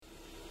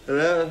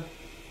Hello?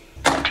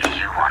 Do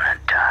you want to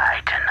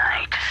die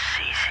tonight,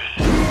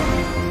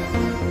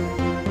 Cece?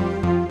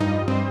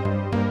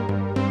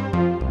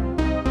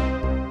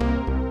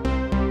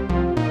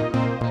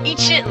 Eat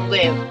shit and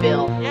live,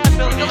 Bill. Yeah,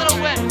 Bill, get a little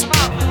wet. Come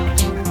on.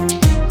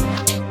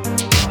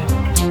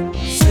 I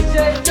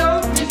said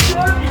don't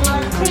disturb me when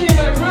I'm cleaning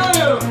my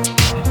room!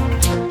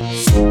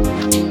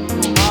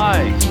 Hi.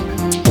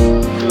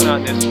 Do not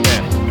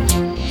dismiss.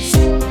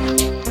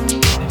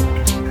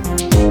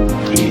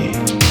 Be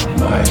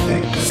my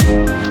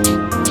victim.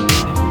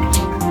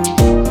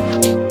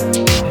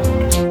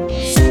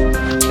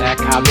 They're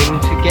coming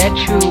to get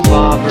you,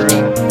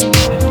 Barbara.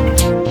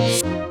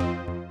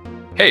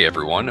 Hey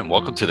everyone, and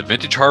welcome to the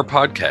Vintage Horror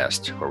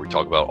Podcast, where we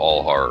talk about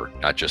all horror,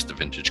 not just the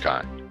vintage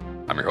kind.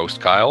 I'm your host,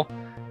 Kyle,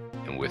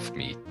 and with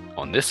me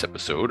on this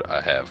episode,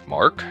 I have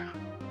Mark,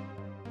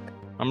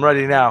 I'm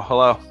ready now.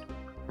 Hello.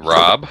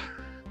 Rob,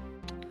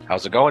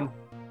 How's it going?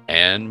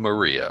 and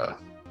Maria.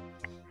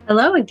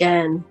 Hello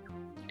again.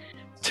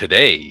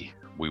 Today,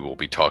 we will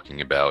be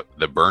talking about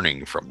The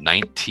Burning from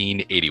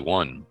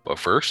 1981. But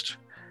first,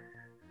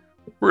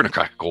 we're going to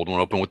crack a cold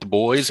one open with the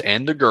boys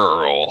and the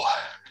girl.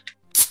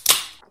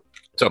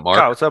 What's up, Mark?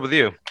 Kyle, what's up with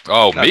you?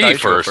 Oh, I me thought you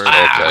first. were Okay.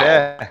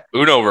 Yeah.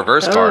 Uno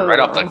reverse card right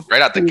out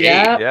the gate.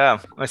 Yeah. Yeah.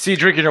 I see you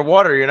drinking your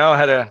water,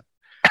 had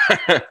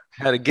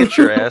to get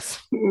your ass.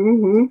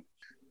 hmm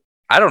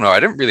I don't know. I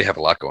didn't really have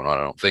a lot going on,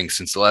 I don't think,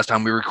 since the last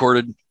time we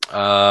recorded.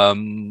 I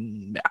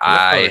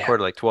I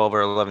recorded like 12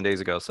 or 11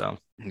 days ago, so.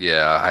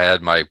 I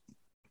had my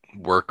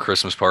work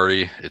Christmas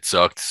party. It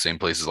sucked. Same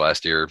place as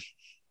last year.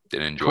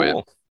 Didn't enjoy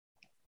it,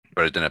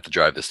 but I didn't have to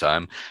drive this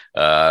time.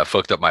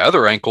 Fucked up my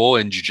other ankle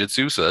in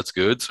jiu-jitsu, so that's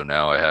good. So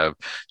now I have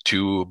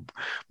two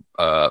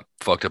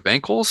fucked up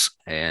ankles,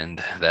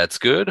 and that's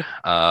good.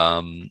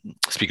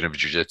 Speaking of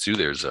jiu-jitsu,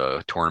 there's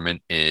a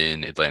tournament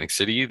in Atlantic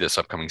City this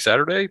upcoming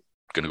Saturday.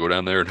 Gonna go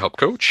down there and help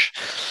coach.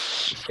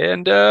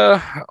 And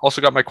also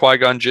got my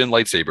Qui-Gon Jinn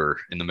lightsaber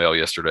in the mail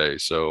yesterday,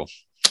 so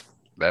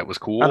that was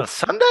cool. On a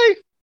Sunday?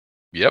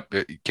 Yep,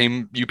 it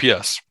came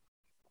UPS.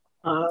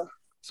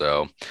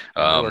 So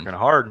You're working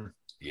hard.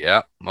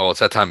 yeah, well, it's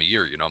that time of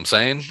year, you know what I'm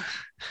saying?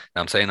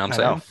 I'm saying. I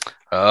know.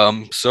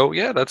 So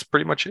yeah, that's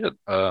pretty much it.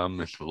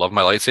 Love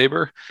my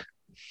lightsaber.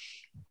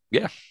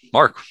 Yeah,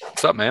 Mark,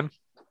 what's up, man?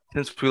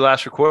 Since we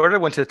last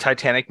recorded, went to the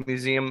Titanic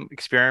Museum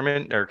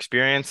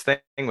experience thing,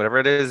 whatever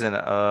it is, in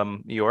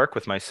New York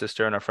with my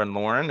sister and our friend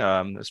Lauren.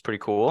 It was pretty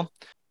cool.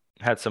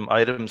 Had some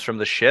items from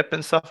the ship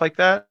and stuff like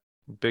that.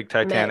 Big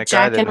Titanic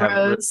guy. Jack and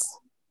Rose.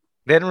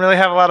 They didn't really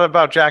have a lot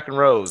about Jack and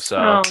Rose.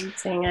 So. Oh,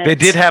 dang it. They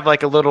did have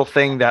like a little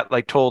thing that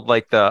like told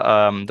like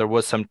the there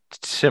was some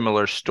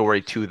similar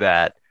story to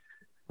that,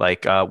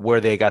 like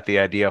where they got the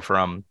idea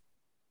from.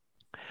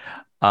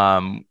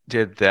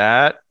 Did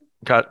that,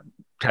 got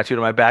tattooed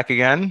on my back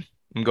again.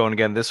 I'm going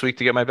again this week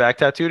to get my back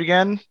tattooed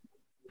again.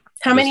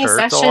 How This many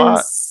hurts a lot.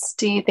 sessions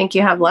do you think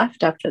you have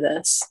left after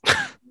this?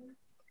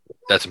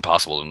 That's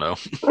impossible to know.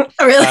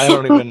 Really? I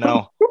don't even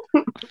know.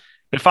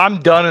 If I'm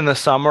done in the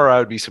summer, I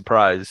would be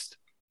surprised.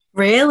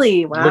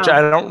 Really? Wow. Which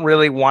I don't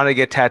really want to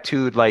get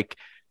tattooed like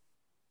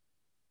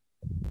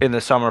in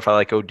the summer if I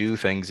like go do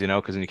things,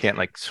 because you can't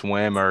like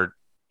swim or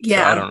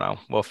yeah. I don't know.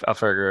 Well, I'll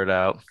figure it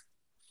out.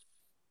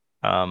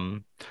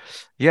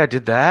 Yeah, I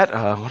did that.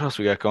 What else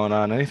we got going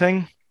on?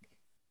 Anything?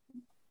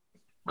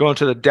 Going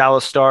to the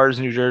Dallas Stars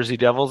New Jersey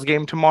Devils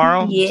game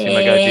tomorrow. See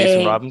my guy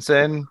Jason Yay.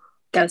 Robinson.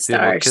 Go Did a little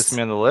Stars. kiss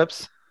me on the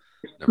lips.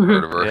 Never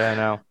heard of her. Yeah, I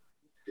know.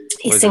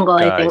 He's Well, a single,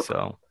 I guy, think.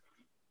 So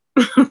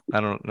I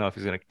don't know if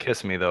he's gonna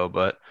kiss me though,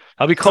 but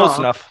I'll be close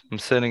Aw. enough.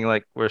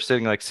 We're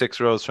sitting like 6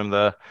 rows from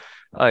the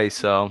ice,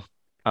 so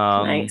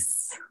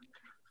Nice.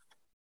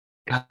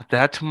 got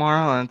that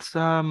tomorrow. It's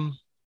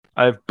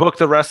I've booked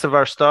the rest of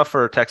our stuff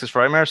for Texas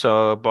Frightmare,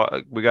 so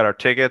we got our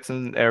tickets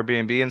and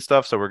Airbnb and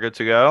stuff, so we're good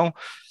to go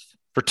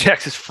for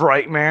Texas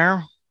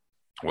Frightmare.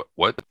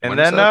 What? And when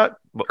then is that?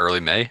 uh, Early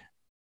May.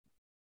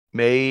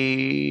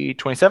 May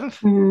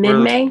 27th.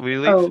 Mid-May? We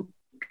leave. Oh,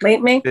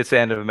 late May? It's the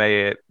end of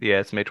May. Yeah,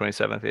 it's May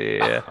 27th.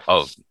 Yeah.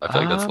 Oh, I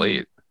feel like that's Um,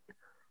 late.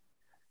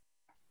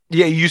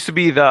 Yeah, it used to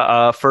be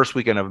the first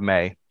weekend of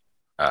May,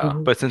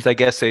 Mhm. but since I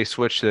guess they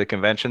switched to the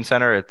convention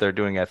center, they're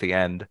doing it at the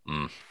end.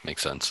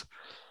 Makes sense.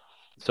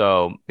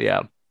 So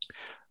yeah.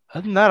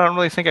 Other than that, I don't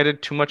really think I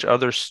did too much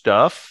other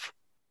stuff.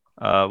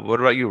 What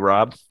about you,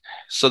 Rob?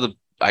 So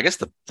I guess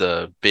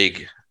the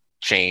big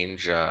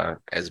change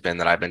has been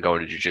that I've been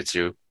going to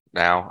jiu-jitsu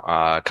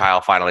now.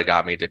 Kyle finally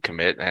got me to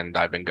commit, and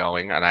I've been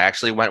going, and I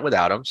actually went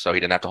without him, so he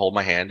didn't have to hold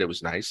my hand. It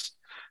was nice.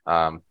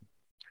 I've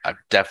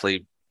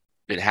definitely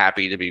been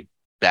happy to be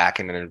back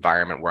in an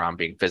environment where I'm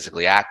being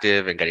physically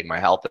active and getting my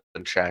health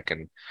in check,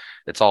 and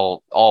it's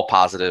all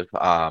positive.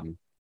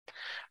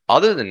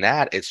 Other than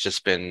that, it's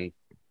just been,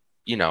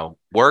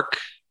 work,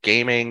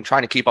 gaming,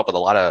 trying to keep up with a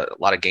lot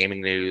of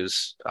gaming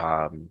news.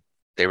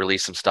 They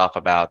released some stuff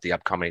about the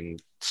upcoming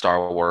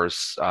Star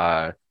Wars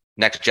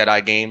next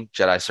Jedi game,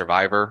 Jedi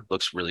Survivor.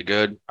 Looks really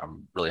good.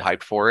 I'm really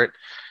hyped for it.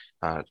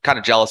 Kind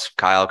of jealous of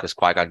Kyle because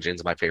Qui-Gon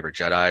Jinn's my favorite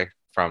Jedi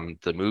from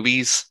the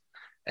movies.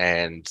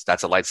 and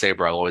that's a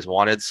lightsaber I always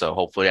wanted. So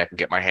hopefully I can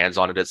get my hands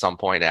on it at some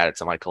point, add it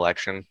to my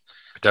collection.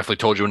 Definitely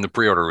told you when the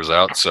pre-order was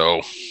out,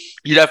 so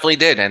You definitely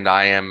did, and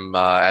I am,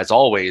 as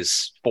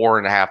always,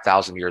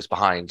 4,500 years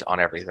behind on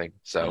everything.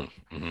 So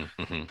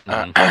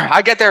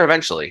I get there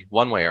eventually,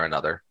 one way or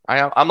another.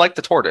 I'm like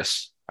the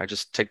tortoise. I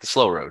just take the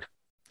slow road.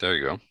 There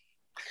you go.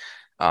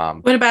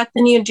 What about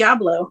the new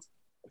Diablo?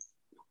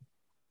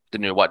 The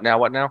new what now?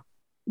 What now?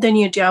 The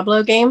new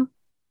Diablo game?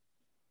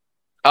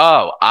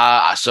 Oh,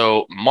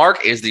 so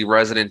Mark is the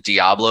resident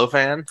Diablo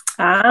fan.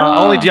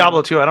 Only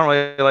Diablo 2. I don't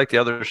really like the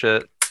other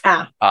shit.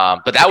 But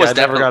that was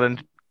never definitely got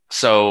in.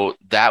 So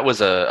that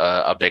was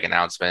a big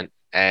announcement,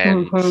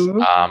 and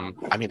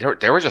I mean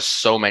there were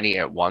just so many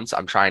at once.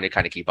 I'm trying to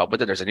kind of keep up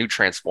with it. There's a new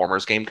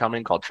Transformers game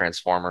coming called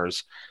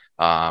Transformers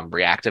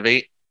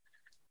Reactivate.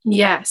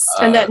 Yes,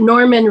 and that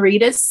Norman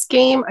Reedus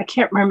game, I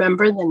can't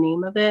remember the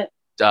name of it.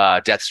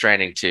 Death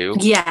Stranding 2.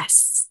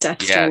 Yes,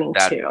 Death Stranding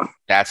 2.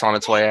 That's on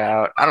its way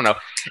out. I don't know.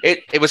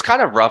 It was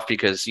kind of rough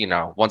because,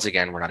 once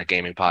again, we're not a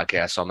gaming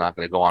podcast, so I'm not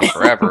going to go on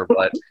forever,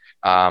 but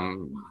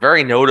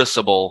very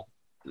noticeable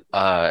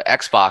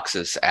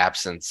Xbox's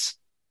absence.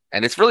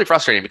 And it's really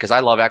frustrating because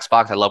I love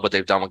Xbox. I love what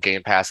they've done with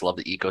Game Pass. I love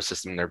the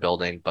ecosystem they're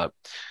building, but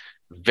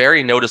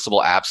very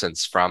noticeable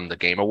absence from the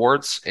Game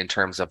Awards in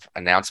terms of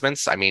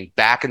announcements. I mean,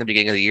 back in the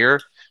beginning of the year,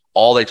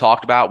 all they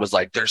talked about was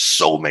like, there's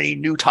so many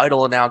new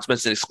title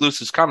announcements and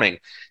exclusives coming.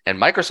 And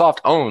Microsoft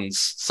owns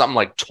something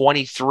like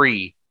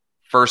 23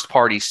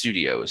 first-party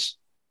studios,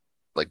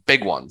 like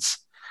big ones.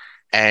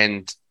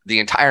 And the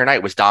entire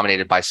night was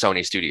dominated by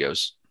Sony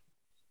studios.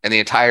 And the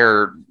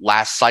entire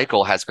last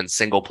cycle has been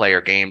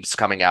single-player games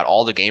coming out.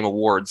 All the Game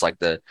Awards, like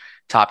the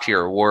top-tier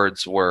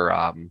awards,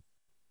 were,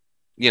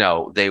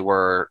 they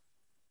were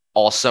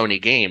all Sony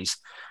games.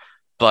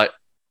 But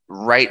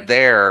right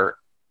there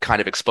kind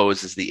of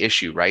exposes the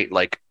issue, right?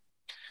 Like,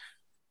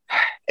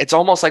 it's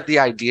almost like the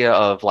idea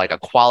of like a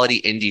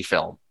quality indie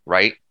film,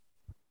 right?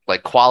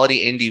 Like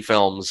quality indie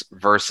films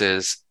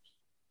versus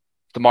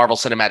the Marvel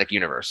Cinematic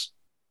Universe.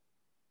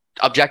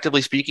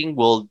 Objectively speaking,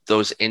 will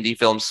those indie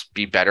films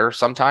be better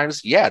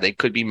sometimes? Yeah, they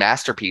could be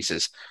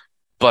masterpieces,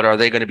 but are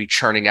they going to be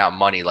churning out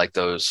money like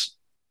those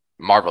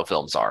Marvel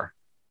films are?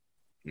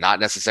 Not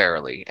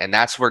necessarily. And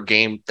that's where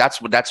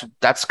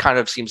that's kind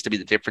of seems to be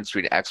the difference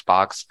between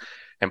Xbox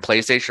and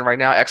PlayStation right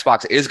now.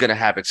 Xbox is going to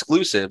have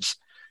exclusives,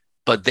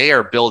 but they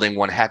are building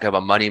one heck of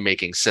a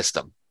money-making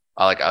system,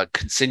 like a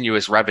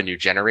continuous revenue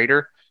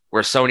generator,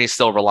 where Sony's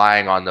still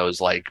relying on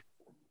those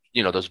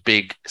those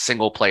big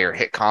single-player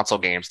hit console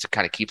games to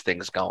kind of keep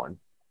things going.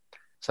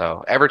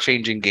 So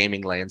ever-changing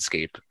gaming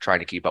landscape, trying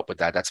to keep up with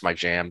that. That's my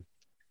jam.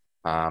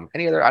 I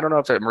don't know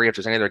if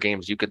there's any other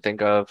games you could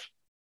think of.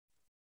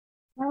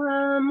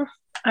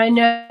 I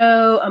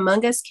know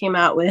Among Us came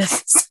out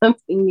with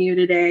something new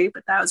today,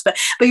 but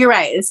you're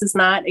right. This is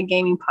not a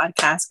gaming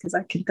podcast because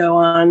I could go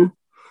on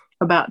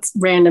about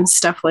random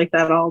stuff like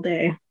that all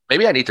day.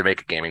 Maybe I need to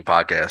make a gaming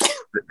podcast.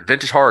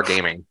 Vintage horror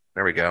gaming.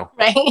 There we go.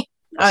 Right?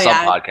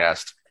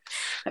 Podcast.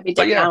 I'd be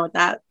down with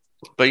that.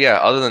 But yeah,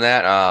 other than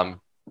that,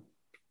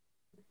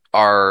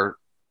 our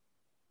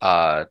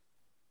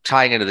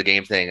tying into the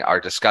game thing, our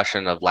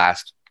discussion of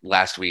last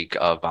week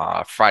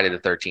of Friday the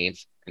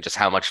 13th and just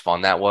how much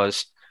fun that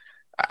was.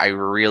 I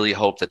really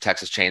hope the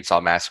Texas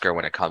Chainsaw Massacre,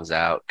 when it comes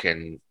out,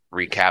 can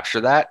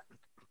recapture that.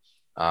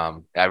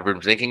 I've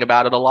been thinking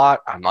about it a lot.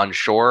 I'm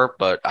unsure,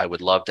 but I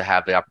would love to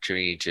have the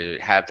opportunity to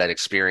have that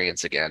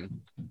experience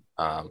again.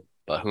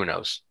 But who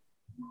knows?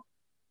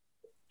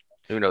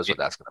 Who knows what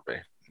that's going to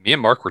be? Me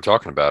and Mark were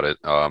talking about it,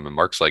 and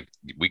Mark's like,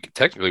 we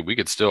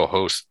could still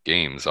host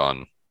games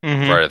on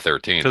Friday the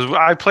 13th. Because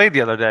I played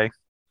the other day.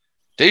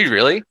 Did you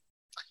really?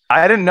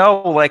 I didn't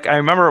know. Like, I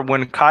remember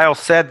when Kyle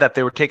said that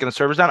they were taking the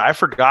servers down, I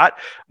forgot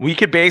we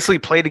could basically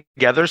play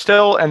together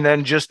still and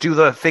then just do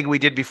the thing we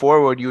did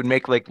before where you would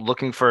make like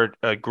looking for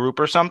a group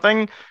or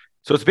something.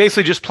 So it's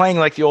basically just playing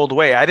like the old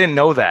way. I didn't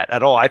know that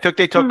at all. I thought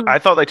they took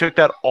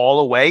that all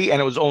away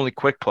and it was only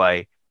quick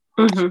play.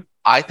 Mm-hmm.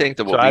 I think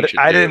that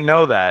I didn't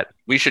know that.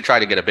 We should try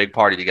to get a big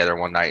party together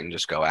one night and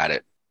just go at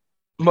it.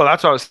 Well,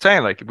 that's what I was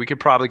saying. Like, we could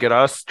probably get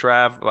us,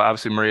 Trav. Well,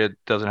 obviously Maria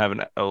doesn't have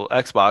an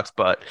Xbox,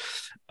 but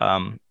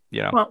I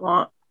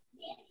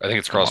think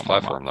it's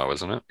cross-platform though,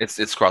 isn't it?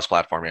 It's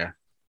cross-platform, yeah.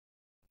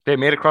 They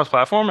made it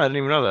cross-platform? I didn't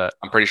even know that.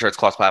 I'm pretty sure it's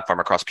cross-platform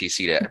across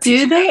PC.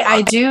 Do they?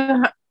 I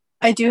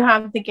do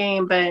have the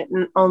game, but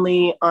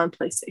only on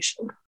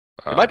PlayStation.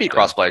 It might be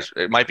cross-play.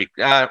 It might be.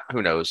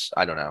 Who knows?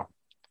 I don't know.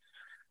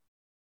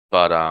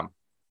 But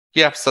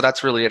yeah. So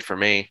that's really it for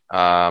me.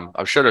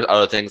 I'm sure there's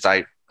other things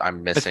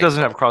I'm missing. It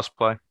doesn't have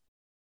cross-play.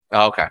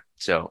 Oh, okay.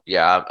 So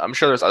yeah, I'm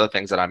sure there's other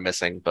things that I'm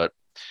missing, but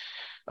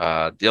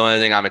the only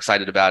thing I'm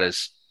excited about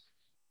is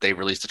they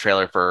released a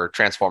trailer for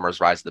Transformers: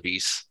 Rise of the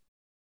Beasts,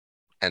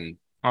 and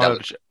I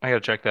gotta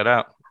check that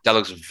out. That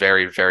looks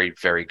very, very,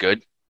 very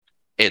good.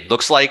 It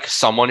looks like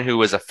someone who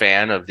was a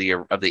fan of the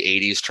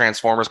 80s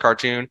Transformers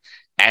cartoon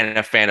and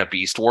a fan of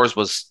Beast Wars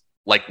was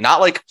like, not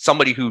like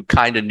somebody who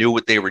kind of knew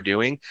what they were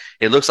doing.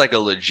 It looks like a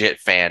legit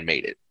fan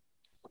made it.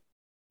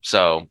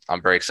 So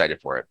I'm very excited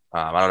for it.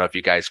 I don't know if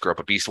you guys grew up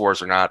with Beast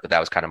Wars or not, but that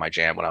was kind of my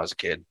jam when I was a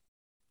kid.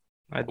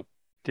 I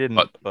didn't,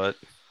 but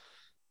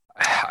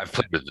I've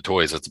played with the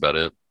toys. That's about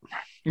it.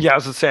 yeah, I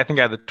was gonna say I think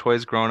I had the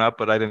toys growing up,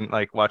 but I didn't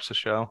like watch the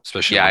show.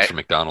 Especially Yeah, ones from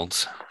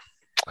McDonald's.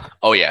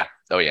 Oh yeah.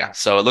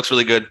 So it looks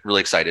really good.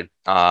 Really excited.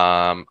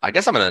 I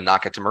guess I'm gonna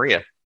knock it to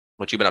Maria.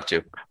 What you been up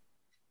to?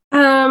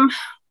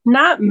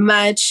 Not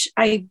much.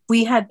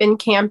 We had been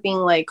camping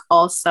like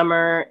all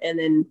summer, and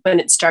then when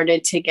it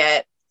started to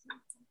get,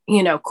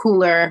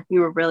 cooler, we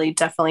were really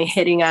definitely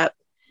hitting up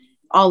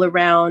all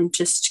around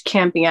just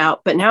camping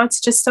out. But now it's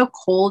just so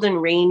cold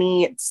and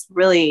rainy. It's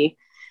really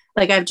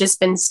like I've just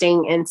been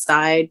staying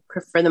inside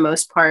for the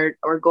most part,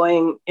 or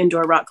going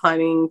indoor rock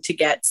climbing to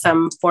get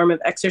some form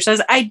of exercise.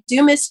 I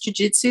do miss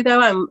jujitsu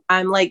though.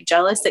 I'm like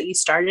jealous that you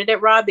started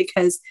it, Rob,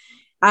 because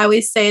I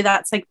always say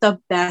that's like the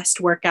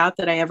best workout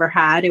that I ever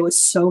had. It was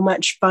so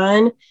much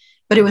fun,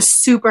 but it was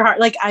super hard.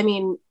 Like, I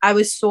mean, I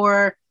was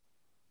sore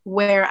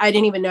where I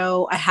didn't even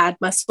know I had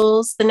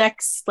muscles the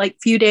next like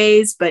few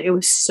days, but it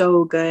was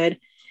so good.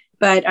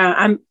 But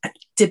I'm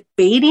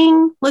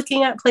debating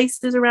looking at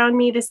places around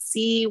me to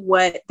see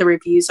what the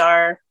reviews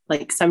are,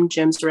 like some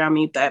gyms around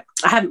me, but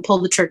I haven't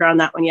pulled the trigger on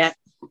that one yet.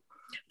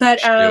 But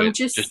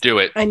just do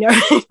it. I know.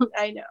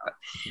 I know.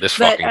 This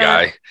fucking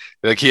guy.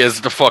 Like he has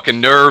the fucking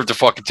nerve to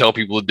fucking tell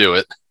people to do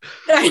it.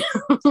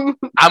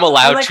 I'm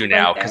allowed like to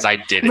now right because I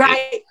did it.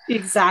 Right,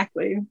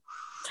 exactly.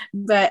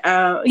 But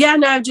yeah,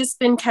 no, I've just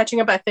been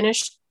catching up. I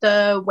finished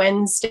the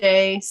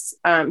Wednesday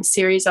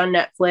series on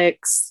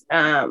Netflix.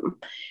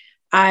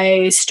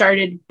 I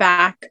started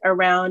back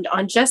around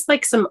on just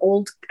like some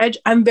old,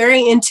 I'm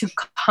very into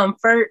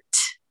comfort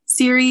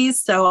series,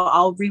 so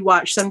I'll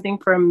rewatch something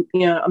from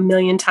a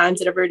million times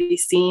that I've already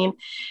seen.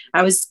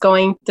 I was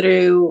going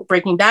through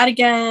Breaking Bad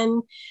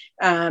again,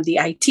 the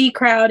IT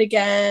Crowd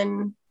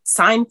again,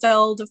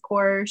 Seinfeld, of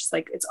course,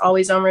 like it's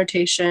always on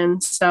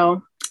rotation.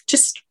 So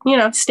just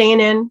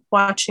staying in,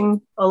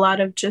 watching a lot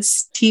of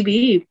just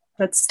TV.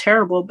 That's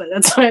terrible, but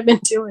that's what I've been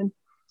doing.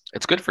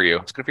 It's good for you.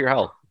 It's good for your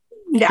health.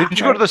 Yeah. Didn't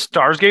you go to the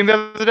Stars game the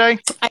other day?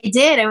 I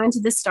did. I went to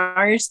the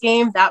Stars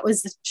game. That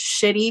was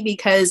shitty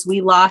because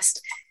we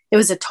lost. It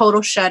was a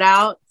total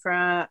shutout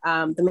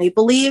from the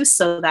Maple Leafs,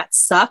 so that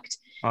sucked.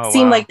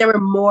 Seemed like there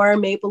were more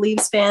Maple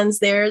Leafs fans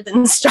there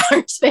than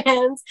Stars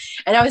fans,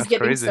 and I was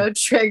getting so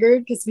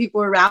triggered because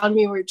people around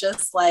me were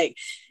just like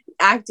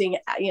acting,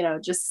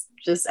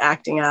 just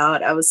acting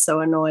out. I was so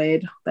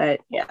annoyed,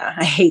 but yeah,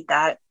 I hate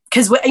that.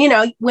 Because,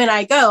 when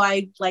I go,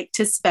 I like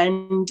to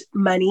spend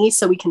money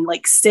so we can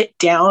like sit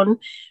down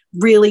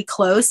really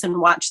close and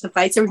watch the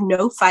fights. There were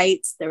no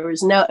fights.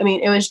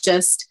 It was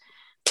just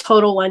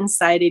total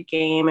one-sided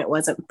game. It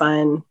wasn't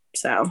fun.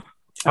 So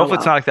hopefully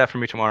it's not like that for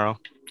me tomorrow.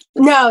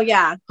 No,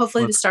 yeah.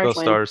 Hopefully the Stars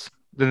win. Stars.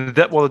 The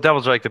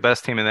Devils are like the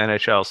best team in the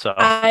NHL. So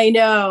I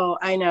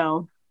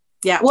know.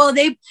 Yeah. Well,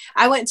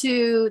 I went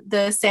to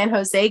the San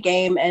Jose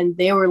game and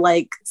they were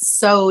like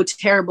so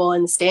terrible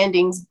in the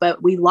standings,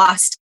 but we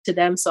lost to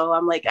them. So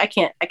I'm like, I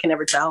can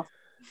never tell.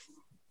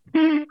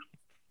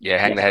 Yeah,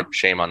 hang the head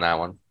shame on that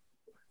one.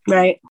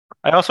 Right.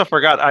 I also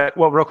forgot.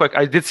 Real quick,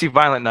 I did see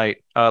Violent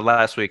Night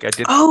last week. I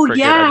did. Oh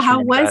yeah,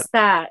 how was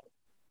that?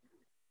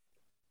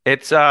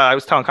 It's I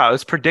was telling Kyle,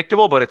 it's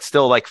predictable, but it's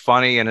still like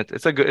funny, and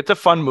it's a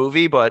fun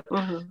movie. But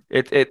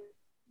it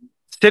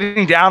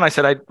sitting down, I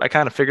said I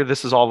kind of figured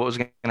this is all what was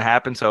going to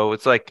happen. So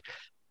it's like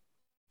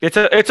it's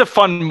a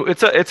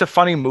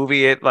funny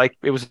movie. It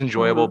was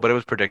enjoyable, but it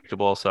was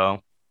predictable.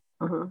 So.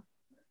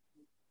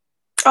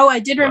 Oh, I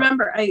did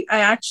remember. I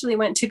actually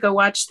went to go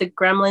watch the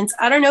Gremlins.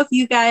 I don't know if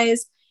you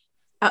guys,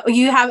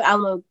 you have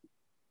Alamo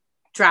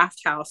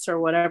Draft House or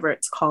whatever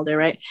it's called there,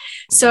 right?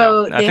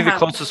 So I think the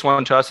closest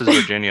one to us is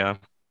Virginia.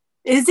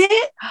 Is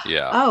it?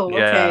 Yeah. Oh, okay.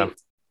 Yeah.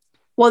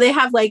 Well, they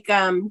have like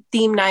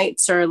theme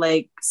nights or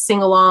like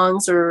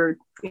sing-alongs or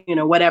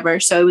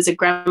whatever. So it was a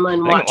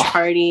Gremlin watch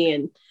party,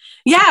 and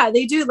yeah,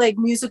 they do like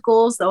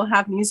musicals. They'll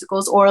have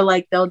musicals, or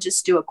like they'll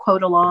just do a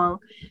quote along.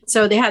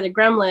 So they had the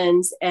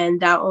Gremlins, and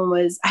that one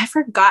was, I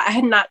forgot. I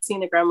had not seen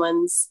the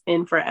Gremlins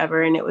in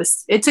forever, and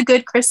it's a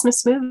good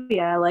Christmas movie.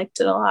 I liked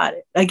it a lot.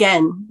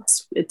 Again,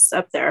 it's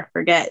up there.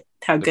 Forget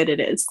how good it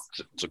is.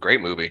 It's a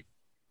great movie.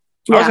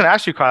 I was going to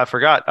ask you, Kyle. I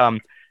forgot.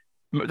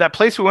 That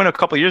place we went a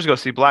couple of years ago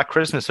to see Black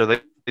Christmas. Do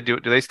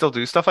they still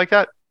do stuff like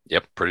that?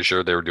 Yep, pretty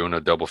sure they were doing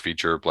a double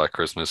feature, Black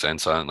Christmas and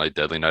Silent Night,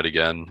 Deadly Night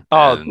again.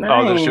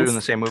 They're shooting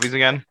the same movies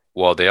again?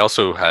 Well, they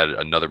also had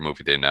another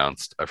movie they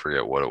announced. I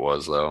forget what it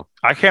was, though.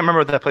 I can't remember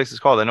what that place is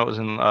called. I know it was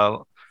in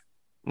Long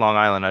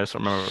Island. I just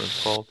don't remember what it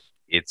was called.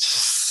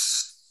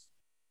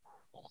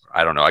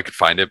 I don't know. I could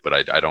find it, but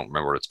I don't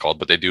remember what it's called.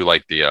 But they do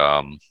like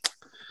the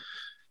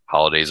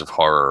Holidays of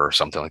Horror or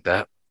something like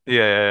that.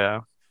 Yeah.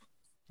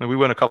 And we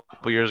went a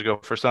couple years ago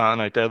for Silent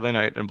Night, Deadly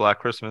Night, and Black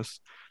Christmas.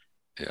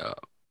 Yeah.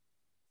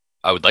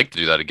 I would like to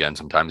do that again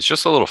sometime. It's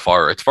just a little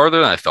far. It's farther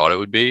than I thought it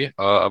would be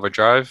of a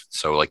drive.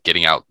 So like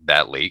getting out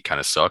that late kind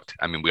of sucked.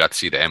 I mean, we got to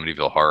see the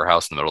Amityville Horror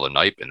House in the middle of the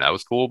night, and that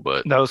was cool.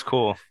 But that was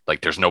cool. Like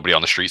there's nobody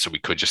on the street, so we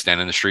could just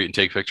stand in the street and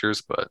take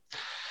pictures. But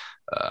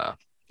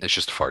It's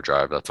just a far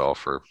drive. That's all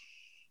for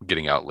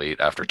getting out late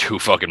after 2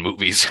 fucking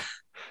movies.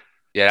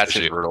 Yeah, that's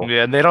Actually, just brutal.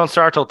 Yeah, and they don't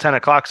start till 10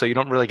 o'clock, so you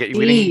don't really get.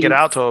 We didn't get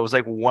out till it was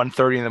like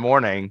 1:30 in the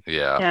morning.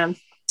 Yeah. Yeah, I'm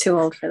too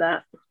old for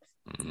that.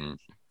 Mhm.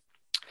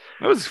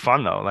 It was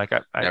fun though. Like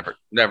I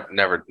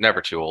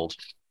Never too old.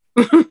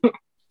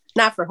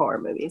 Not for horror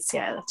movies.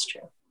 Yeah, that's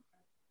true.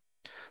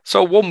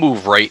 So we'll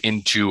move right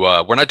into.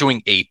 We're not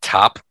doing a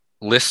top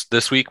list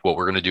this week. What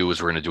we're going to do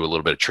is we're going to do a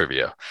little bit of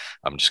trivia.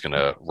 I'm just going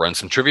to run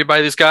some trivia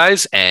by these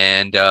guys,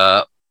 and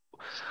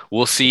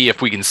we'll see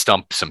if we can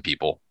stump some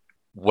people.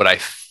 What I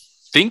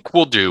think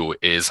we'll do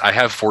is I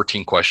have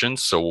 14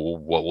 questions. So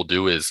what we'll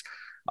do is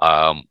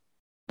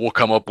we'll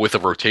come up with a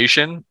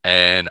rotation,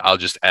 and I'll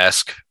just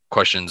ask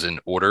questions in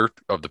order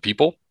of the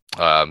people.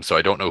 So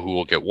I don't know who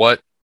will get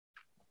what.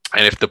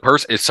 And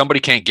if somebody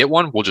can't get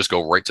one, we'll just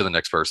go right to the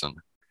next person.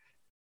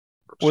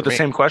 with the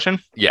same question.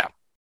 Yeah.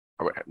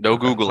 No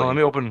Googling. So let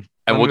me open.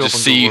 And we'll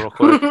just see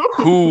Google real quick.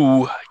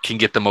 who can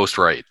get the most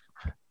right.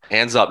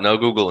 Hands up, no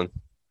Googling.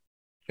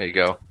 There you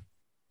go.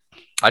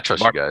 I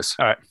trust Mark- you guys.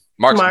 All right.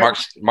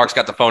 Mark's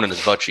got the phone in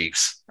his butt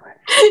cheeks.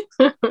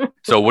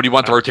 So what do you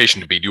want the rotation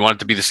to be? Do you want it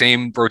to be the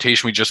same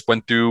rotation we just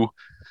went through?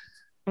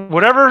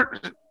 Whatever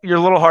your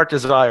little heart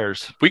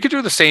desires. We could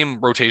do the same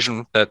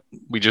rotation that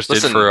we just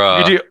Listen, did for.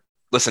 You do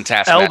Listen,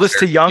 Taskmaster. eldest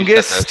to you said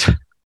youngest. this.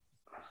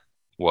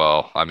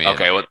 Well, I mean,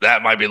 Okay, well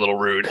that might be a little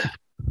rude.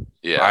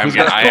 yeah. I am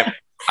getting up in.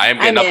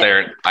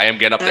 there. I am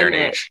getting up there in I'm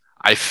in. age.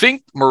 I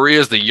think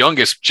Maria's the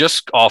youngest,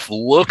 just off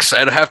looks.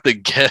 I'd have to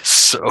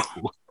guess.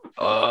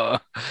 So,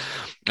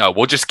 no,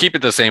 we'll just keep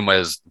it the same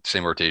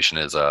rotation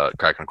as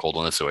Cracking a Cold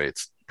One. This way,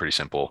 it's pretty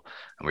simple,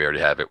 and we already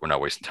have it. We're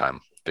not wasting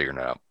time figuring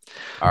it out.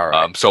 All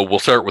right. So we'll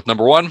start with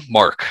number 1,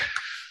 Mark.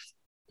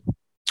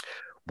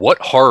 What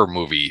horror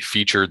movie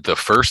featured the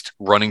first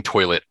running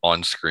toilet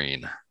on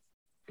screen?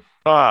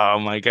 Oh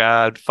my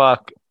God!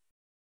 Fuck.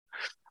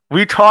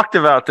 We talked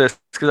about this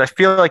because I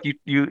feel like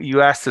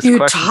you asked this You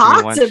question.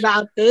 talked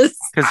about this.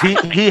 because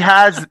he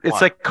has it's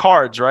like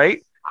cards,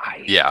 right?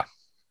 Yeah.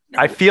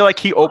 I feel like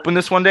he opened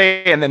this one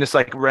day and then it's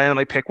like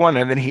randomly pick one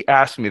and then he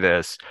asked me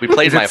this. We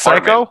played Is my it Psycho?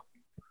 apartment.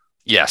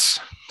 Yes.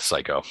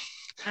 Psycho.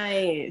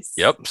 Nice.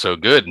 Yep. So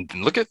good. And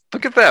look at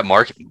that,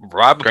 Mark.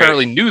 Rob Great.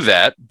 apparently knew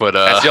that, but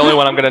That's the only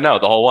one I'm gonna know.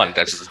 The whole one.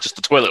 That's just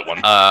the toilet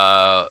one.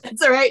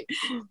 That's all right.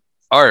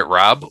 All right,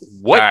 Rob.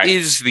 What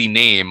is All right. the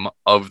name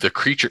of the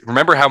creature?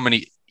 Remember how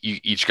many you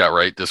each got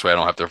right? This way I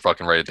don't have to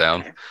fucking write it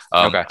down.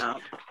 Okay.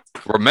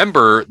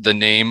 Remember the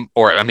name,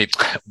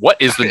 what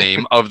is the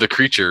name of the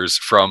creatures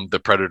from the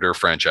Predator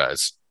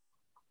franchise?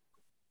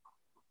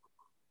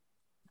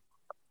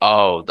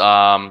 Oh,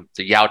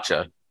 the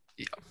Yautja.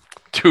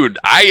 Dude,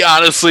 I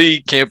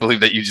honestly can't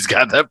believe that you just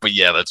got that, but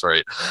yeah, that's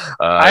right.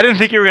 I didn't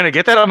think you were gonna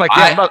get that. I'm like,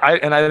 yeah, I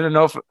didn't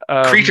know if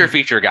Creature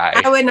feature guy.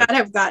 I would not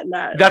have gotten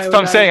that. That's what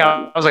I'm saying.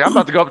 I was like, I'm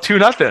about to go up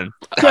 2-0.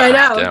 I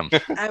know.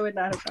 Damn. I would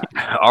not have gotten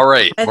that. All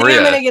right, I think Maria.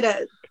 I'm gonna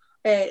get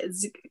a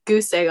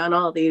goose egg on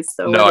all these.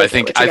 So No, what I is it?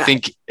 think What you I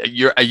think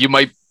you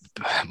might.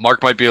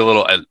 Mark might be a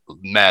little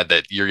mad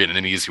that you're getting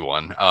an easy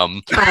one. got?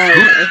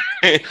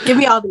 Okay. Give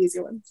me all the easy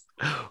ones.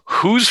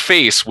 Whose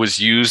face was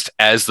used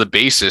as the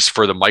basis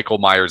for the Michael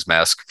Myers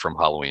mask from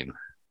Halloween?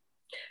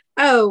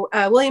 Oh,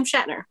 William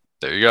Shatner.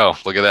 There you go.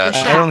 Look at that.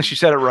 I don't think she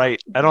said it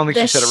right. I don't think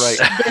she said it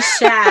right. The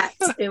Shat.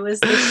 It was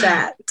the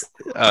Shat.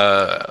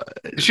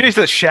 She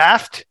said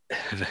Shaft.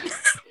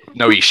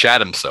 No, he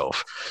shat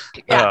himself.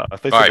 Yeah. I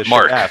thought All you right, said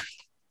Mark. Shaft.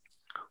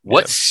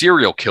 What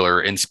serial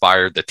killer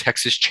inspired the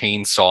Texas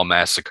Chainsaw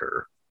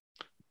Massacre?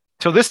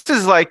 So this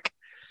is like,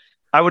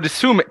 I would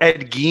assume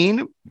Ed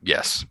Gein,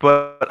 Yes.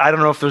 but I don't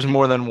know if there's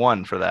more than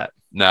one for that.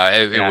 No,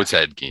 it was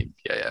Ed Gein.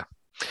 Yeah.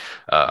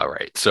 All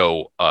right.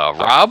 So,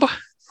 Rob,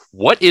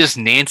 what is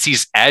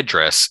Nancy's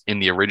address in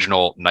the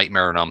original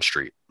Nightmare on Elm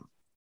Street?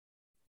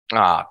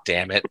 Ah,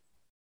 damn it.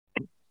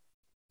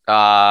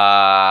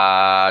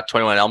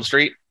 21 Elm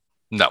Street.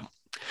 No.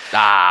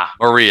 Ah,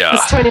 Maria.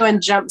 It's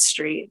 21 Jump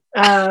Street.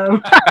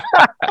 Got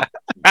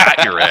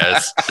your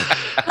ass.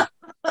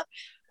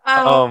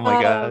 Oh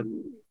my God.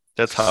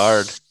 That's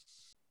hard.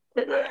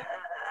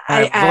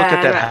 I've looked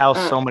at that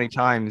house so many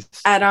times.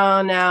 I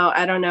don't know.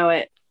 I don't know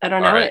it. I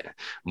don't know All right. it.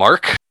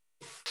 Mark,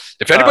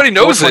 if anybody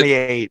knows it.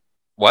 428.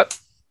 What?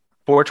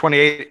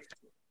 428.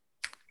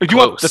 Do you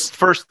want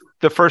Close.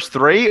 the first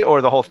three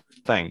or the whole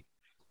thing?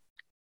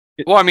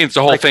 Well, I mean, it's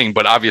the whole Like- thing,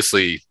 but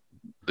obviously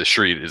the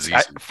street is easy.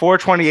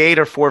 428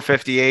 or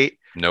 458?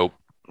 Nope.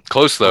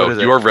 Close, though. What is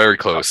it? You are very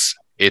close.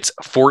 It's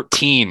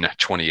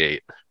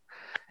 1428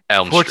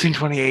 Elm Street.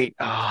 1428.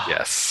 Oh.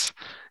 Yes.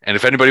 And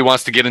if anybody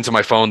wants to get into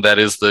my phone, that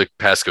is the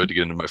passcode to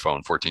get into my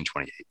phone,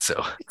 1428.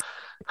 So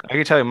I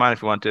can tell you mine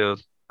if you want to.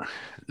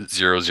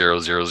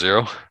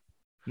 0000.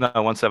 No,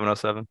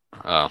 1707.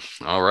 Oh,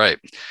 all right.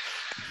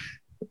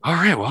 All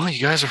right. Well,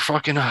 you guys are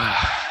fucking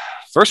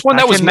first one I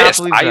that was cannot missed.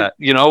 believe that.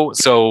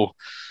 So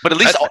but at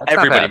least That's not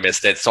everybody bad.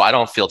 missed it, so I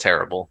don't feel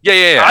terrible.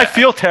 yeah. I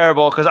feel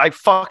terrible because I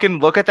fucking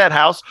look at that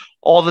house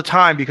all the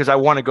time because I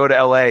want to go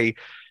to LA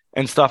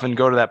and stuff and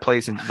go to that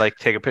place and like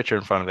take a picture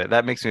in front of it.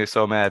 That makes me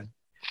so mad.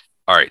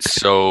 All right.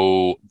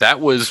 So that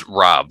was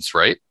Rob's,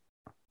 right?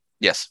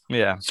 Yes.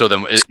 Yeah. So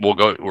then we'll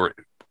go.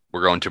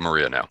 We're going to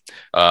Maria now.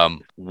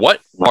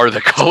 What are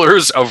the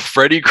colors of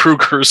Freddy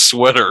Krueger's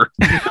sweater?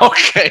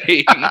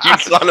 Okay, you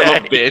son of a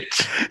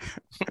bitch.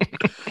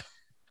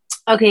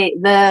 Okay,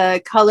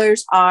 the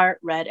colors are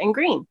red and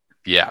green.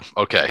 Yeah.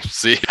 Okay.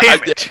 See,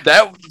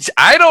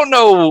 I don't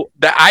know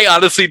that. I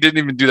honestly didn't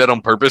even do that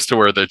on purpose to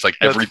where it's like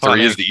That's every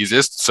funny. three is the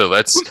easiest. So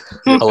that's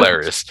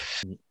hilarious.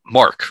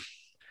 Mark,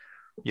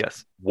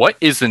 Yes. what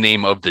is the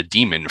name of the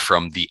demon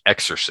from The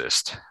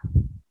Exorcist?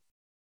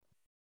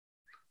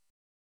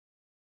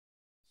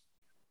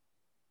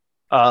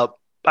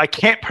 I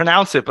can't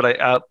pronounce it, but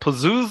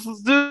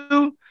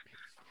Pazuzu.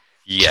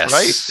 Yes.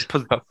 Right?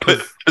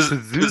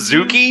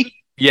 Pazuki?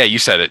 Yeah, you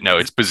said it. No,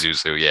 it's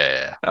Pazuzu.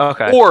 Yeah.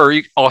 Okay. Or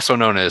also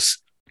known as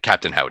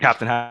Captain Howdy.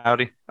 Captain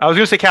Howdy. I was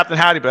going to say Captain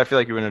Howdy, but I feel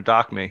like you were going to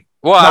dock me.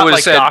 Well, I Not would have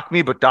like said. dock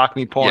me, but dock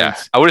me points. Yeah,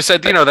 I would have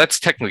said. That's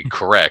technically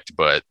correct,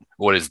 but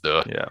what is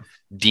the Yeah.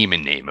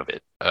 demon name of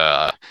it?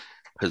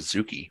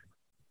 Pazuki.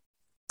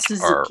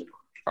 Suzuki.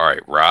 All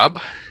right, Rob.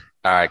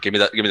 All right, give me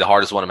the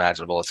hardest one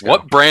imaginable. Let's go.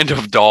 What brand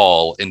of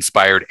doll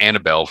inspired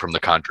Annabelle from the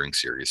Conjuring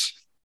series?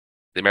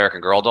 The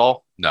American Girl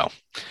doll? No.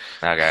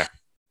 Okay.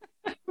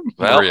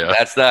 Well, Maria.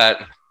 that's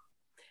that.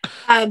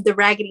 The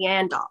Raggedy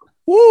Ann doll.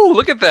 Woo,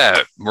 look at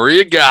that.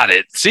 Maria got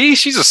it. See,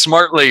 she's a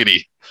smart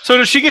lady. So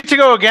does she get to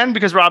go again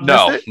because Rob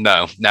No, missed it?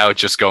 no. Now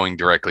it's just going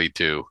directly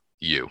to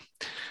you.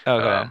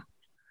 Okay. All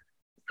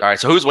right,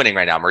 so who's winning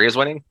right now? Maria's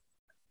winning?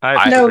 I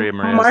have No, three.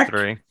 Maria's Mark.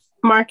 three.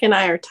 Mark and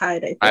I are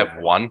tied, I think. I have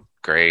one.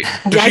 Great.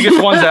 So she gets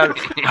ones out.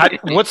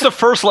 What's the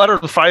first letter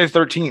of the Friday the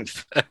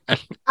 13th?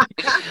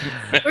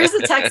 Where's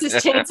the Texas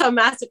Chainsaw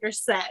Massacre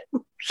set?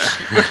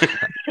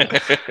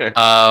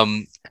 All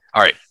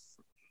right.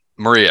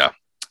 Maria,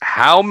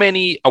 how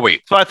many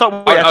wait. So I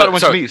thought it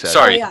went to me. You said.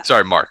 Sorry, Oh, yeah.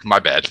 sorry, Mark. My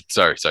bad.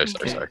 Sorry.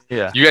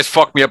 Yeah. You guys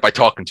fucked me up by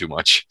talking too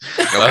much.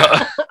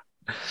 I'm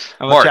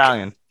Mark.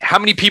 Italian. How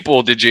many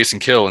people did Jason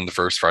kill in the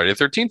first Friday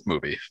the 13th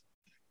movie?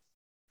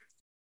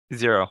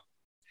 0.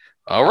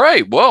 All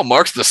right. Well,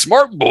 Mark's the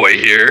smart boy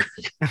here.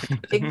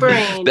 Big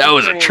brain. That big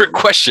was a brain. trick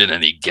question,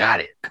 and he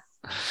got it.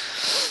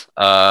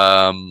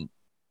 Why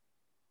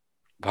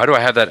do I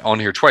have that on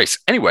here twice?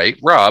 Anyway,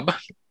 Rob,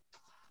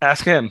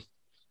 Ask him.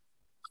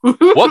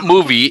 what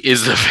movie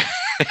is the?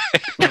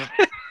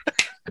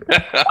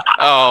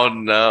 Oh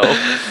no.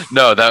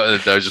 No,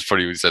 that was just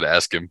funny. We said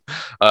ask him.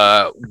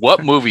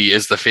 What movie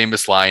is the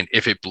famous line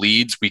 "If it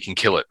bleeds, we can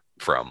kill it"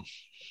 from?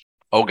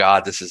 Oh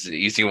god, this is an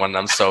easy one.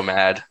 I'm so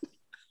mad.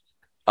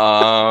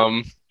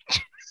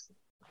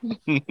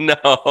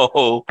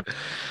 No.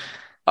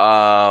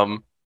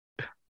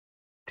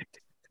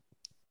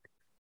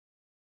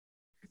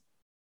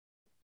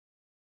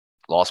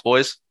 Lost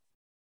Boys?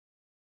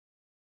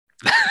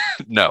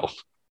 No.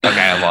 Okay,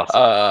 I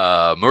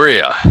lost.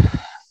 Maria,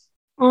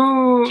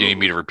 Mm. do you need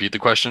me to repeat the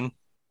question?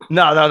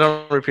 No,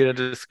 don't repeat it.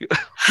 Just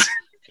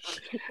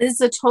This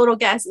is a total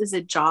guess. Is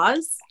it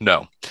Jaws?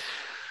 No.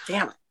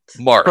 Damn it.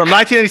 Mark. from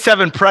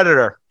 1987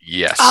 Predator.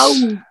 Yes.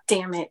 Oh,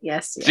 damn it.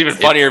 Yes. It's even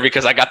funnier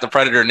because I got the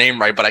Predator name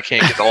right, but I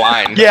can't get the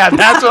line. Yeah,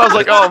 that's what I was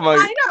like. Oh my.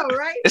 I know,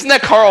 right? Isn't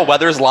that Carl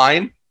Weathers'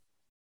 line?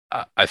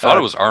 I thought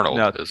it was Arnold,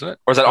 no. isn't it?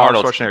 Or is that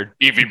Arnold Arnold? Schwarzenegger.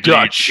 If it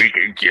Dutch. we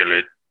can kill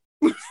it.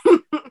 It's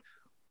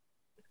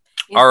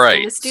All right.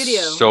 In the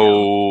studio.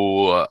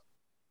 So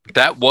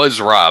that was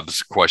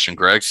Rob's question,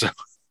 Greg. So,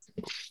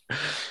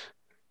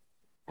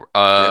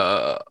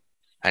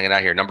 Hanging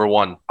out here. Number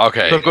one.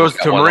 okay. So it goes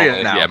Got to one Maria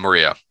only. now. Yeah,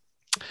 Maria.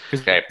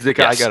 Okay. I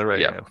Yes, got it right.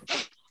 yeah.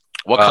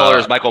 What color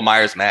is Michael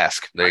Myers'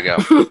 mask? There you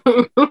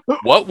go.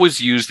 What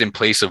was used in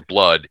place of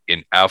blood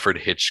in Alfred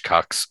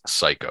Hitchcock's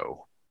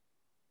Psycho?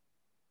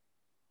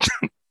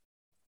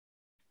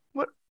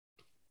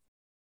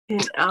 In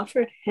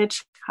Alfred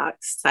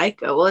Hitchcock's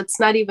Psycho. Well, it's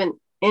not even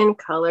in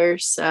color,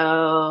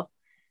 so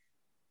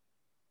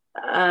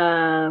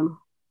I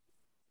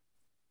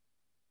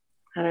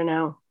don't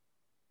know.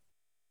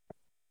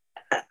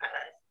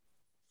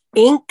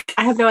 Ink?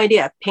 I have no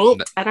idea. Paint?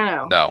 No. I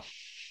don't know.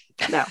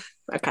 No.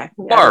 Okay. Yeah,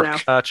 Mark. I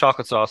don't know.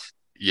 Chocolate sauce.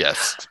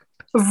 Yes.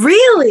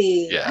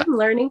 Really? Yeah. I'm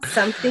learning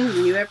something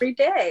new every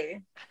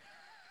day.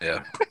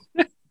 Yeah.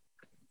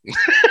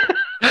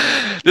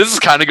 This is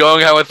kind of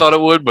going how I thought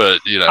it would, but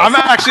I'm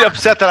actually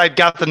upset that I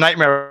got the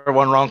Nightmare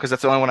one wrong because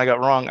that's the only one I got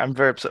wrong. I'm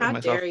very upset How with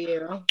myself. dare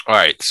you? All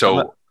right.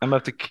 So I'm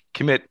about to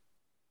commit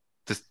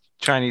this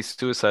Chinese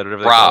suicide or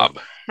whatever. they call Rob,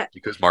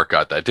 because Mark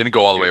got that, didn't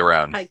go all the way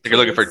around. Hi, You're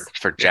looking kids.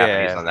 for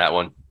Japanese Yeah. on that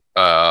one.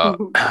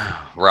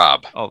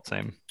 Rob, it. All the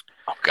same.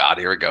 Oh God,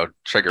 here we go.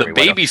 Trigger The me.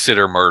 What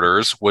Babysitter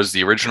Murders was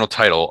the original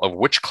title of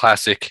which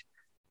classic?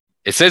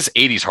 It says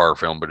 80s horror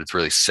film, but it's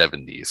really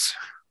 70s.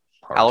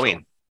 horror Halloween.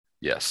 film.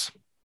 Yes.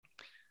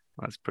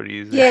 That's pretty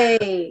easy.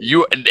 Yay.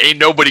 You ain't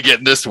nobody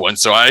getting this one,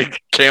 so I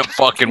can't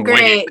fucking win.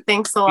 Great.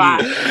 Thanks a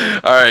lot.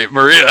 All right,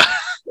 Maria.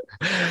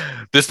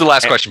 This is the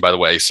last question, by the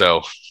way.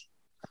 So,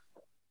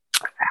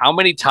 how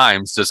many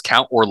times does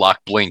Count Orlok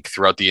blink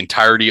throughout the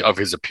entirety of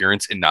his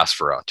appearance in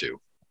Nosferatu?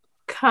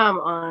 Come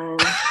on.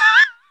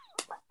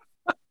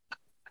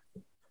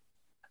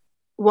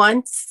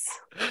 Once.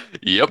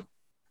 Yep.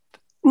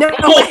 No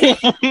way.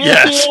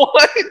 Yes.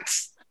 What?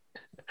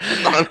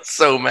 I'm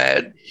so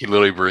mad. He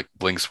literally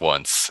blinks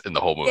once in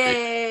the whole movie.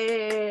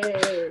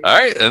 Yay. All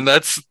right, and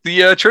that's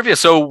the trivia.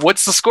 So,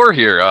 what's the score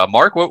here,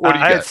 Mark? What do you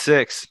I had got?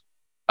 6.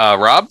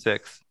 Rob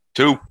 6.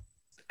 2,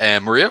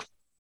 and Maria.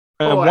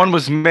 Four. One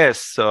was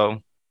missed,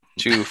 so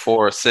 2,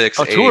 4, 6,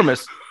 oh, 8. 2 were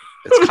missed.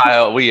 It's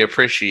Kyle. We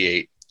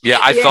appreciate. Yeah,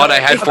 I Yeah. thought I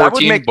had That would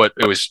 14, make- but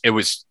it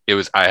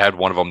was. I had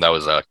one of them that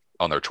was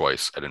on there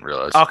twice. I didn't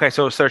realize. Okay,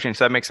 so it's 13,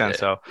 so that makes sense.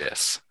 So,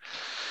 Yes.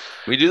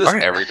 We do this All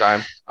right. every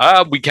time.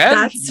 We can.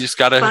 That's You just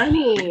gotta.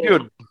 funny.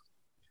 dude,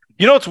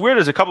 you know what's weird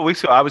is a couple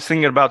weeks ago I was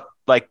thinking about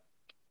like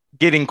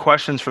getting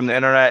questions from the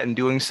internet and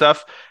doing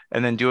stuff,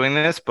 and then doing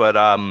this, but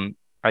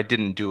I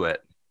didn't do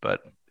it.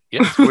 But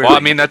Yeah. weird Well, I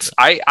that mean, you that's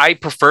I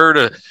prefer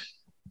to.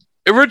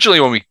 Originally,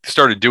 when we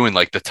started doing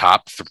like the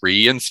top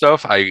 3 and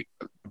stuff, I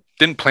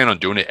didn't plan on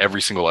doing it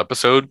every single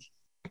episode.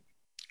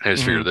 I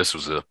just figured this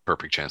was a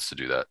perfect chance to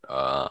do that.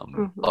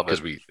 Mhm.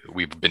 Because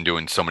we've been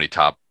doing so many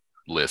top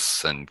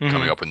lists and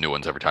coming up with new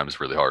ones every time is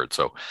really hard.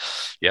 So,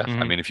 yeah, I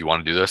Mhm. mean, if you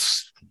want to do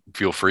this,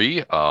 feel free.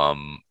 If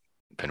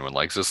anyone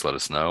likes this, let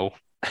us know.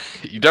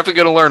 You're definitely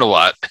gonna learn a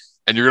lot,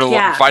 and you're gonna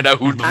Yeah, find out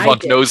who the I fuck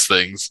did. knows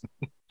things.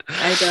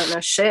 I don't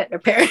know shit,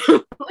 apparently.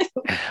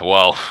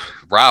 Well,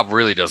 Rob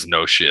really doesn't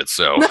know shit,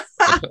 so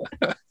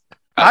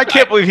I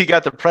can't believe he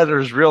got the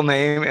Predator's real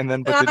name and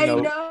then but I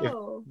didn't know.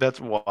 know. That's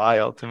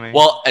wild to me.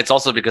 Well, it's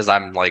also because I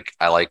like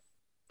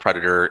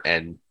Predator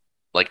and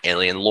like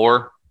alien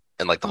lore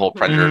and like the whole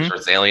Predator Mhm.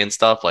 versus alien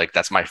stuff. Like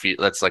that's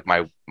that's like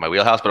my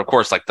wheelhouse. But of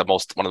course, like one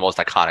of the most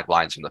iconic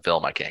lines from the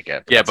film I can't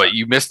get. yeah, but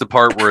you missed the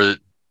part where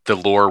the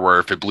lore where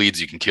if it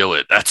bleeds you can kill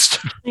it. That's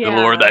the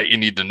lore that you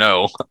need to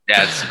know.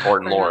 yeah, it's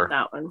important Forgot lore.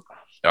 that one.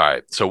 All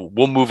right, so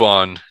we'll move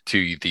on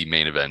to the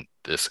main event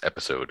this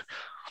episode.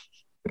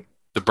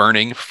 The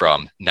Burning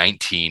from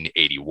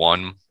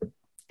 1981.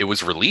 It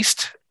was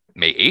released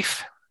May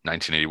 8th,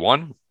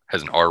 1981.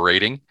 Has an R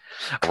rating,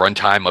 a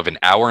runtime of 1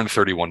 hour and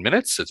 31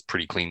 minutes. It's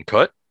pretty clean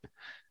cut.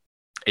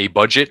 A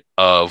budget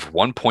of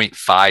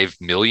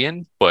 1.5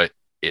 million, but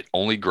it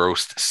only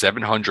grossed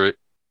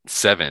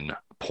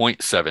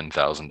 $707.7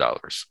 thousand.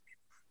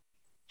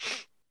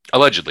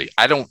 Allegedly.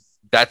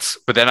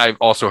 But then I've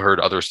also heard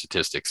other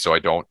statistics, so I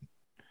don't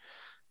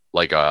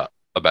like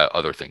about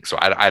other things. So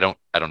I don't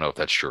know if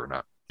that's true or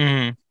not.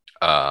 Mhm.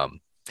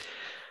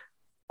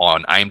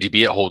 On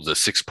IMDb, it holds a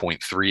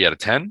 6.3 out of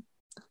 10.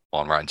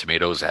 On Rotten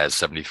Tomatoes, it has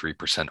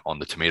 73% on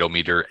the tomato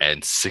meter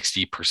and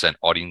 60%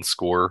 audience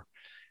score.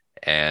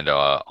 And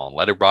on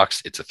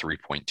Letterboxd, it's a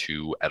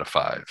 3.2 out of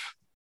 5.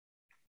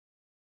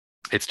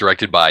 It's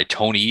directed by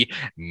Tony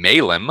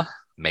Maylam.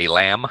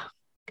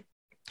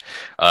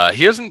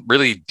 He doesn't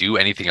really do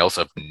anything else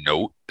of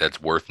note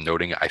that's worth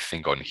noting, I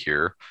think, on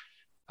here.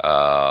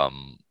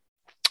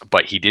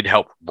 But he did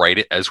help write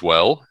it as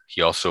well.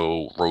 He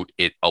also wrote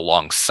it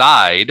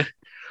alongside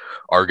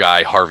our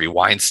guy Harvey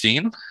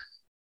Weinstein.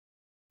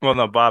 Well,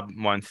 no, Bob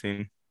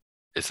Weinstein.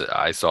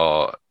 I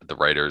saw the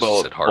writers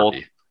Both- said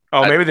Harvey.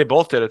 Oh, I- maybe they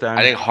both did it then.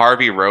 I think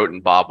Harvey wrote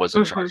and Bob was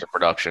in Mhm. charge of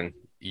production.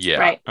 Yeah.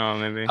 Right. Oh,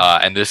 maybe.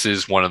 And this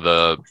is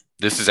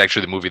this is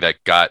actually the movie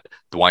that got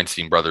the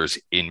Weinstein brothers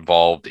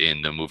involved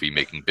in the movie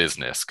making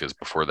business, because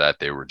before that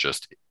they were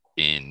just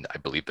in, I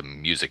believe, the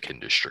music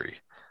industry,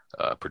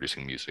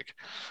 producing music.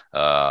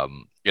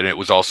 And it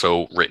was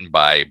also written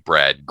by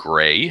Brad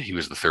Gray. He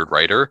was the third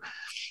writer.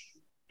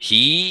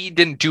 He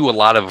didn't do a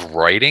lot of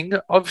writing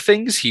of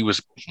things. He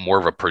was more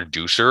of a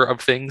producer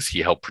of things. He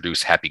helped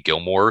produce Happy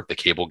Gilmore, The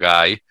Cable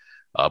Guy,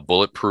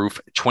 Bulletproof,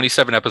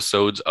 27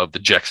 episodes of the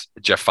Jeff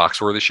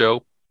Foxworthy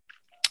Show,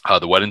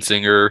 The Wedding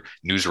Singer,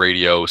 News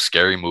Radio,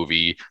 Scary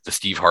Movie, The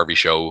Steve Harvey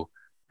Show,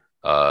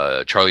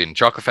 Charlie and the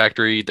Chocolate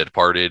Factory, The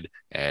Departed,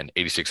 and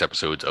 86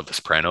 episodes of The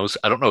Sopranos.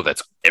 I don't know if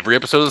that's every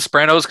episode of The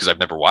Sopranos because I've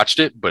never watched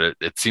it, but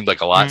it seemed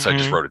like a lot, so I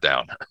just wrote it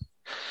down.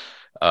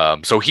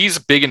 So he's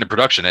big into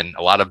production and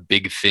a lot of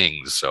big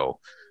things. So,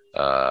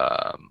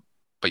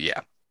 but yeah.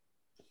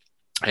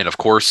 And of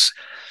course,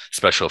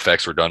 special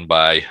effects were done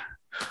by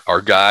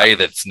our guy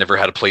that's never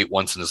had a plate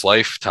once in his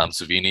life, Tom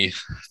Savini.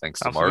 Thanks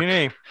to Mark.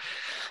 Didn't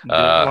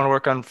want to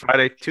work on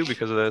Friday too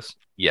because of this.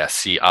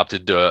 Yes, he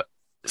opted to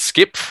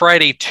skip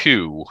Friday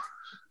 2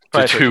 to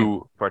Friday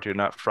 2. Part 2,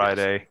 not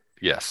Friday.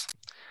 Yes.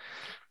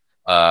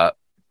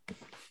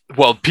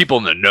 Well, people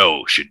in the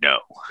know should know.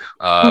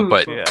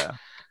 But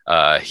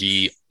Yeah.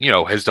 he,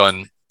 has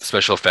done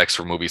special effects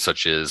for movies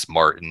such as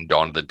Martin,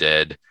 Dawn of the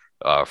Dead,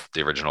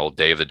 the original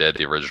Day of the Dead,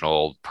 the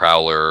original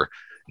Prowler,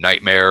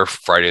 Nightmare,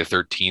 Friday the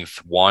 13th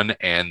 1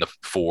 and the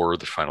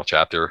final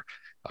chapter,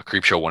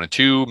 Creepshow 1 and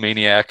 2,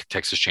 Maniac,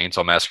 Texas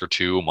Chainsaw Massacre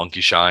 2, Monkey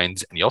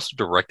Shines, and he also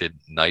directed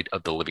Night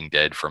of the Living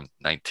Dead from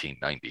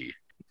 1990.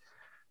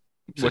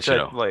 So, Which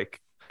I like.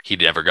 he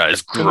never got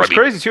his It was grubby.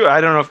 crazy too. I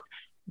don't know if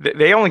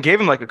they only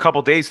gave him like a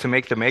couple days to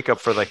make the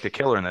makeup for like the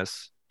killer in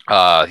this.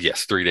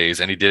 Yes, 3 days,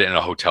 and he did it in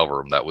a hotel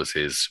room. That was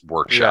his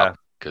workshop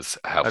because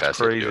how That's fast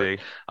he could do it.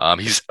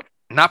 crazy. He's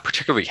not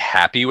particularly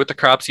happy with the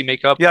Cropsy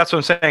makeup. Yeah, that's what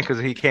I'm saying, because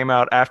he came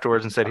out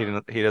afterwards and said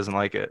he doesn't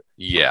like it.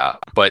 Yeah,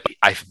 but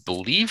I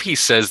believe he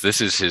says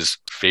this is his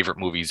favorite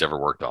movie he's ever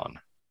worked on.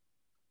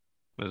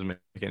 Doesn't make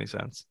any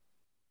sense.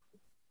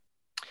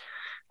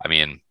 I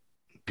mean,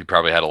 he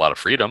probably had a lot of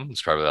freedom.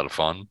 It's probably a lot of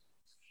fun.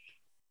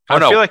 I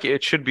feel like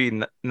it should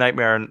be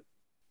Nightmare, Night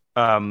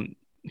of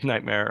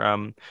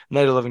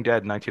the Living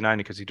Dead,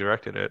 1990, because he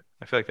directed it.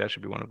 I feel like that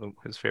should be one of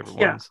his favorite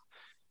ones,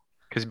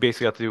 because he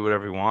basically got to do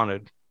whatever he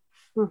wanted.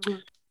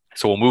 Mhm.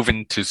 So we'll move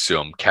into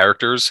some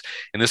characters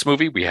in this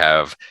movie. We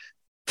have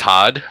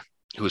Todd,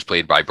 who was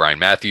played by Brian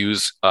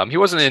Matthews. He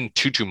wasn't in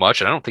too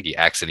much, and I don't think he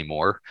acts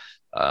anymore.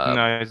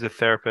 No, he's a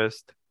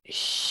therapist.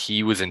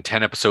 He was in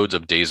 10 episodes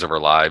of Days of Our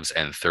Lives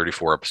and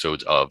 34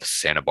 episodes of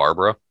Santa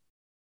Barbara.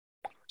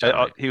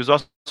 He was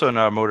also in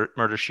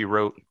Murder, She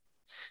Wrote.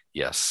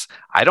 Yes.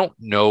 I don't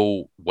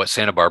know what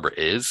Santa Barbara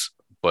is,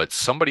 but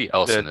somebody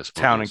else in this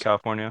town movie in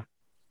California.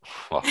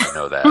 Well, I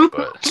know that,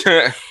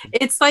 but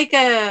It's like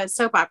a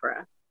soap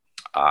opera.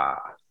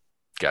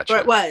 Gotcha. Or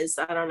it was.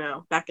 I don't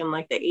know. Back in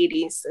like the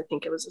 80s, I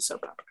think it was a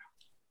soap opera.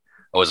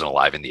 I wasn't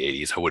alive in the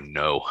 80s. I wouldn't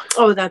know.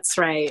 Oh, that's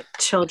right.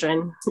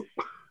 Children.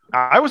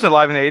 I was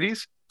alive in the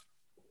 80s.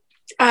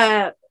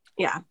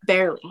 Yeah,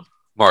 barely.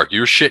 Mark,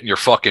 you were shitting your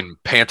fucking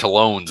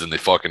pantalones in the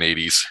fucking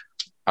 80s.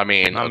 I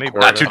mean, Not me, according,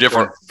 bro. Not too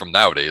different from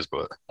nowadays,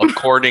 but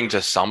according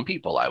to some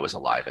people, I was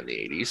alive in the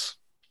 80s.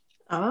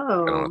 Oh, I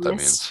don't know what that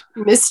means.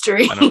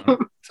 mystery. I don't know.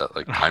 Is that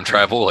like time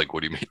travel? Like,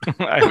 what do you mean?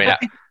 I mean,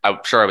 I'm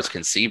sure I was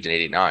conceived in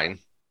 89.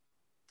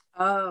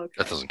 Oh, okay.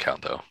 That doesn't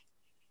count, though.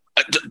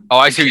 Oh,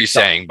 I see what you're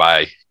saying.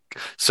 By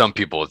some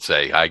people would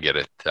say, I get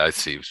it. I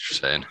see what you're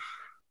saying.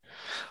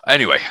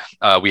 Anyway,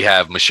 we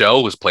have Michelle,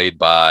 who was played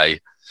by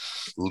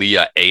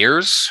Leah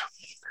Ayers,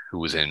 who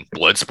was in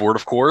Bloodsport,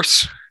 of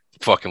course.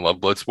 Fucking love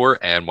Bloodsport,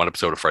 and one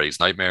episode of Freddy's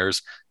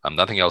Nightmares.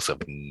 Nothing else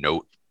of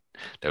note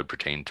that would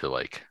pertain to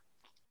like.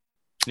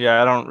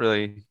 Yeah, I This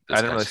didn't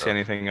kind really of see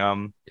anything.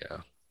 Yeah,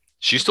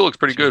 she still looks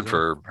pretty good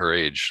for her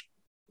age.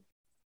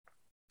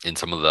 In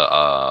some of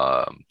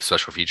the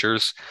special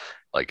features,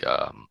 like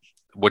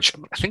which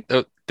I think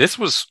this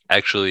was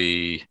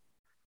actually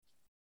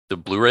the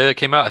Blu-ray that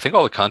came out. I think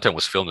all the content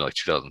was filmed in like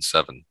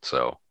 2007,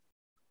 so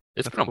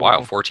it's That's been a while,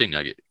 cool. 14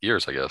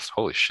 years, I guess.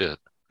 Holy shit.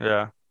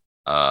 Yeah.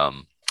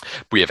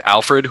 We have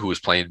Alfred, who was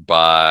played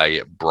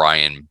by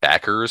Brian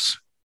Backers.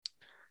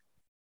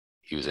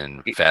 He was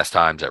in Fast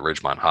Times at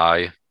Ridgemont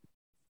High,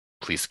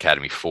 Police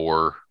Academy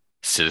 4,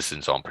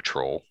 Citizens on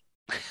Patrol,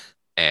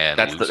 and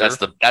That's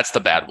the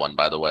bad one,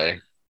 by the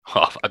way.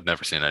 Oh, I've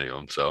never seen any of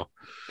them, so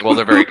Well,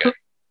 they're very good.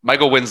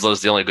 Michael Winslow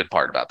is the only good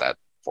part about that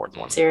fourth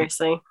one.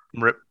 Seriously.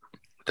 Rip.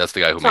 that's the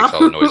guy who makes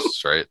all the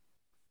noises, right?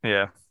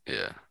 Yeah.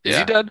 Yeah. Is Yeah.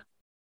 he dead?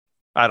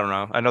 I don't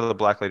know. I know the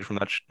black lady from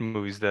that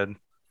movie's dead.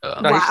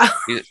 No,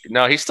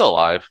 Wow. he's still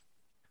alive.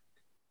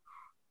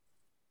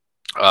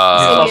 He's Uh,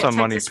 also a Texas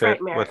money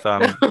pit Nightmare.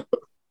 with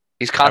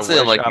He's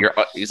constantly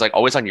wish, he's like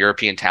always on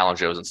European talent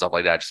shows and stuff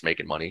like that, just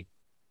making money.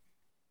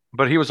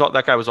 but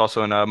that guy was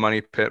also in a Money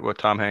Pit with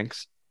Tom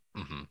Hanks.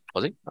 mhm.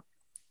 Was he?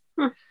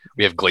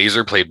 We have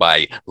Glazer, played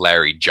by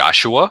Larry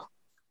Joshua,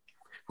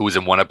 who was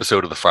in one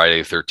episode of the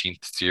Friday the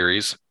 13th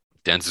series,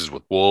 Dances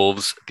with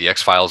Wolves, the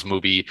X-Files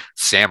movie,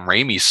 Sam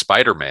Raimi's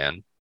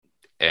Spider-Man,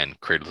 and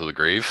Cradle to the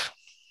Grave.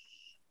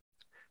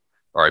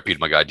 R.I.P. to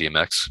my guy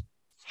DMX.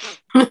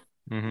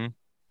 Mm-hmm.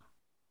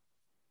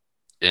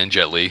 And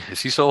Jet Li.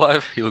 Is he still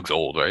alive? He looks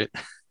old, right?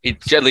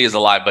 Jet Li is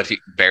alive, but he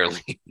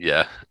barely.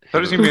 Yeah. So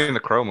does he be in the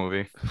Crow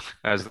movie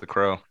as the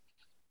Crow?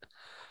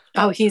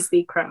 Oh, he's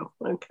the Crow.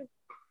 Okay.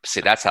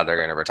 See, that's how they're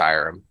going to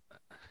retire him.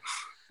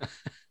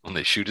 When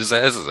they shoot his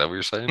ass, is that what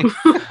you're saying?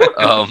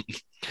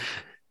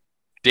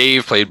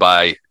 Dave, played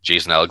by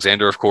Jason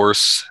Alexander, of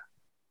course.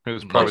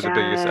 Who's probably the My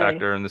biggest guy.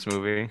 actor in this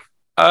movie?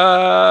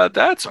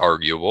 That's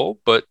arguable,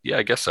 but yeah,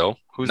 I guess so.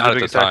 Who's Not the at the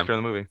biggest time. actor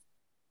in the movie?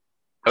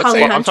 I would Holly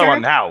say I'm talking Hunter?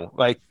 about now,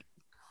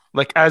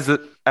 like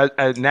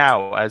as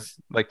now as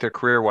like their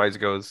career wise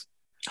goes,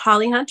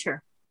 Holly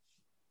Hunter.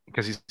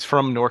 because he's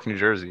from Newark, New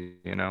Jersey.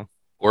 You know,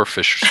 Or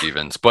Fisher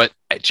Stevens, but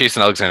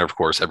Jason Alexander, of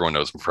course, everyone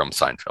knows him from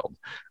Seinfeld.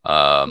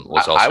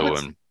 Was I also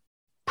would- in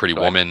Pretty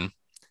Go ahead. Woman,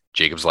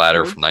 Jacob's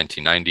Ladder Mhm. from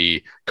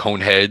 1990,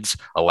 Coneheads,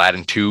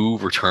 Aladdin 2,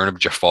 Return of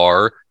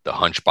Jafar, The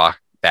Hunchback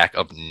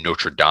of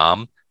Notre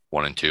Dame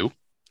 1 and 2,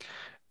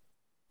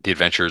 The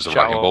Adventures of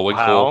Rocky Shallow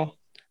Bullwinkle, Hal.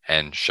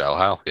 and Shallow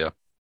Hal. Yeah.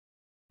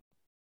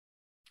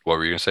 What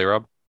were you gonna say,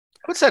 Rob?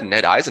 I would say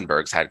Ned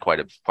Eisenberg's had quite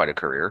a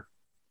career.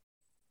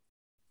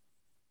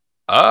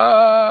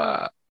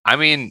 I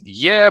mean,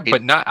 yeah,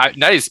 but not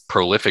as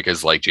prolific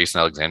as like Jason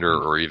Alexander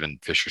or even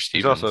Fisher He's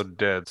Stevens. also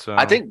dead. So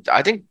I think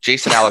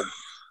Jason Alex.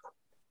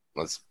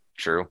 That's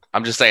true.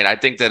 I'm just saying. I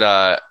think that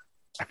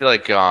I feel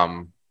like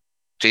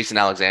Jason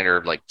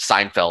Alexander, like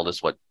Seinfeld,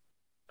 is what.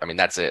 I mean,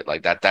 that's it.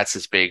 Like that's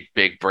his big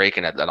break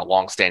and a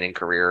long-standing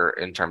career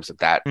in terms of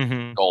that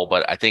Mhm. goal.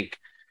 But I think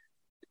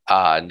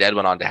Ned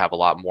went on to have a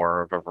lot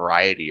more of a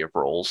variety of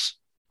roles.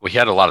 Well, he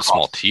had a lot of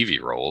small TV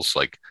roles,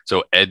 like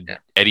so.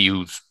 Eddie,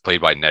 who's played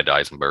by Ned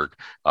Eisenberg,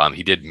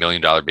 he did $1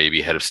 Million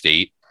Baby, Head of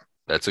State,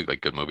 That's a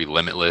like good movie.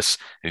 Limitless,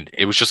 and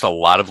it was just a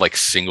lot of like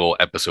single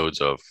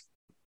episodes of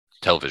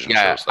television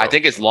Yeah, shows. I though.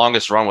 think his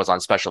longest run was on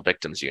Special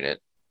Victims Unit.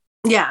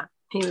 Yeah,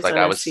 he was Like on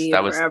that was SVU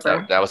that was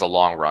forever. that was a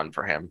long run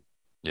for him.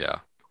 Yeah,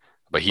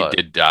 but he But-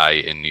 did die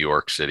in New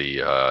York City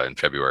in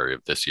February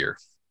of this year.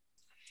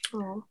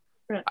 Oh.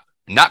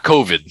 Not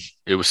COVID.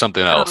 It was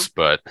something Oh. else,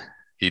 but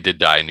he did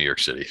die in New York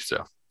City.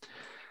 So,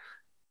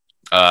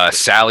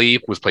 Sally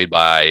was played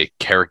by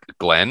Carrick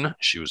Glenn.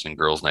 She was in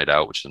Girls' Night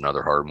Out, which is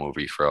another horror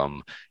movie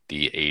from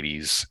the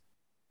 80s.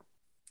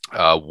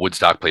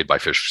 Woodstock, played by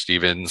Fisher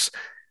Stevens.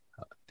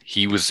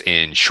 He was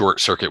in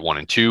Short Circuit 1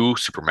 and 2,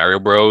 Super Mario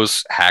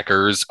Bros.,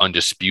 Hackers,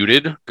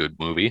 Undisputed, good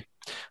movie.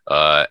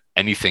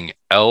 Anything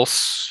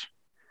else?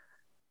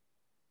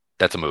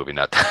 That's a movie,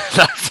 not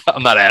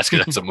I'm not asking.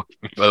 That's a movie,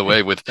 by the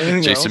way, with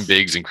Anything Jason else?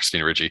 Biggs and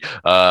Christina Ricci.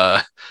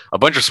 A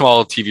bunch of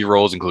small TV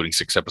roles, including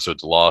 6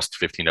 episodes of Lost,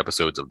 15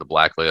 episodes of The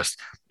Blacklist,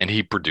 and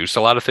he produced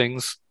a lot of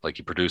things. Like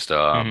he produced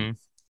Mhm.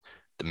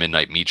 The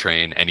Midnight Meat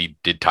Train, and he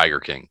did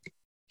Tiger King.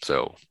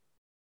 So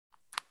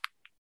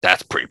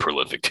that's pretty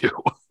prolific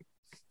too.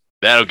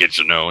 That'll get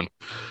you known.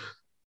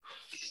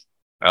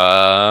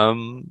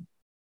 And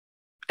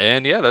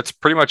yeah, that's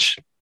pretty much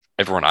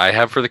everyone I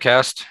have for the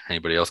cast.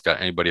 Anybody else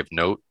got anybody of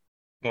note?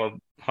 Well,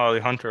 Holly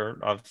Hunter,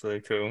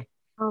 obviously, too.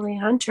 Holly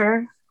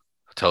Hunter.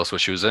 Tell us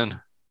what she was in.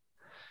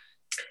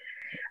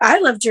 I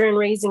loved her in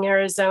Raising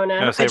Arizona.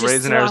 I was say I just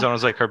Raising saw Arizona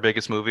was like her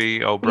biggest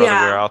movie. Oh, brother,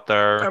 Yeah. we're out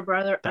there. Her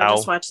brother. I Ow.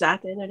 just watched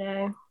that the other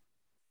day.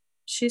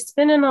 She's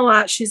been in a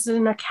lot. She's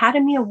an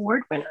Academy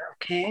Award winner.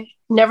 Okay.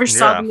 Never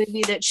saw Yeah. the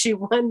movie that she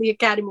won the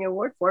Academy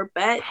Award for,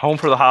 but Home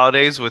for the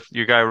Holidays with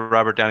your guy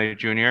Robert Downey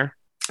Jr.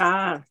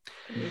 there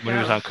you when he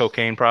was go. on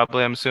cocaine,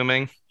 probably. I'm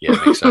assuming. Yeah,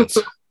 it makes sense.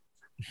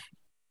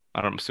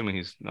 I'm assuming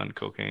he's on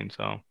cocaine.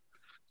 So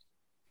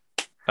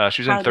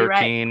she was in Probably right.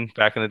 13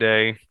 back in the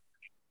day.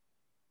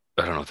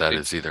 I don't know what that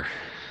is either.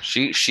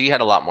 She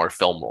had a lot more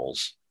film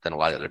roles than a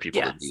lot of other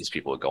people that Yes. these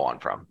people would go on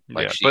from.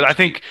 Like Yeah, she, but I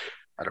think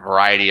had a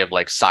variety of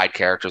like side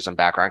characters and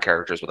background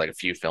characters with like a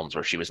few films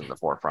where she was in the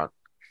forefront.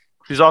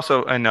 she's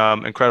also in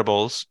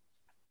Incredibles,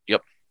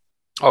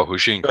 Oh,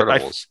 who's she in But I-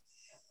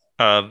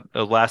 Incredibles?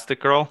 Elastic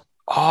Girl.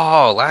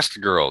 Oh,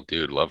 Elastigirl.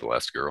 Dude, love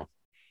Elastigirl.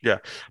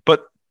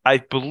 But I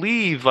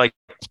believe like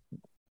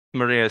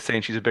Maria is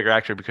saying she's a bigger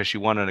actor because she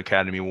won an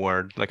Academy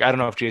Award. Like I don't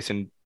know if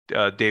Jason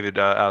David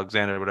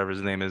Alexander, whatever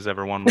his name is,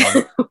 ever won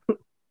one.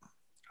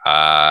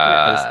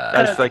 I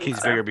don't just like think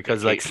he's so. bigger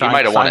because He- like he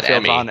might have won an Seinfeld's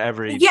Emmy. on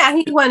every. Yeah,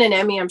 he won an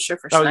Emmy, I'm sure,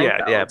 for Oh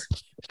Seinfeld. yeah.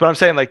 But I'm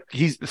saying like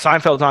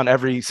Seinfeld's on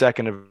every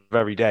second of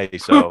every day,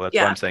 so that's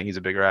Yeah. why I'm saying he's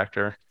a bigger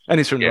actor, and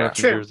he's from Yeah. North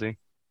New True. Jersey.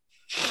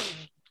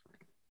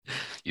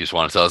 You just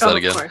want to tell us Oh, that of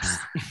again? course.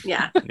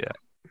 Yeah. Yeah.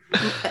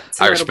 That's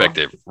I notable. respect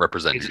it.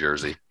 Represent New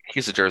Jersey.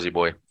 He's a Jersey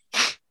boy.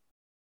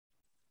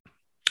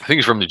 I think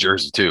he's from New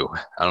Jersey too.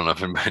 I don't know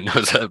if anybody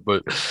knows that,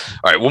 but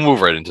all right, we'll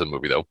move right into the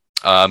movie though.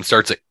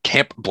 Starts at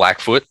Camp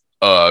Blackfoot.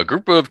 A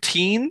group of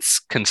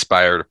teens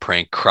conspire to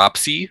prank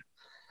Cropsy,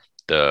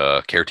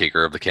 the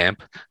caretaker of the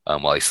camp,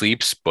 while he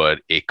sleeps, but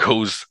it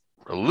goes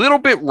a little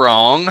bit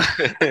wrong,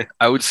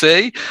 I would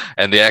say,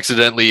 and they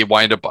accidentally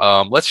wind up,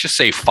 let's just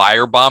say,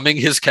 firebombing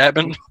his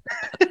cabin.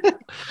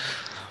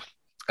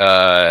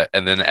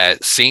 And then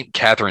at St.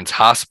 Catherine's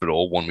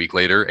Hospital 1 week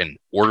later, an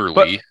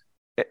orderly.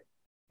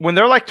 When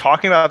they're like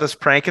talking about this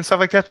prank and stuff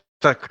like that,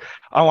 it's like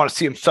I want to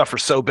see him suffer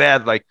so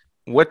bad. Like,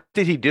 what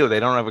did he do? They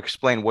don't ever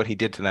explain what he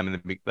did to them in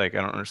the like.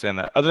 I don't understand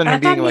that. Other than I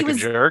him being thought he like a was-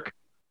 jerk.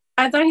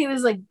 I thought he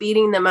was like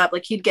beating them up.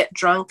 Like he'd get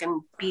drunk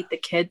and beat the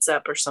kids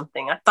up or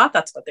something. I thought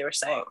that's what they were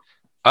saying.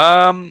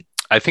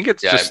 I think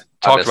it's Yeah, just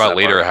I talked missed about that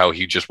later part. how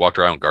he just walked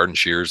around with garden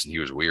shears and he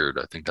was weird.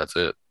 I think that's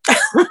it.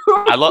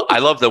 I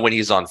love that when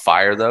he's on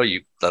fire though,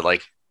 you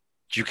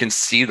can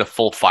see the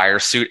full fire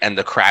suit and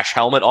the crash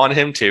helmet on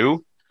him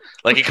too.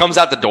 Like he comes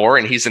out the door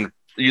and he's in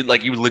you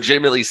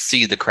legitimately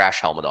see the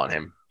crash helmet on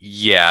him.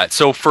 Yeah.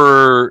 So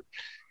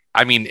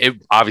it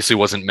obviously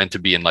wasn't meant to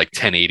be in like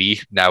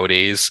 1080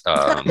 nowadays.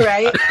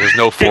 Right? There's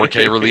no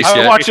 4K release I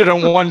yet. watched it on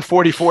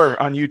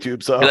 144 on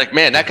YouTube. So You're like,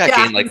 man, that guy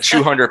Yeah. gained like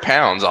 200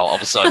 pounds all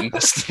of a sudden.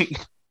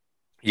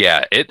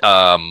 Yeah. It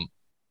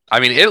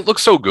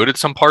looks so good at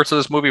some parts of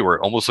this movie where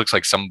it almost looks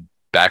like some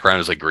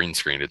background is like green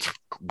screen. It's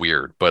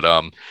weird, but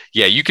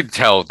yeah, you can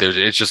tell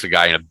it's just a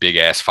guy in a big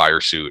ass fire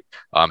suit.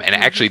 And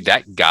actually,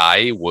 that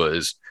guy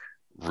was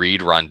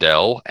Reed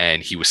Rondell,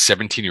 and he was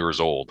 17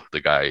 years old.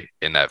 The guy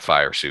in that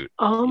fire suit.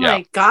 Oh Yeah.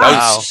 my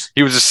gosh.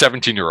 He was a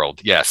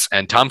 17-year-old. Yes,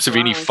 and Tom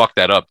Savini Wow. fucked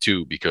that up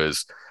too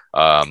because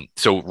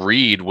so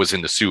Reed was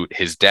in the suit.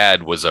 His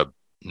dad was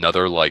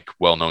another like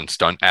well-known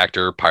stunt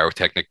actor,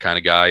 pyrotechnic kind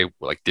of guy,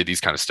 like did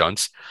these kind of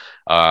stunts.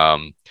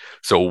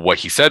 So what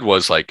he said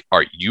was like, all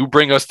right, you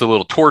bring us the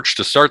little torch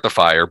to start the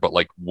fire, but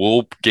like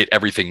we'll get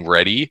everything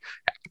ready.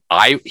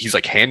 He's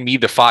like, hand me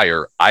the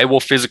fire. I will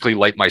physically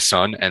light my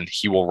son and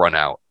he will run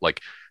out. Like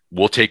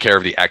we'll take care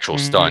of the actual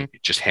stunt.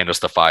 Just hand us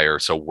the fire.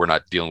 So we're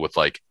not dealing with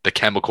like the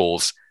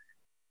chemicals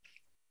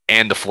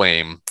and the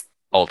flame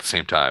all at the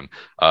same time.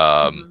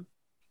 Mhm.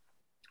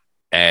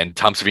 And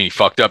Tom Savini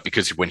fucked up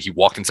because when he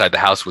walked inside the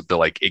house with the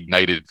like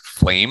ignited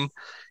flame,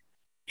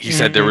 he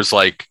said there was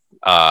like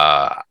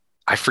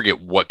I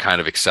forget what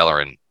kind of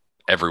accelerant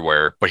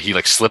everywhere, but he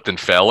like slipped and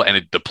fell,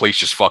 and the place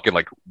just fucking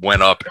like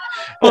went up.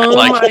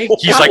 Like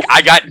he's like,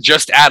 I got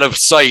just out of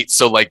sight,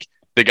 so like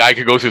the guy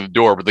could go through the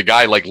door, but the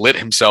guy like lit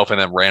himself and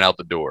then ran out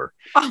the door.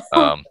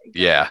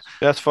 Yeah,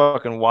 That's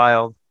fucking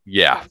wild.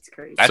 yeah. That's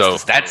crazy.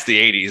 That's the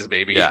 80s,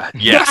 baby. Yeah,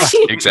 yes,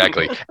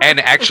 exactly. And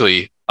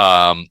actually,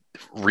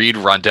 Reed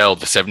Rondell,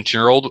 the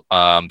 17-year-old.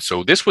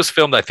 So this was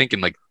filmed, I think,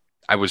 in like,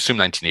 I would assume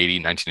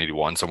 1980,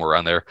 1981, somewhere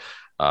around there,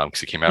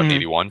 because it came out in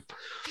 81.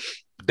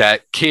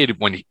 That kid, in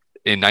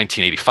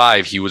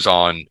 1985, he was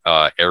on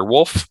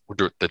Airwolf,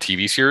 the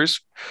TV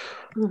series.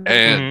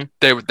 And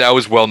that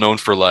was well known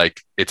for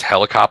like its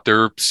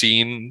helicopter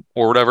scene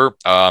or whatever.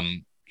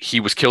 He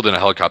was killed in a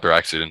helicopter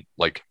accident,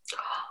 like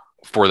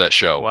for that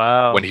show.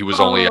 Wow. When he was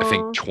only, I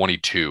think,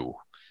 22.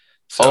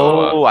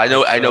 So, I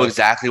know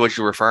exactly what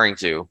you're referring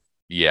to.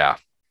 Yeah.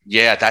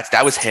 Yeah,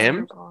 that was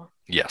him.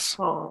 Yes.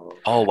 Oh.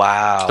 Oh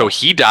wow. So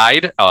he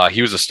died.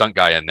 He was a stunt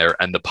guy in there,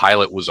 and the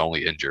pilot was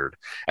only injured.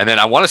 And then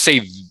I want to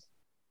say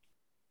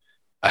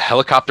a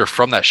helicopter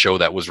from that show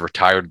that was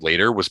retired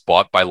later was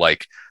bought by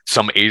like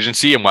some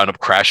agency and wound up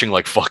crashing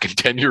like fucking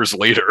 10 years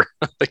later.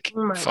 Like,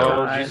 Oh my so,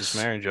 God. Jesus,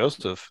 Mary and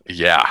Joseph.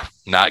 yeah,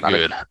 not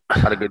good.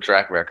 Not a good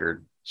track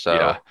record. So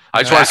Yeah.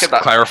 I just want to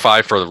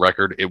clarify for the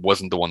record, it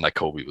wasn't the one that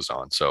Kobe was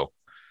on. So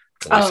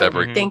when we said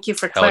we're- Thank you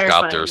for clarifying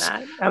helicopters.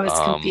 that. I was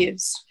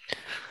confused.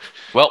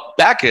 well,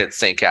 back at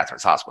St.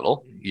 Catherine's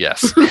Hospital.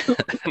 Yes.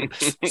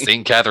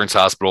 St. Catherine's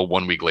Hospital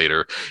 1 week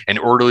later, an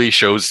orderly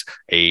shows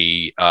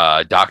a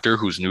doctor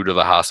who's new to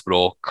the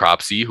hospital,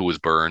 Cropsey, who was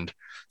burned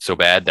so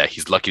bad that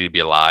he's lucky to be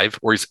alive,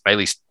 or he's at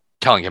least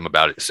telling him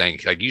about it, saying,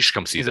 like, you should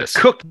come see He's this. a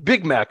cooked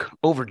Big Mac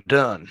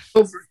overdone.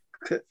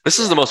 This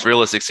is the most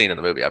realistic scene in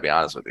the movie. I'll be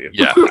honest with you.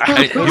 Yeah.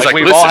 He's Like, like,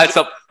 we've all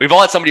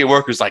had somebody at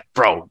work who's like,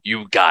 bro,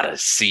 you gotta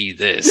see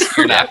this.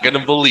 You're not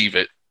gonna believe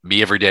it.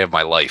 me every day of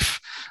my life.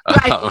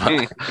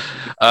 Right.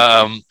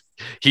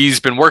 He's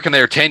been working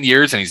there 10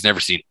 years and he's never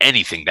seen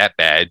anything that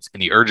bad.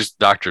 And he urges the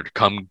doctor to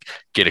come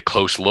get a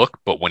close look.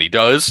 But when he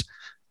does,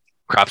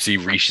 Cropsey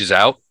reaches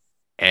out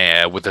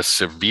and with a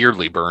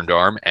severely burned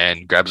arm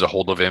and grabs a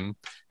hold of him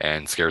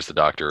and scares the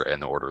doctor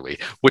and the orderly.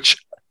 Which,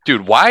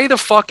 dude, why the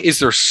fuck is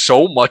there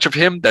so much of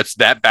him that's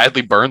that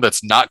badly burned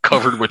that's not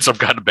covered with some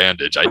kind of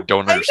bandage? I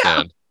don't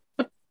understand.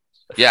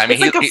 Yeah, I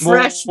mean, It's like a he-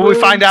 fresh Well, we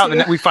find out.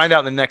 wound, We find out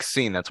in the next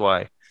scene. That's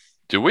why.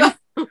 Do we?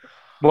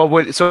 Well,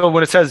 when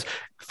it says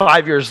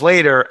 5 years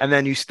later, and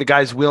then the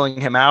guy's wheeling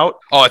him out.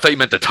 Oh, I thought you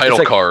meant the title It's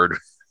like- card.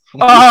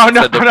 Oh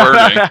no, Said the no, no,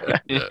 burning.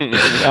 no.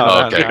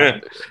 No, Okay.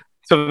 no.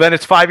 So then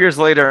it's 5 years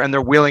later, and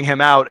they're wheeling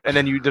him out, and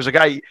then there's a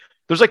guy.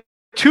 There's like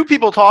two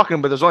people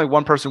talking, but there's only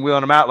one person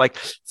wheeling him out. Like,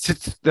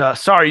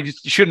 sorry, you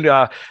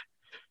shouldn't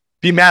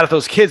be mad at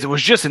those kids. It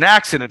was just an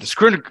accident.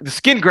 The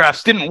skin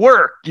grafts didn't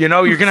work. You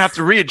know, you're gonna have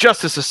to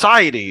readjust to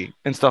society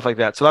and stuff like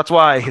that. So that's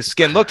why his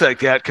skin looked like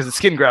that, because the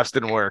skin grafts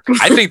didn't work.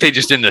 I think they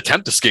just didn't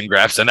attempt the skin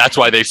grafts, and that's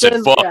why they said,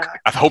 Skin fuck. graft.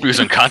 I hope he was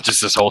unconscious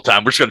this whole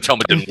time. We're just going to tell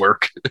him it didn't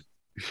work.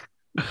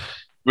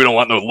 We don't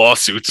want no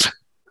lawsuits.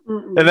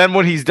 Mm-mm. And then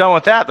when he's done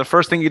with that, the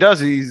first thing he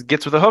does is he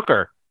gets with a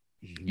hooker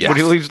Yes. when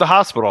he leaves the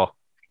hospital.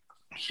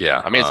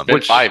 Yeah. I mean, it's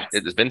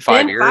been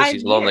five Been years. 5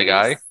 He's a lonely years.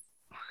 guy.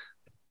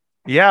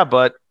 Yeah,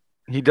 but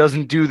he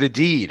doesn't do the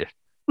deed.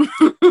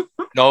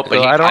 No, but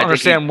So I don't think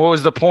understand what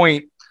was the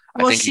point.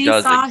 I think he she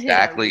does saw him,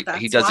 exactly. He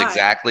that's does why.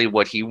 exactly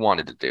what he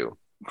wanted to do.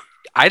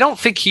 I don't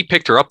think he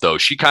picked her up, though.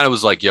 She kind of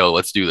was like, yo,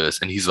 let's do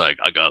this. And he's like,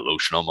 I got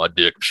lotion on my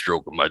dick. I'm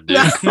stroking my dick.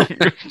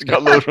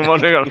 Got lotion on my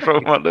dick,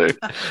 on my dick.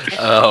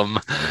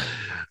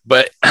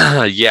 But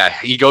yeah,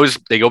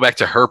 they go back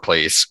to her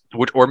place,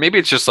 or maybe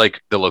it's just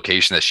like the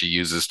location that she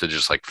uses to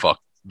just like fuck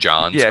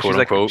John's, Yeah, quote she's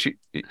like, unquote.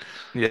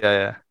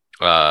 yeah.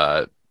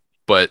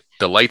 But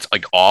the light's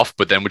like off,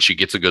 but then when she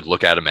gets a good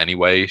look at him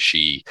anyway,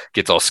 she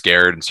gets all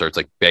scared and starts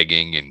like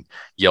begging and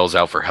yells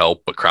out for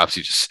help. But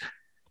Cropsey just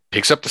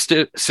picks up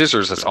the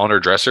scissors that's on her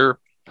dresser,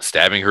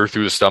 stabbing her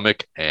through the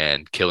stomach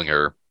and killing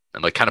her,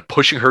 and like kind of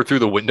pushing her through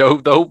the window,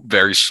 though,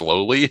 very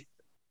slowly.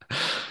 I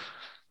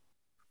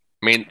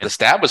mean, the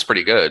stab was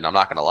pretty good. I'm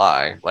not gonna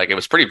lie. Like, it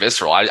was pretty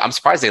visceral. I'm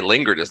surprised they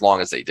lingered as long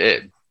as they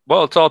did.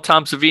 Well, it's all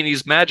Tom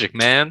Savini's magic,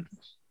 man.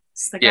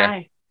 It's the Yeah.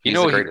 guy. He's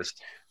know, the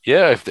greatest.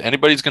 Yeah, if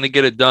anybody's going to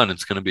get it done,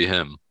 it's going to be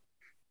him.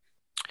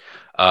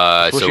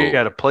 Wish So you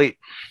got a plate.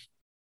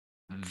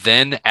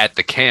 then at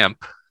the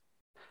camp,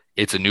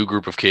 it's a new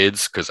group of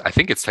kids because I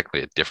think it's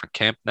technically a different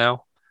camp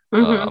now.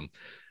 Mhm.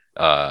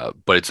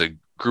 But it's a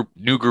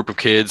new group of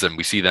kids, and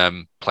we see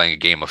them playing a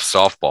game of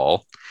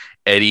softball.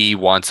 Eddie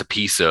wants a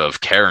piece of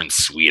Karen's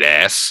sweet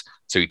ass,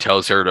 so he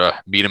tells her to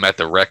meet him at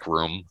the rec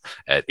room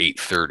at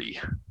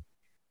 8:30.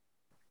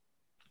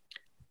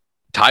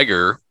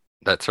 Tiger,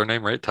 that's her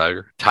name, right?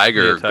 Tiger.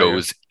 Tiger Yeah, Tiger.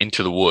 goes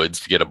into the woods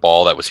to get a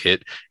ball that was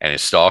hit and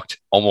is stalked,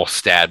 almost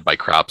stabbed by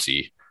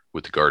Cropsey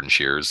with the garden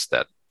shears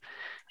that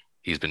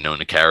he's been known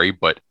to carry,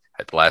 but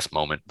at the last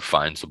moment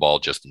finds the ball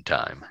just in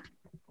time.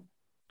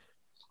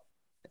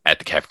 At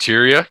the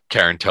cafeteria,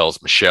 Karen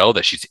tells Michelle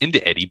that she's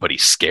into Eddie, but he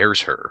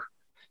scares her.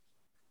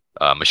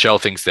 Michelle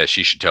thinks that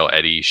she should tell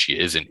Eddie she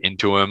isn't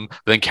into him.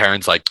 But then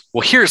Karen's like,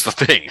 well, here's the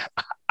thing.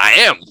 I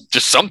am,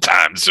 just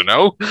sometimes, you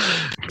know?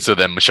 So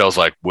then Michelle's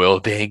like, well,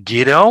 then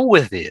get on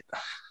with it.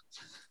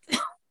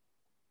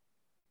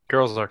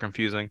 Girls are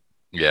confusing.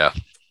 Yeah.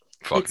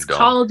 Fucking It's dumb.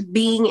 called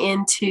being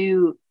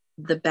into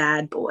the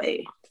bad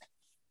boy.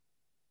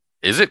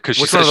 Is it? Because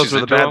she Which one says of those she's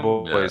are the into bad him?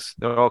 boys?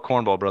 They're all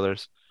cornball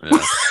brothers.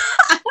 Yeah.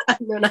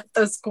 They're not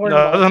those No,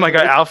 cornballs. other than my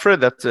guy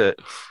Alfred, that's it.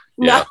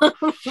 No.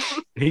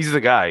 He's the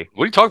guy.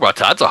 What are you talking about?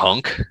 Todd's a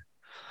hunk.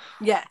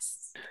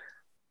 Yes.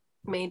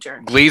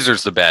 Major.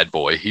 Glazer's the bad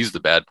boy. He's the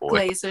bad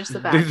boy. Glazer's the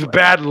bad He's a boy.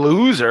 bad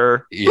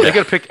loser. Yeah. They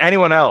could have picked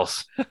anyone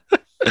else.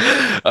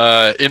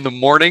 In the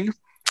morning,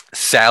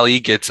 Sally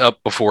gets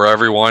up before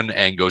everyone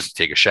and goes to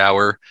take a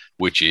shower,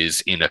 which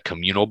is in a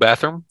communal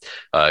bathroom.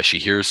 She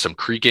hears some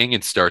creaking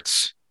and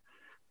starts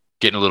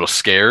getting a little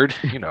scared.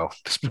 You know,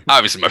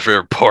 obviously my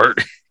favorite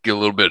part. Get a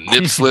little bit of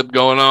nip slip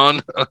going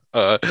on.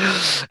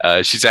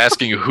 She's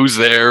asking who's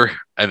there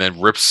and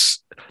then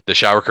rips the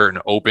shower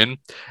curtain open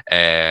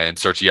and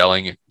starts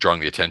yelling,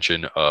 drawing the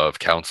attention of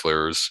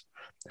counselors.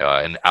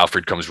 And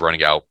Alfred comes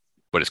running out,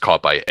 but is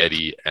caught by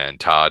Eddie and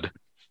Todd.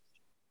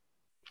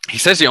 He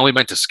says he only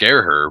meant to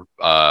scare her,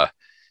 but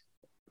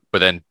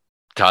then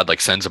Todd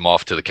like sends him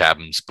off to the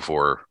cabins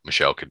before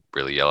Michelle could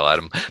really yell at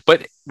him.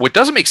 But what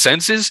doesn't make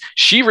sense is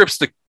she rips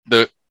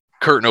the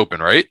curtain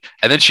open, right?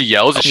 And then she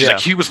yells and she's like,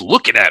 he was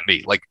looking at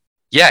me. Like,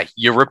 yeah,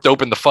 you ripped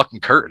open the fucking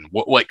curtain.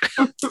 What, like,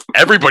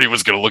 everybody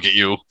was going to look at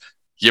you.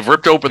 You've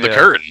ripped open the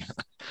curtain.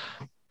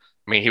 I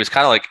mean, he was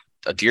kind of like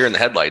a deer in the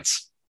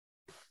headlights.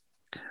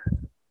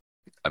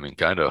 I mean,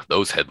 kind of.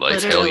 Those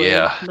headlights. Literally,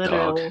 Hell yeah.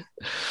 literally.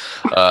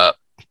 Dog.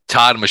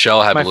 Todd and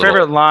Michelle have My a little...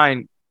 favorite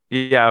line.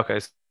 Yeah, okay.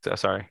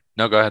 Sorry.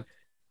 No, go ahead.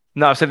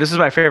 No, I'm saying this is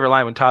my favorite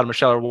line when Todd and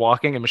Michelle are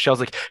walking, and Michelle's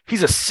like,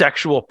 he's a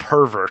sexual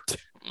pervert.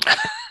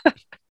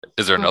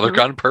 Is there another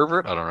kind of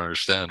pervert? I don't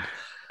understand.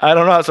 I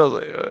don't know. So I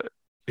was like,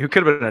 who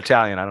could have been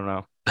Italian? I don't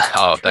know.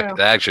 Oh, that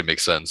actually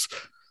makes sense.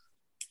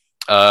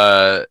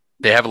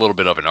 They have a little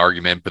bit of an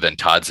argument, but then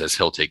Todd says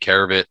he'll take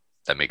care of it.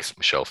 That makes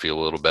Michelle feel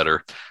a little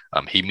better.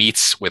 He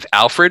meets with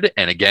Alfred,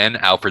 and again,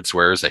 Alfred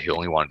swears that he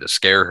only wanted to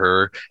scare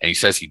her, and he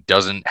says he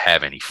doesn't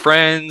have any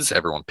friends.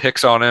 Everyone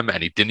picks on him,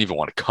 and he didn't even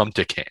want to come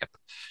to camp.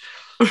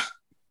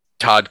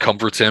 Todd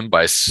comforts him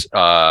by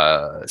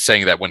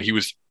saying that when he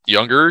was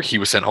younger, he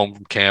was sent home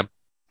from camp,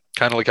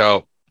 kind of like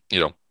how,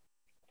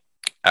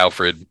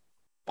 Alfred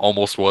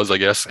almost was, I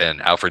guess.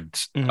 And Alfred,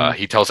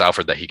 he tells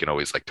Alfred that he can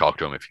always like talk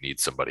to him if he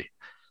needs somebody.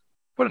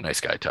 What a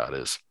nice guy Todd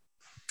is.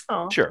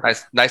 Oh. Sure.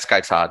 Nice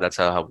guy, Todd. That's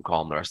how we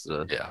call him the rest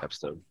of the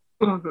episode.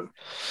 Mm-hmm.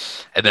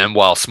 And then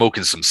while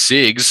smoking some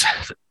cigs,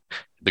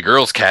 the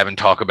girls' cabin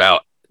talk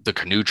about the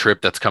canoe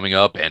trip that's coming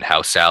up and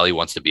how Sally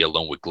wants to be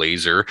alone with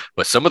Glazer,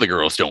 but some of the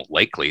girls don't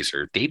like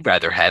Glazer. They'd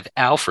rather have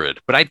Alfred.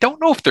 But I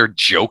don't know if they're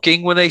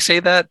joking when they say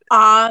that.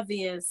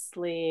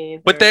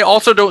 Obviously. But they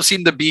also don't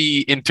seem to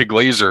be into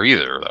Glazer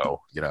either,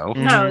 though, No,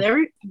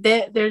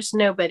 there's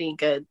nobody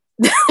good.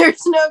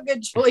 There's no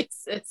good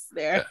choices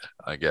there.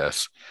 I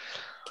guess.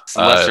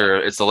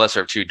 It's the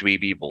lesser of two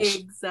dweeb evils.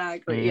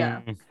 Exactly,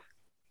 yeah.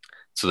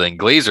 So then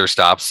Glazer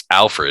stops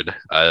Alfred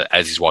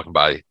as he's walking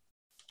by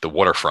the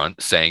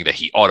waterfront, saying that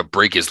he ought to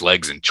break his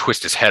legs and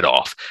twist his head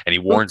off, and he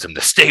warns him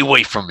to stay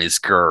away from his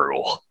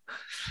girl.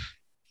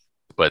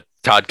 But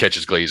Todd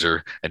catches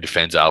Glazer and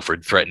defends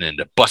Alfred, threatening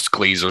to bust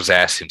Glazer's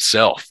ass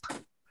himself.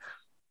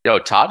 Yo,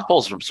 Todd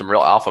pulls from some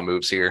real alpha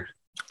moves here.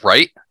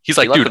 Right? He's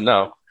like, dude,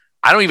 no.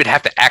 I don't even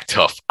have to act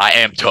tough. I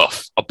am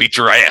tough. I'll beat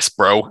your ass,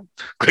 bro.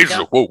 Glazer's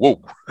like,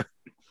 whoa.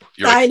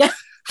 You're I know.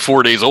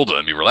 4 days older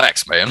than me.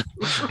 Relax, man.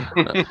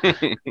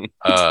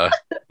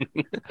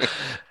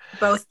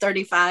 Both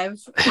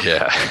 35.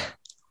 Yeah.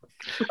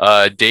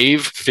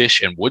 Dave,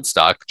 Fish, and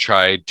Woodstock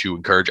tried to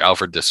encourage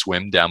Alfred to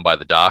swim down by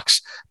the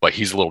docks, but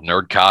he's a little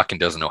nerd cock and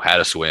doesn't know how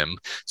to swim.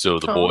 So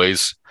the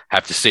boys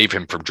have to save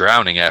him from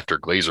drowning after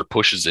Glazer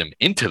pushes him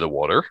into the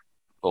water.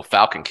 Little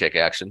falcon kick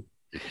action.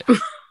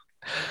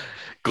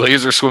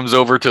 Glazer swims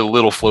over to the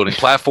little floating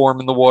platform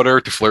in the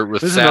water to flirt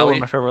with This is another one Sally.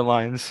 of my favorite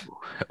lines.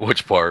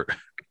 Which part?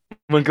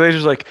 When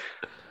Glazer's like,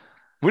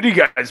 what are you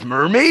guys,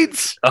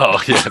 mermaids? Oh,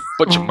 yeah.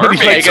 Bunch of When he,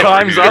 mermaids. like,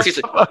 climbs over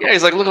up. here.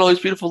 He's like, look at all these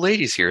beautiful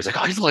ladies here. He's like,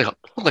 oh, you look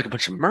like a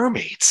bunch of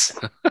mermaids.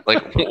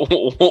 Like,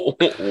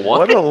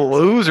 What a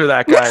loser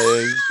that guy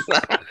is.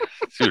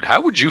 Dude,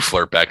 how would you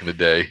flirt back in the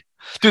day?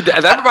 Dude,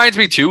 that reminds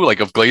me too,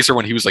 like of Glazer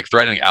when he was like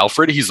threatening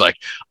Alfred. He's like,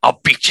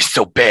 "I'll beat you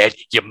so bad,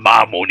 your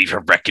mom won't even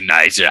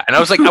recognize you." And I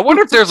was like, I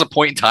wonder if there's a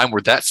point in time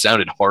where that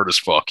sounded hard as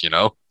fuck,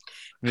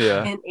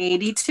 Yeah. In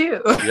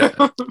 82.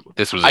 Yeah.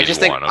 This was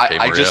 81.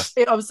 I just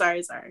think I'm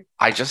sorry.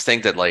 I just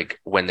think that like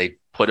when they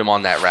put him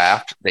on that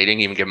raft, they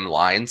didn't even give him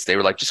lines. They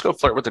were like, just go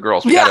flirt with the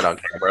girls. We got it on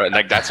camera. And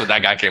like that's what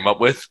that guy came up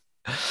with.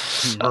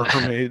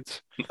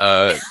 Mermaids.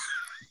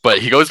 But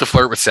he goes to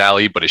flirt with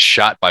Sally, but is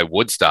shot by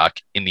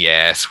Woodstock in the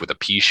ass with a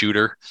pea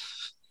shooter.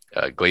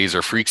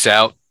 Glazer freaks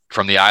out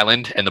from the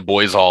island, and the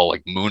boys all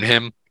like moon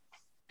him.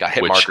 Got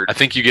hit which markered. I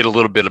think you get a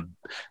little bit of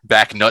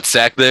back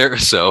nutsack there,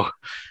 so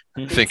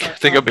I think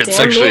I've been Damn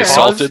sexually near.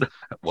 assaulted.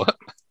 What?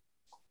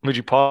 Would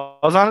you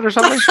pause on it or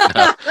something?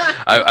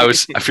 I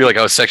feel like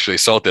I was sexually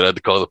assaulted. I had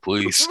to call the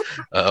police.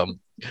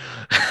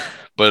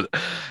 But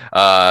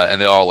and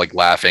they're all like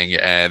laughing,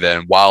 and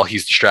then while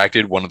he's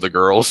distracted, one of the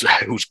girls,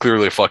 who's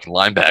clearly a fucking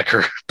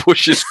linebacker,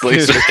 pushes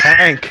He's Glazer a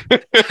tank.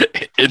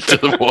 into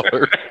the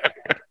water.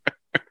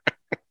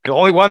 The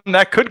only one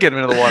that could get him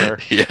into the water.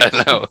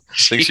 Yeah, no. I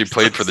think she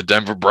played for the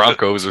Denver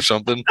Broncos or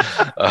something.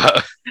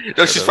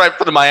 No, she's right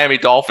for the Miami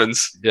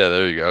Dolphins. Yeah,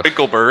 there you go.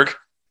 Winkelberg.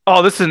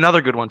 Oh, this is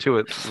another good one too.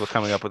 It's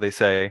coming up. What they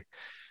say.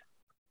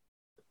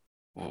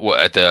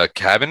 What, at the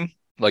cabin?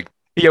 Like,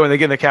 Yeah, when they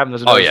get in the cabin,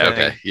 there's oh another yeah,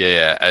 thing. okay,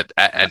 yeah.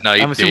 At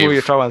night, I'm assuming Dave, we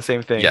were talking about the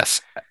same thing.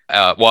 yes.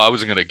 Well, I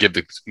wasn't gonna give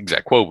the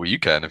exact quote, but you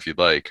can if you'd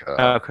like.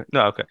 Okay.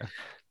 No. Okay.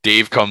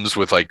 Dave comes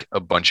with like a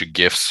bunch of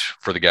gifts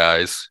for the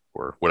guys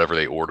or whatever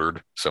they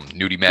ordered, some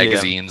nudie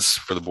magazines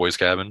for the boys'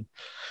 cabin.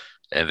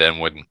 And then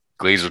when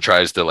Glazer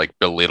tries to like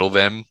belittle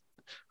them,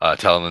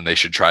 telling them they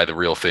should try the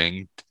real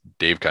thing,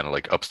 Dave kind of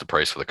like ups the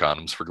price for the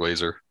condoms for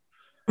Glazer.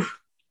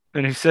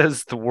 And he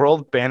says the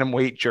world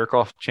bantamweight jerk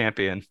off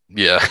champion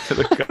Yeah. to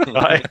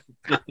the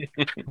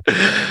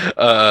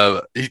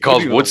guy. He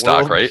calls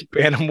Woodstock, right?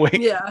 Bantamweight.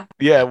 Yeah.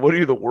 Yeah. What are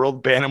you, the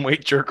world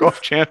bantamweight jerk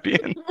off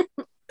champion?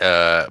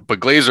 But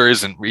Glazer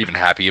isn't even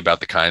happy about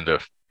the kind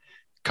of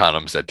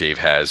condoms that Dave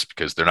has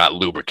because they're not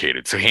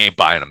lubricated, so he ain't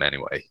buying them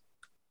anyway.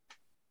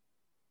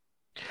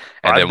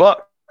 And then $5.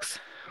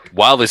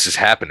 while this is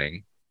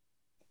happening,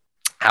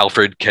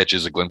 Alfred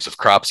catches a glimpse of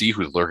Cropsy,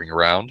 who's lurking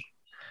around,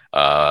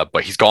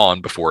 but he's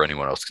gone before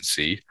anyone else can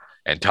see.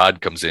 And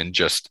Todd comes in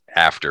just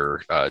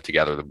after to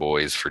gather the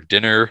boys for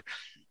dinner.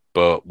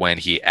 But when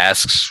he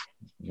asks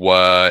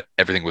what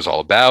everything was all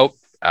about,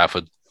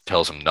 Alfred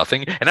tells him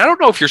nothing. And I don't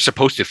know if you're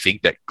supposed to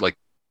think that like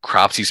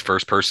Cropsy's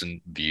first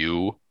person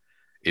view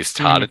is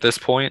Todd at this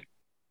point,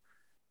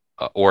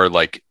 or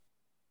like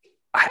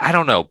I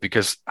don't know,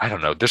 because I don't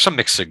know. There's some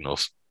mixed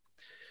signals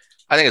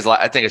I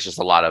think it's just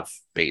a lot of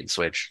bait and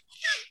switch.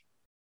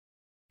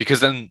 because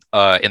then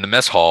in the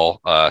mess hall,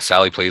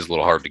 Sally plays a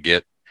little hard to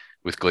get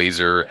with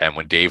Glazer, and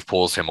when Dave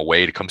pulls him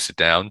away to come sit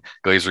down,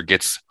 Glazer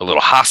gets a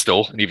little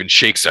hostile and even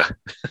shakes a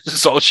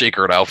salt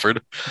shaker at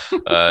Alfred,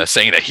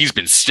 saying that he's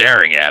been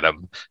staring at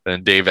him.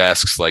 Then Dave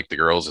asks like the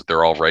girls if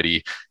they're all ready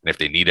and if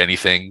they need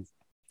anything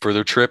for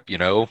their trip, you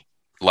know,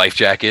 life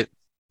jacket,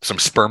 some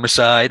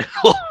spermicide.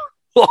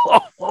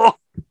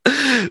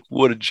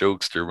 What a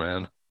jokester,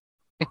 man.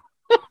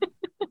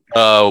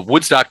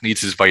 Woodstock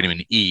needs his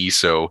vitamin E,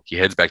 so he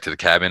heads back to the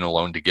cabin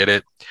alone to get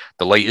it.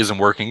 The light isn't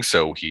working,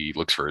 so he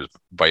looks for his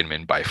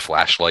vitamin by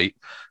flashlight.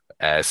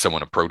 As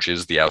someone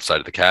approaches the outside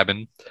of the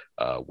cabin,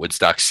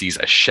 Woodstock sees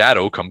a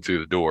shadow come through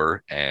the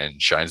door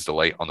and shines the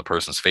light on the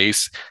person's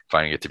face,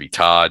 finding it to be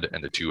Todd,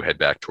 and the two head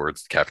back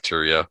towards the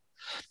cafeteria.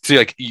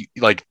 See,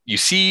 you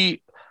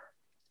see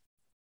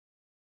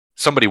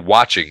somebody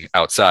watching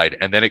outside,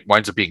 and then it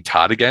winds up being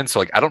Todd again. So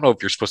like I don't know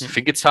if you're supposed to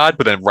think it's Todd,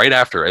 but then right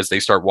after, as they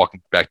start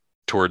walking back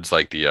towards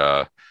like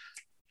the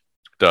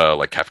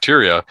like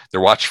cafeteria,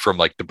 they're watched from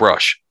like the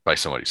brush by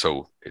somebody.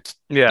 So it's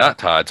not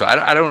Todd. So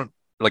I don't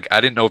like,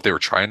 I didn't know if they were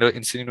trying to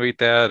insinuate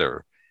that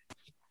or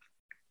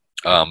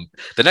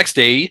the next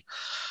day,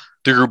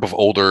 the group of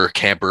older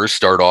campers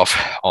start off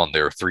on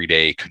their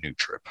 3-day canoe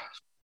trip.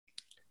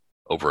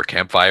 Over a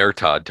campfire,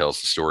 Todd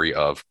tells the story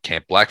of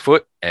Camp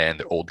Blackfoot and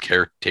the old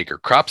caretaker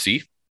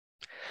Cropsy.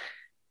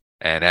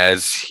 And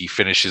as he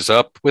finishes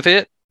up with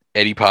it,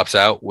 Eddie pops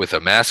out with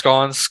a mask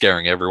on,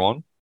 scaring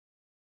everyone.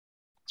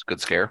 It's a good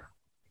scare.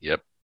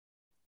 Yep.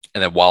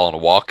 And then while on a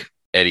walk,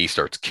 Eddie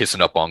starts kissing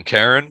up on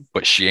Karen,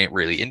 but she ain't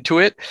really into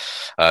it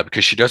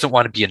because she doesn't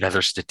want to be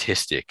another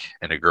statistic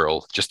and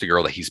just a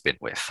girl that he's been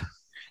with.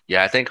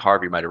 Yeah, I think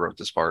Harvey might have wrote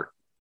this part.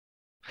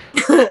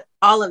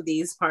 All of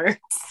these parts.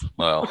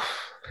 Well,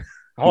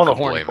 All the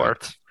can horny blame him?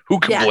 parts. Who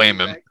can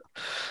blame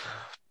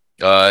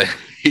him?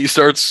 He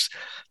starts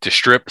to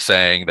strip,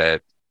 saying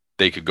that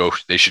they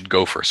should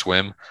go for a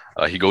swim.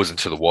 He goes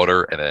into the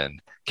water, and then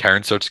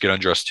Karen starts to get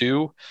undressed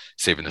too,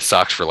 saving the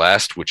socks for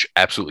last, which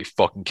absolutely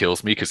fucking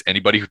kills me because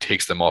anybody who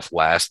takes them off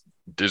last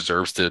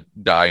deserves to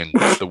die in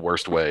the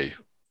worst way,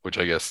 which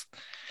I guess,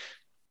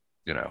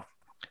 you know.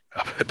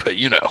 But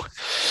you know,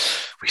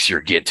 we see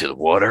her get into the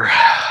water,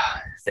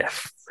 that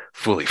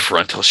fully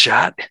frontal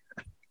shot,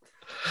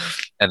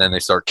 and then they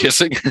start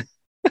kissing.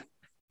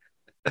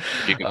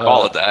 You can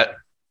call it that.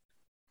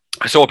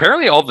 So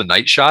apparently all the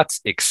night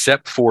shots,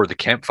 except for the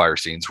campfire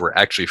scenes, were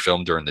actually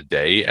filmed during the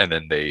day, and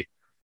then they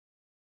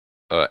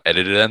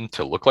edited them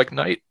to look like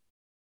night,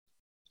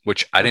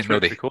 which I didn't know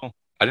they cool.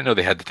 I didn't know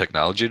they had the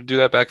technology to do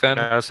that back then.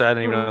 I didn't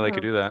even know they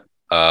could do that.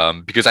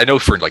 Because I know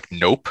for like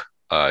Nope,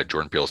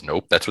 Jordan Peele's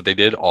Nope, that's what they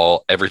did.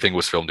 Everything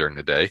was filmed during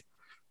the day,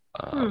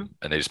 and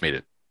they just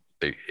made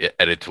they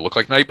edited to look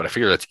like night. But I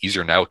figure that's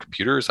easier now with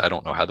computers. I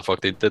don't know how the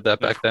fuck they did that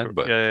back then,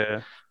 but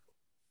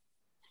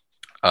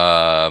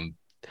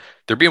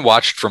they're being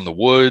watched from the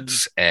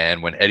woods,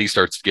 and when Eddie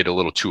starts to get a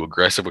little too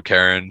aggressive with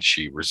Karen,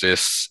 she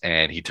resists,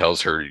 and he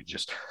tells her to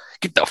just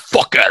get the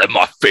fuck out of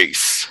my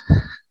face.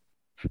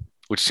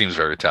 which seems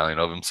very Italian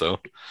of him. So,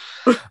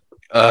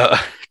 uh,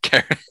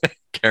 Karen,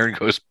 Karen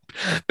goes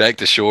back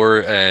to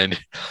shore and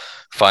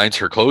finds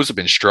her clothes have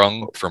been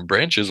strung from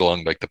branches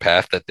along like the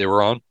path that they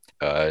were on.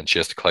 And she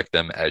has to collect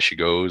them as she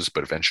goes,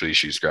 but eventually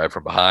she's grabbed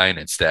from behind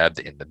and stabbed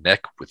in the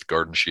neck with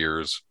garden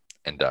shears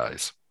and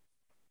dies.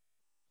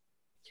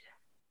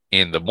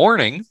 In the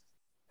morning,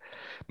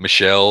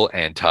 Michelle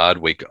and Todd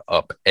wake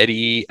up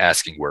Eddie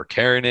asking where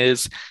Karen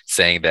is,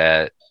 saying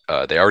that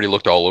they already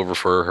looked all over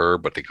for her,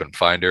 but they couldn't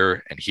find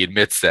her. And he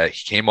admits that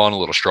he came on a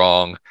little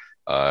strong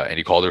and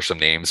he called her some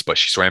names, but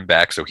she swam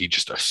back. So he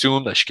just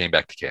assumed that she came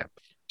back to camp.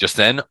 Just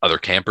then, other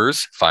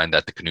campers find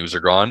that the canoes are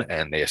gone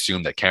and they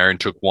assume that Karen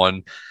took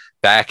one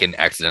back and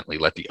accidentally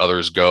let the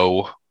others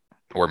go,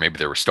 or maybe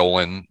they were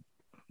stolen.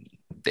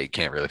 They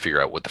can't really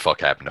figure out what the fuck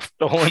happened to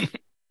Stolen.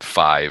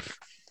 5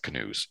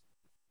 canoes.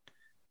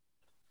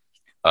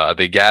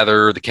 They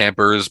gather the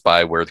campers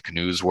by where the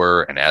canoes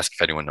were and ask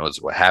if anyone knows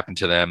what happened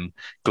to them.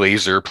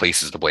 Glazer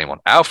places the blame on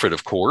Alfred,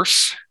 of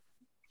course.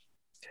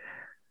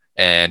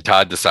 And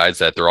Todd decides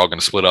that they're all going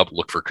to split up,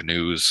 look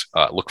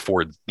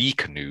for the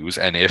canoes.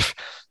 And if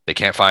they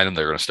can't find them,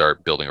 they're going to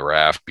start building a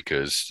raft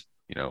because,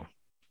 you know,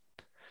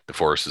 the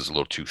forest is a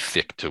little too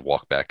thick to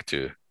walk back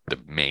to the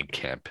main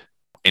camp.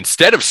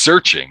 Instead of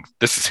searching,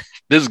 this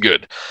is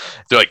good.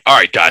 They're like, all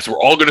right, guys, we're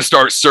all going to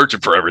start searching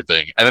for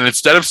everything. And then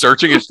instead of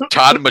searching, it's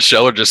Todd and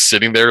Michelle are just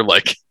sitting there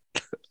like,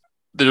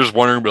 they're just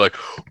wondering, be like,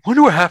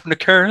 wonder what happened to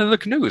Karen and the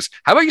canoes.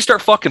 How about you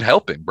start fucking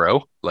helping,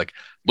 bro? Like,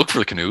 look for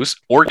the canoes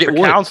or get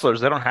wood. Counselors.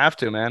 They don't have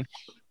to, man.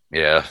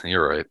 Yeah,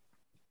 you're right.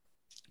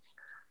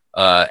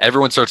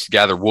 Everyone starts to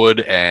gather wood,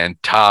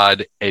 and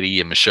Todd, Eddie,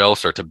 and Michelle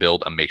start to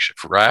build a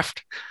makeshift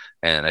raft.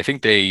 And I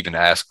think they even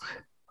ask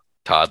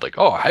Todd, like,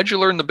 oh, how'd you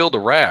learn to build a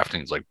raft?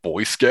 And he's like,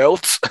 Boy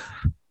Scouts.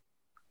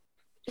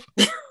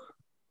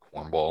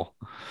 Cornball.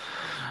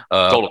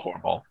 Total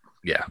cornball.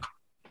 Yeah.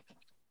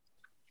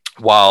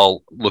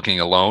 While looking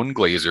alone,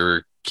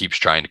 Glazer keeps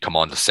trying to come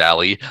on to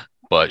Sally,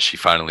 but she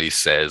finally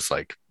says,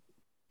 like,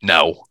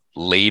 no,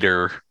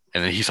 later.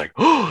 And then he's like,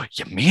 oh,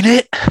 you mean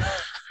it?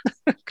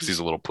 Because he's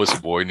a little pussy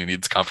boy and he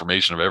needs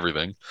confirmation of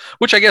everything,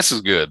 which I guess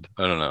is good.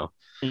 I don't know.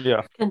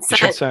 Yeah.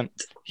 Consent.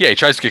 Yeah, he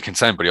tries to get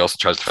consent, but he also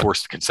tries to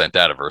force the consent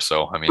out of her.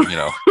 So, I mean, you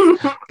know,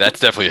 that's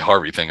definitely a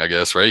Harvey thing, I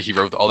guess, right? He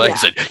wrote all that. Yeah. He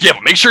said, yeah,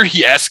 but make sure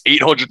he asks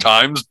 800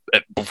 times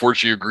before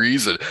she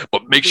agrees,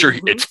 but make sure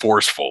it's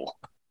forceful.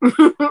 It's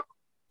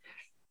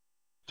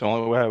the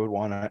only way I would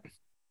want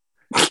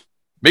it.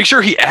 Make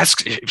sure he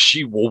asks if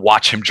she will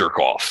watch him jerk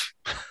off.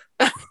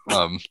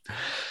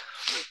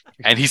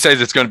 And he says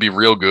it's going to be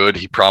real good.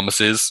 He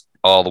promises.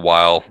 All the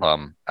while,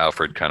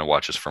 Alfred kind of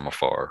watches from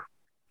afar.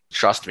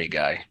 Trust me,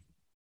 guy.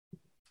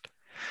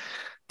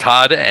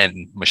 Todd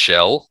and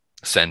Michelle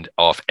send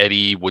off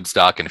Eddie,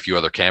 Woodstock, and a few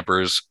other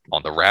campers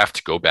on the raft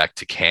to go back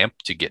to camp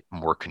to get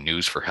more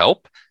canoes for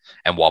help.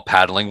 And while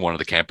paddling, one of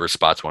the campers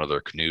spots one of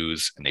their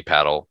canoes and they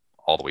paddle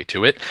all the way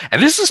to it.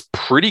 And this is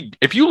pretty,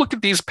 if you look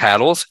at these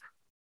paddles,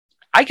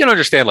 I can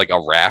understand like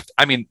a raft.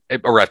 I mean, a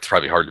raft is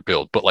probably hard to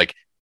build, but like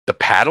the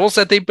paddles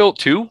that they built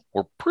too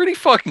were pretty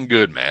fucking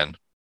good, man.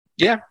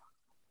 Yeah.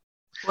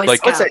 Boy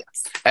Like, let's say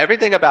Scouts.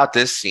 everything about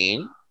this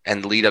scene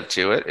and lead up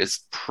to it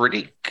is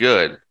pretty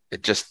good.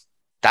 It just,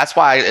 that's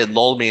why it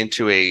lulled me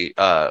into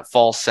a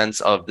false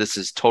sense of this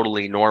is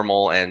totally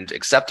normal and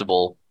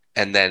acceptable,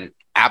 and then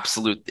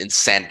absolute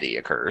insanity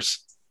occurs,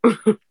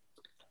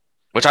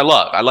 which I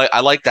love. I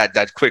like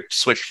that quick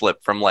switch flip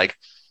from like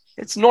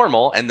it's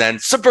normal and then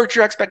subvert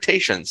your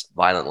expectations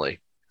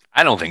violently.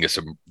 I don't think it's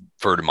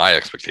subverted my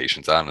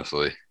expectations,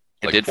 honestly.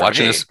 It Like did for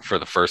watching me. this for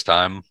the first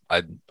time.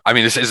 I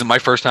mean, this isn't my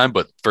first time,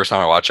 but first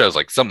time I watched it, I was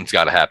like, something's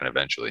got to happen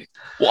eventually.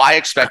 Well, I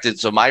expected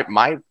so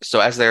so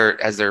as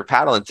they're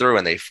paddling through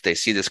and they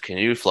see this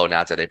canoe floating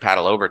out, that they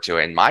paddle over to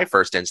it, and my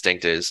first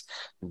instinct is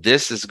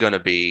this is going to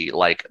be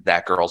like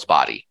that girl's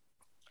body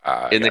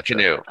in the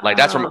canoe. Like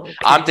that's what okay.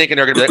 I'm thinking.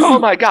 They're going to be like, oh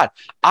my god,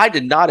 I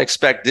did not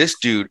expect this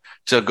dude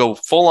to go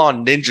full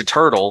on Ninja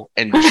Turtle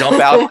and jump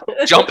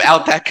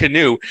out that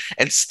canoe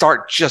and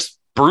start just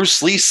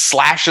Bruce Lee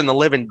slashing the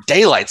living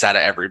daylights out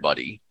of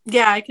everybody.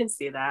 Yeah, I can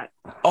see that.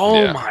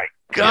 Oh Yeah. my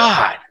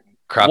god.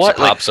 Cropsy What,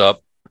 like- pops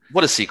up,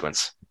 What a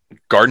sequence.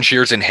 garden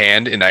shears in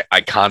hand, in that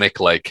iconic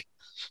like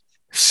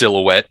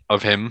silhouette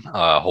of him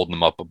holding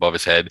them up above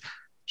his head.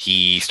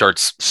 He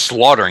starts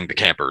slaughtering the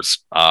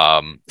campers,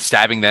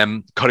 stabbing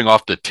them, cutting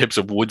off the tips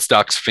of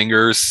Woodstock's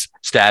fingers,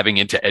 stabbing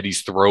into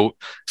Eddie's throat,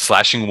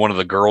 slashing one of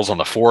the girls on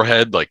the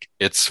forehead. Like,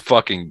 it's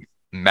fucking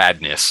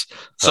madness.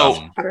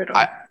 So Brutal.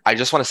 I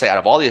just want to say, out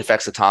of all the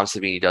effects that Tom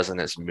Savini does in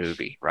this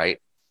movie,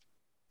 right?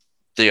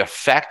 The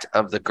effect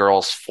of the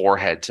girl's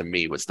forehead to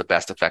me was the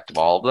best effect of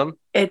all of them,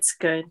 It's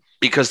good.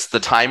 because the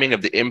timing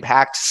of the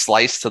impact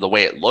sliced to the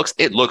way it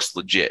looks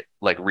legit,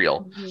 like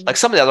real. Mhm. Like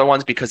some of the other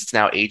ones, because it's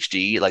now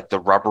HD, like the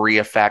rubbery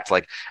effect,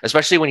 like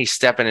especially when he's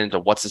stepping into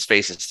what's his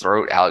face's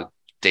throat, Alec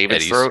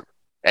David's Eddie's. throat.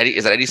 Eddie,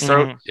 is that Eddie's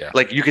throat? Mhm. Yeah.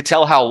 Like you could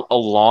tell how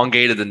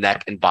elongated the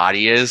neck and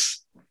body is.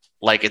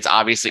 Like it's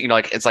obviously,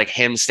 like it's like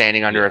him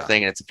standing under a Yeah.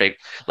 thing and it's a fake.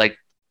 Like,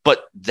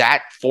 but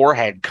that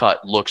forehead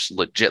cut looks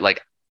legit.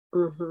 Like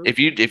Mhm.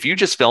 If you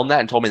just filmed that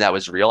and told me that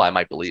was real, I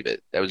might believe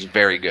it. That was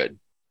very good.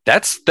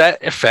 That's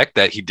that effect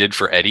that he did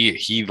for Eddie.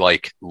 He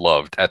like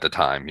loved at the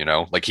time, you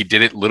know, like he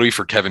did it literally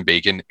for Kevin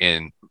Bacon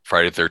in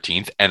Friday the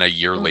 13th, and a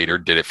year later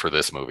did it for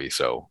this movie.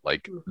 So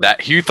like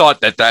that, he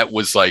thought that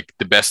was like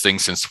the best thing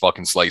since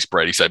fucking sliced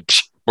bread. He said,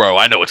 "Bro,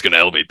 I know what's gonna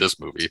elevate this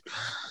movie."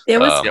 It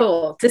was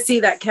cool to see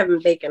that Kevin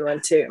Bacon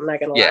one too. I'm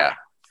not gonna lie.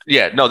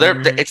 Yeah. No,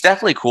 it's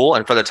definitely cool,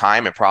 and for the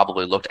time, it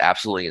probably looked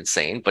absolutely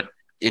insane, but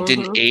it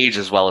didn't age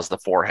as well as the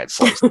forehead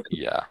slice.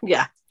 Yeah.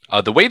 Yeah.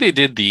 The way they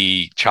did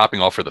the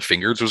chopping off for the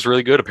fingers was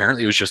really good.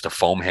 Apparently, it was just a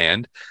foam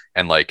hand,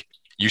 and like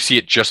you see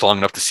it just long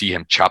enough to see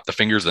him chop the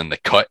fingers, and they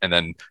cut, and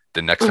then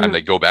the next time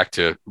they go back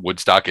to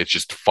Woodstock, it's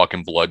just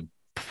fucking blood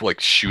like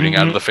shooting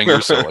out of the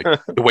fingers. So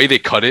like the way they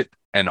cut it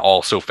and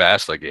all so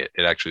fast, like it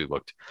actually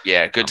looked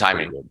good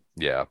timing. good.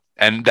 Yeah,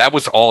 and that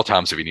was all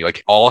Tom Savini.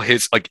 Like all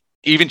his like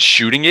even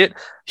shooting it,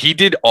 he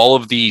did all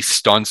of the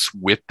stunts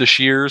with the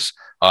shears.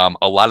 A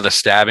lot of the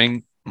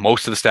stabbing,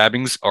 most of the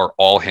stabbings are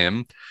all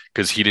him,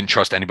 because he didn't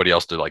trust anybody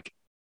else to like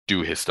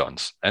do his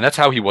stunts, and that's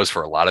how he was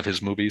for a lot of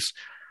his movies.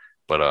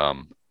 But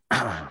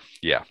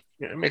yeah,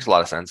 it makes a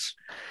lot of sense.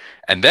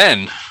 And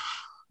then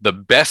the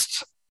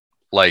best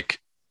like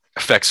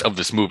effects of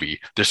this movie,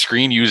 the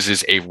screen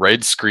uses a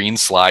red screen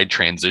slide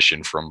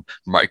transition from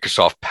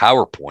Microsoft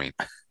PowerPoint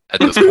at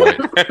this point.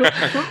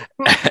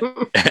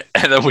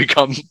 And then we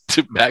come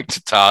back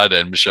to Todd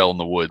and Michelle in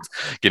the woods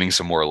getting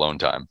some more alone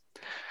time.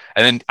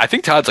 And then I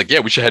think Todd's like, "Yeah,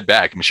 we should head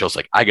back." And Michelle's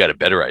like, "I got a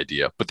better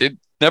idea." But they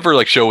never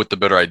like show what the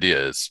better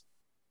idea is.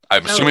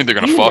 I'm assuming they're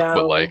gonna fuck,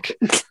 but like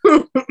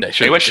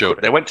they went to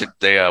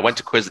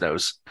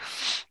Quiznos.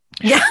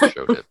 Yeah.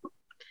 Showed it.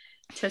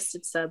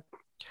 Twisted sub.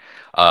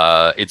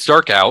 It's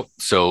dark out,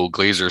 so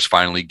Glazer's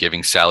finally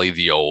giving Sally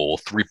the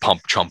old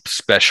 3-pump chump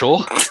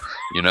special,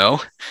 you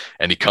know,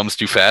 and he comes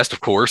too fast,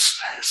 of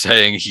course,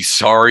 saying he's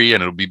sorry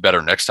and it'll be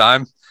better next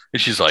time.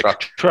 And she's like,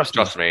 Trust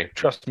me,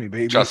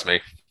 baby. Trust me.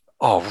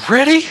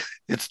 Already?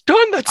 It's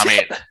done. That's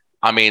it.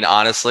 I mean,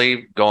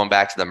 honestly, going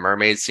back to the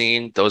mermaid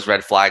scene, those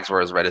red flags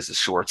were as red as his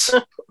shorts.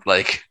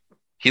 Like,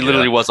 he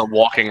literally was a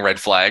walking red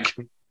flag.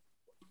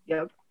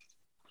 Yep.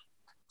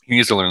 He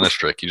needs to learn this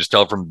trick. You just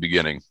tell it from the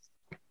beginning,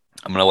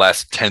 I'm going to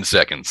last 10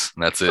 seconds,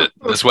 and that's it.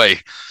 This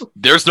way,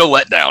 there's no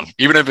letdown.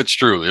 Even if it's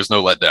true, there's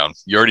no letdown.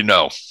 You already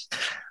know.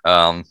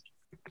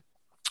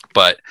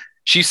 But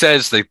she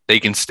says that they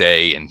can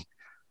stay, and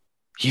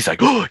he's like,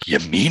 "Oh, you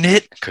mean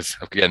it?" Because,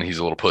 again, he's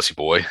a little pussy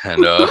boy.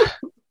 And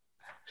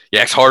he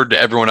acts hard to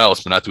everyone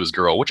else, but not to his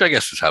girl, which I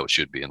guess is how it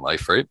should be in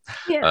life, right?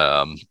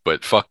 Yeah.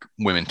 But fuck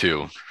women,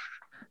 too.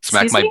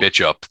 Smack my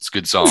bitch up. It's a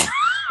good song.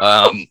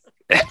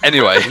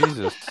 Anyway,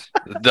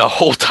 the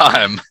whole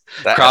time,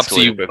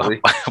 Cropsey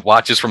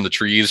watches from the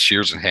trees,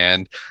 shears in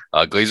hand.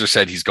 Glazer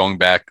said he's going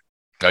back.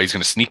 He's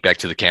going to sneak back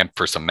to the camp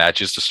for some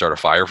matches to start a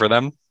fire for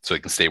them so he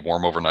can stay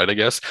warm overnight, I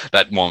guess.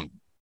 That won't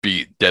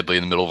be deadly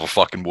in the middle of a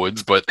fucking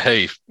woods, but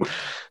hey,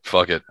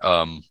 fuck it.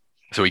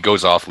 So he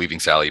goes off, leaving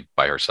Sally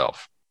by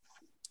herself.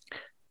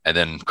 And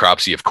then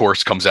Cropsey, of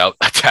course, comes out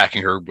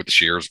attacking her with the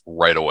shears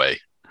right away.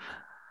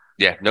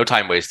 Yeah, no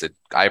time wasted.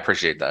 I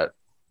appreciate that.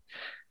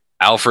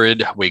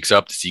 Alfred wakes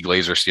up to see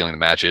Glazer stealing the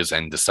matches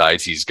and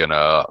decides he's going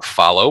to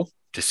follow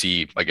to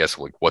see, I guess,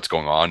 like what's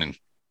going on. And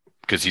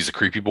because he's a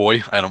creepy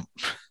boy, I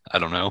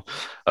don't know.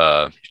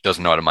 He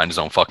doesn't know how to mind his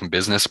own fucking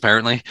business,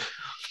 apparently.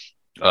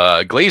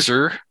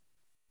 Glazer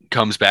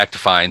comes back to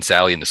find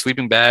Sally in the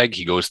sleeping bag.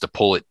 He goes to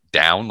pull it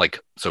down, like,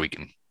 so he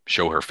can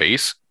show her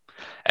face.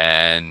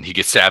 And he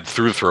gets stabbed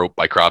through the throat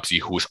by Cropsey,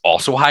 who is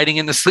also hiding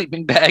in the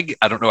sleeping bag.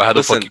 I don't know how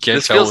the fuck you can't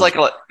this tell. Feels like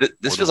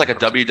this feels like a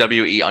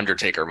WWE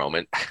Undertaker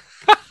moment.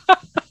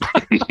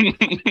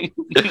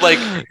 Like,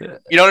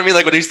 you know what I mean?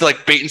 Like when he used to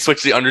like bait and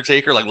switch the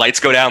Undertaker, like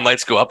lights go down,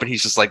 lights go up, and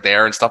he's just like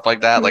there and stuff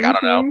like that. Like, I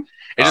don't know.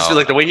 It just feels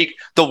like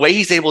the way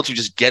he's able to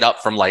just get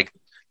up from like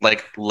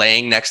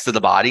laying next to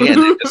the body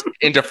and then just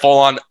into full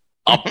on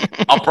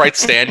upright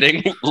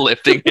standing,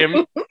 lifting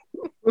him.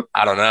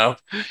 I don't know.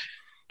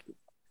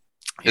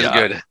 It's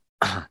good.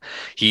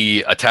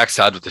 He attacks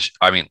Todd with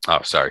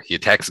he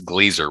attacks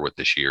Glazer with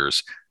the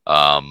shears,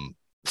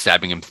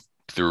 stabbing him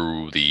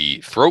through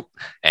the throat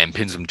and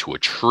pins him to a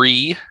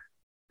tree.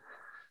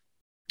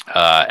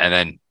 And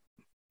then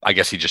I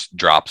guess he just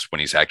drops when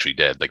he's actually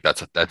dead. Like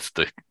that's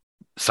the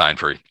sign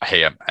for,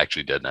 hey, I'm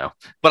actually dead now.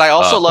 But I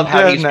also love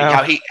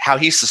how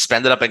he's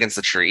suspended up against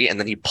the tree and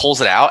then he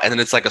pulls it out and then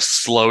it's like a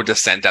slow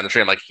descent down the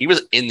tree. I'm like, he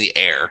was in the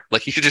air.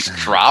 Like he just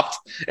dropped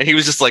and he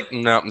was just like,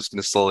 no, I'm just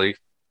gonna slowly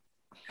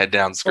head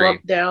down screen.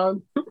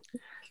 Down.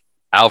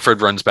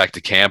 Alfred runs back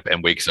to camp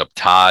and wakes up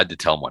Todd to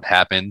tell him what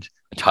happened.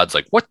 And Todd's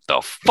like, "What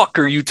the fuck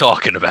are you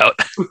talking about?"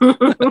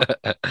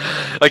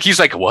 Like he's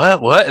like,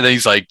 "What?" And then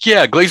he's like,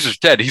 "Yeah, Glazer's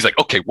dead." He's like,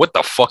 "Okay, what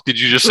the fuck did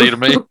you just say to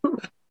me?"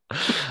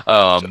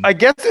 I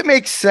guess it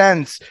makes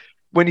sense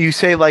when you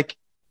say like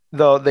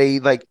they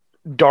like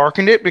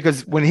darkened it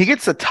because when he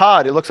gets to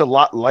Todd, it looks a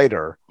lot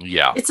lighter.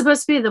 Yeah, it's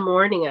supposed to be the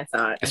morning. I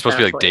thought it's supposed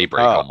to be like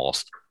daybreak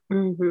almost.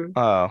 Mm-hmm.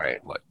 Oh,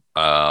 right.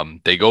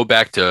 They go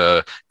back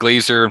to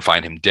Glazer and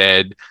find him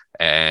dead.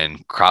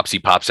 And Cropsy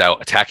pops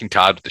out, attacking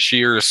Todd with the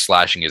shears,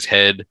 slashing his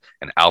head.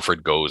 And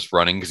Alfred goes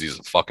running because he's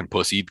a fucking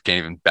pussy.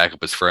 Can't even back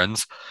up his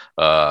friends.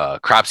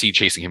 Cropsy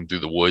chasing him through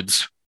the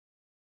woods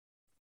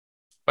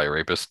by a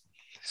rapist.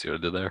 See what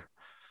I did there?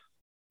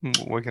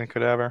 Wicked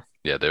cadaver.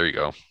 Yeah, there you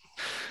go.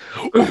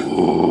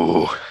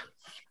 Ooh.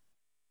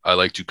 I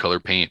like to color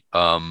paint.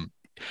 And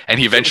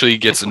he eventually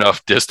gets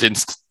enough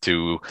distance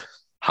to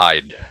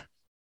hide.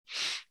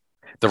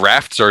 The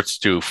raft starts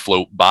to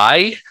float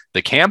by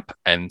the camp,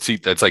 and see,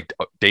 that's like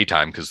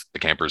daytime because the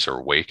campers are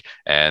awake,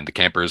 and the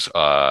campers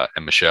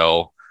and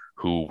Michelle,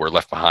 who were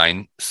left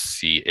behind,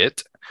 see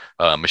it.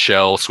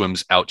 Michelle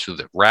swims out to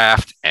the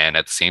raft, and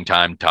at the same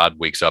time, Todd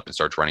wakes up and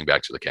starts running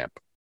back to the camp.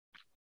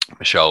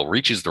 Michelle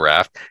reaches the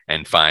raft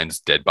and finds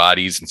dead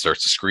bodies and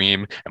starts to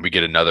scream, and we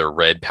get another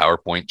red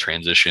PowerPoint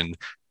transition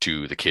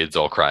to the kids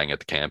all crying at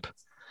the camp.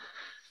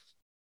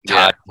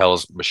 Todd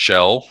tells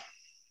Michelle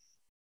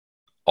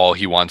all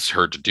he wants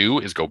her to do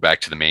is go back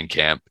to the main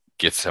camp,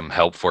 get some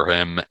help for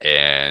him,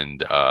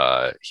 and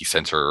he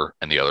sends her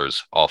and the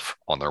others off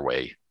on their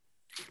way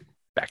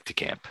back to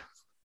camp.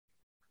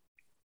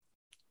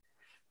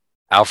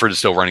 Alfred is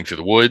still running through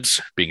the woods,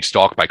 being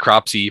stalked by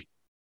Cropsy.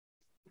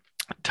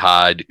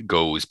 Todd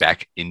goes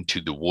back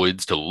into the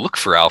woods to look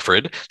for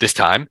Alfred. This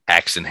time,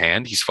 axe in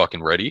hand, he's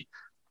fucking ready.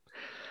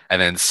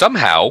 And then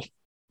somehow,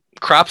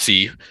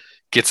 Cropsy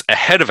gets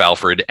ahead of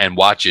Alfred and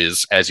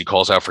watches as he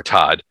calls out for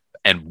Todd.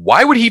 And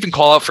why would he even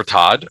call out for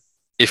Todd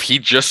if he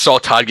just saw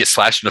Todd get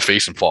slashed in the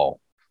face and fall?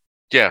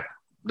 Yeah,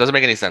 doesn't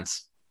make any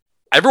sense.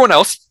 Everyone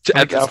else...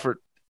 Alfred.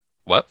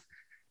 What?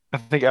 I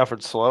think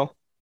Alfred's slow.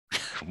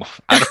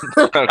 I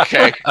don't,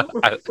 okay.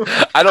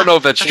 I don't know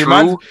if that's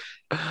true.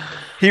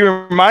 He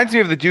reminds me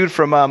of the dude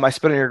from I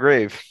Spit on Your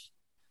Grave.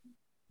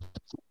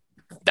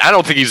 I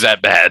don't think he's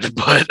that bad,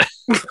 but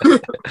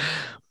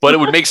but it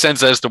would make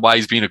sense as to why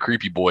he's being a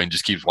creepy boy and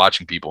just keeps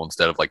watching people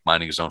instead of like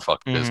minding his own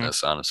fucking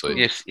business,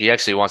 honestly. He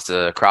actually wants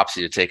the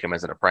Cropsy to take him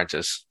as an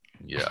apprentice.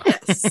 Yeah.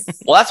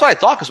 Well, that's what I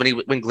thought, because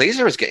when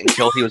Glazer was getting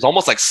killed, he was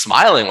almost like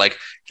smiling, like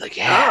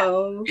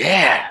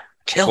yeah,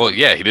 kill him. Well,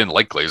 yeah, he didn't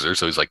like Glazer,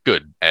 so he's like,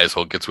 good,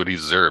 asshole gets what he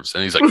deserves.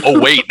 And he's like,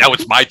 oh wait, now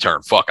it's my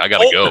turn. Fuck, I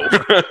gotta go.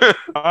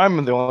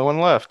 I'm the only one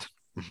left.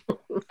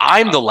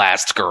 I'm the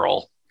last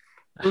girl.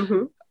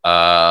 Mm-hmm.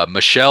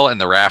 Michelle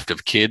and the raft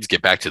of kids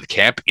get back to the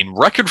camp in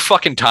record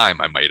fucking time,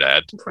 I might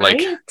add.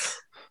 Right? Like,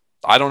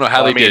 I don't know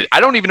how they did it. I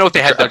don't even know if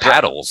they had the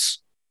paddles.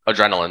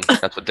 Adrenaline,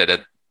 that's what did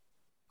it.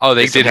 Oh,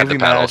 they did have the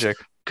paddles.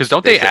 Because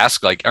don't they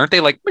ask, like, aren't they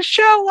like,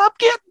 Michelle, I'm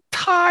getting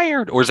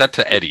tired? Or is that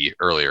to Eddie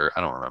earlier?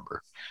 I don't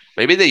remember.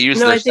 Maybe they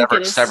used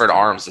their severed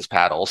arms as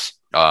paddles.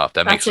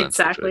 That makes sense.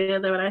 That's exactly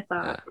what I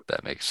thought. Yeah,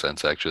 that makes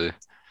sense, actually.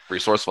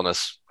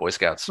 Resourcefulness, Boy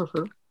Scouts.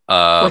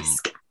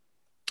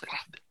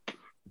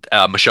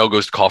 Michelle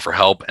goes to call for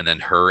help, and then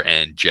her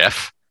and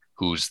Jeff,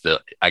 who's the,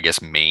 I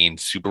guess, main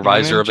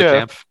supervisor of the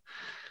camp,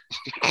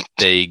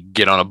 they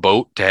get on a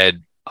boat to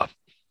head, a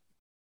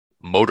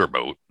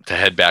motorboat, to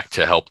head back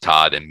to help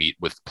Todd and meet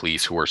with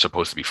police who are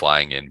supposed to be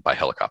flying in by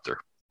helicopter.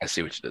 I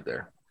see what you did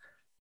there.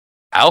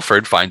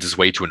 Alfred finds his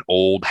way to an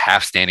old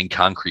half-standing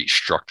concrete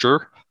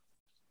structure,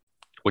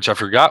 which I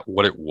forgot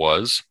what it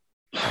was.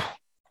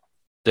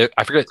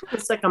 I forget.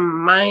 It's like a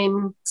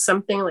mine,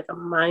 something like a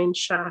mine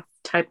shaft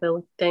type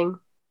of thing.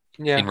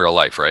 Yeah. In real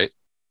life, right?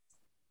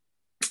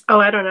 Oh,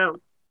 I don't know.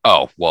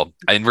 Oh, well,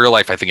 in real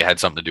life, I think it had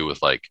something to do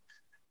with like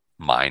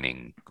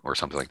mining or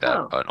something like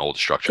that. An old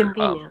structure.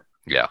 Convenient.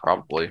 Yeah,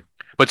 probably.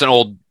 But it's an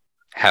old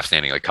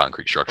half-standing like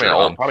concrete structure.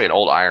 Probably an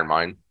old iron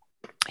mine.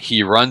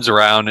 He runs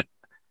around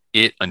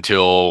it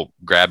until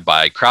grabbed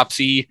by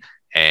Cropsy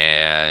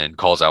and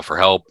calls out for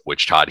help,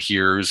 which Todd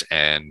hears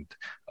and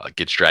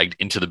gets dragged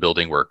into the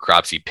building where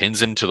Cropsy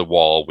pins him to the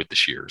wall with the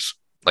shears,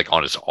 like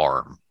on his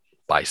arm,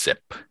 bicep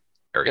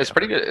area. Yeah, it's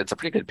pretty good. It's a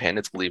pretty good pin.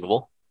 It's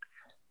believable.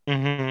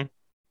 Mm-hmm.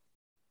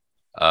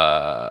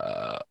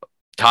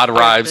 Todd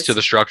arrives to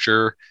the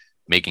structure,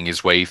 making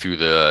his way through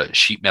the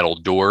sheet metal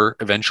door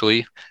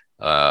eventually.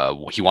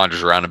 He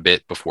wanders around a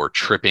bit before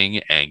tripping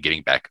and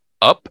getting back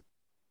up.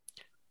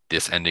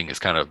 This ending is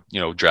kind of,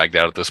 dragged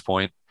out at this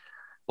point.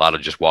 A lot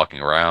of just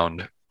walking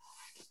around.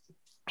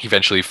 He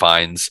eventually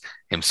finds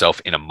himself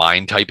in a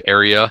mine type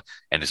area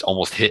and is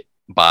almost hit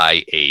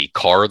by a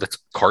cart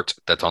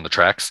that's on the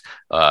tracks.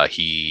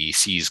 He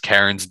sees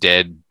Karen's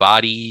dead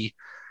body.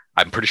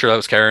 I'm pretty sure that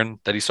was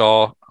Karen that he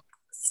saw.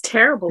 It's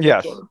terrible.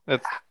 Yes, looking.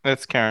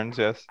 that's Karen's.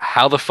 Yes.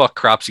 How the fuck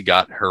Cropsy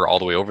got her all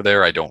the way over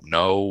there, I don't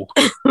know.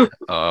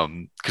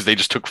 Because they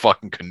just took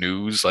fucking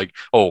canoes. Like,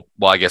 oh,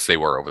 well, I guess they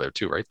were over there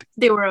too, right?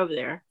 They were over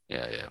there.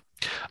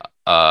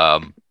 Yeah.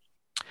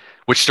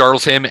 Which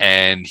startles him,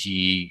 and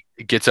he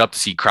gets up to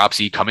see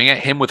Cropsy coming at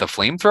him with a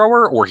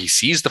flamethrower, or he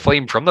sees the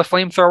flame from the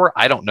flamethrower.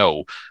 I don't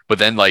know. But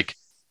then, like,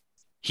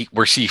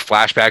 we see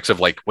flashbacks of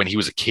like when he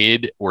was a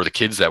kid, or the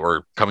kids that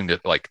were coming to,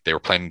 like, they were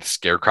planning to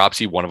scare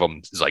Cropsy. One of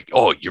them is like,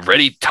 "Oh, you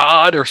ready,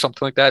 Todd?" or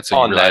something like that.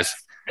 So you realize,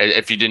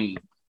 if you didn't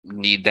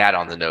need that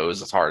on the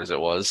nose as hard as it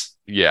was.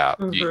 Yeah,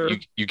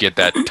 Mhm. you get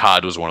that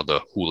Todd was one of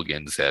the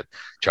hooligans that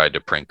tried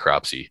to prank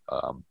Cropsy.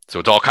 So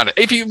it's all kind of,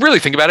 if you really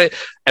think about it,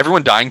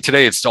 everyone dying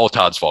today, it's all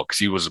Todd's fault because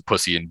he was a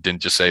pussy and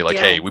didn't just say like,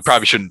 "Hey, we Yes.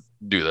 probably shouldn't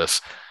do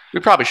this." We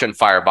probably shouldn't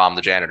firebomb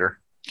the janitor.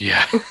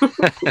 Yeah,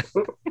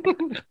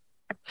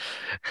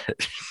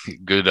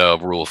 good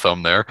rule of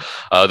thumb there.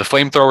 The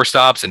flamethrower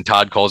stops and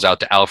Todd calls out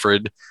to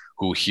Alfred,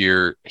 who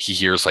he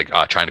hears like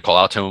trying to call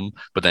out to him,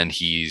 but then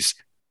he's,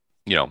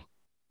 you know,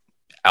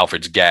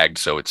 Alfred's gagged,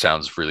 so it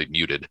sounds really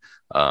muted.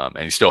 And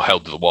he's still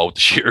held to the wall with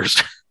the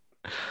shears.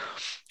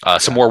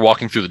 Some more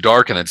walking through the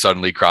dark, and then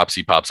suddenly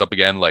Cropsy pops up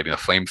again, lighting a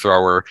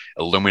flamethrower,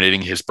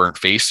 illuminating his burnt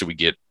face, so we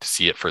get to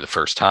see it for the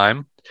first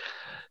time.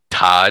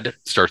 Todd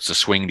starts to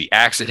swing the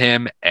axe at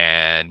him,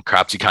 and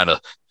Cropsy kind of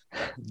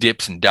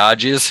dips and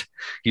dodges.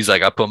 He's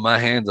like, "I put my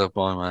hands up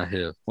on my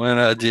hip. When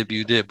I dip,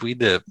 you dip, we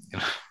dip." You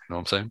know what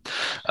I'm saying?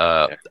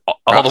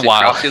 All the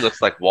while, Cropsy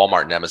looks like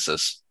Walmart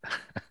Nemesis.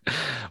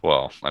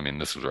 well, I mean,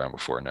 this was around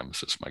before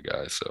Nemesis, my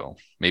guy. So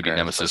maybe Okay,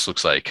 Nemesis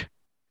looks like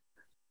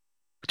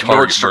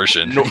Target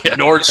version. Yeah.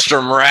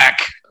 Nordstrom Rack.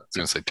 I was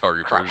gonna say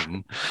Target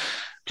version.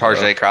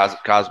 Tarjay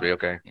Cosby.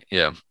 Okay.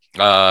 Yeah.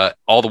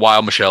 All the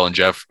while, Michelle and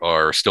Jeff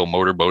are still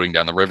motorboating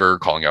down the river,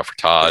 calling out for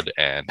Todd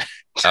and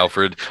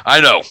Alfred. I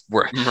know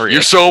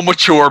you're so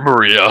mature,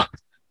 Maria.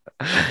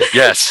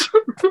 Yes,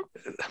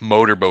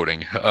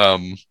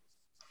 motorboating.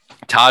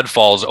 Todd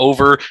falls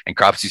over, and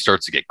Cropsy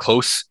starts to get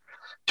close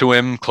to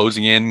him,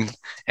 closing in.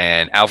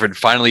 And Alfred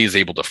finally is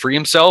able to free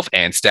himself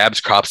and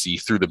stabs Cropsy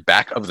through the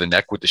back of the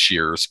neck with the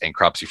shears, and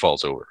Cropsy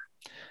falls over.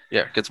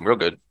 Yeah, gets him real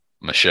good.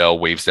 Michelle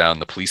waves down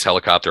the police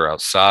helicopter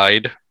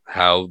outside.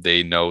 How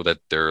they know that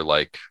they're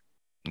like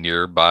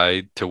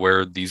nearby to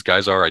where these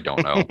guys are, I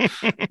don't know.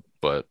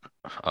 But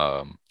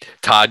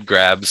Todd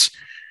grabs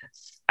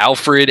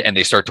Alfred and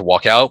they start to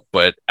walk out,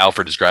 but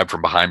Alfred is grabbed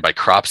from behind by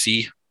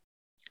Cropsy.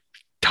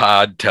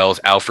 Todd tells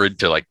Alfred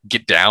to like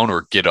get down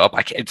or get up.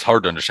 It's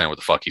hard to understand what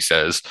the fuck he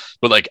says,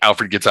 but like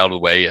Alfred gets out of the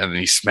way and then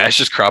he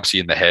smashes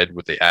Cropsy in the head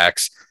with the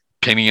axe,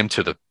 pinning him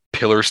to the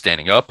pillar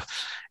standing up.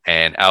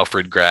 And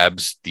Alfred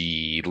grabs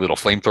the little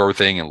flamethrower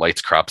thing and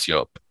lights Cropsy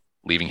up,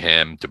 leaving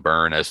him to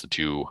burn as the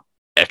two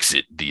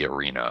exit the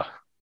arena.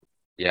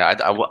 Yeah,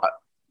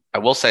 I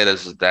will say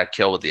that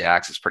kill with the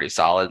axe is pretty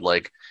solid.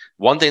 Like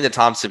one thing that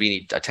Tom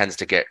Savini tends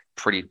to get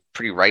pretty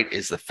right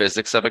is the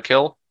physics of a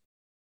kill.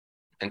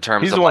 In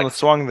terms He's of the one like, that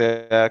swung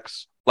the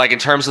axe. like in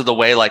terms of the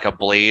way like a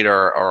blade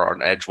or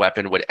an edge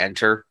weapon would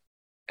enter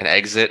and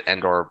exit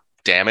and or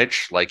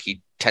damage, like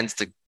he tends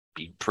to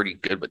be pretty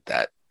good with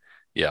that.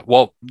 Yeah,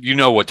 well, you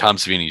know what Tom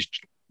Savini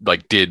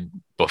like did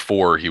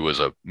before he was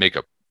a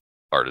makeup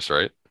artist,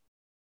 right?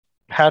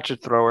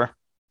 Hatchet thrower.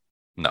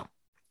 No.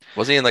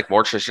 Wasn't he in like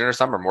mortician or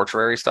something or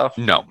mortuary stuff?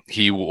 No,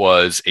 he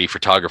was a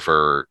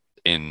photographer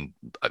in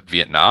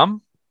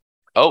Vietnam.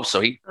 Oh,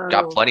 so he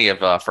got plenty of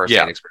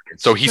first-hand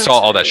experience. So he saw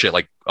all that shit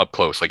like up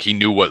close. Like he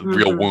knew what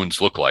real Mhm. wounds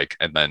look like,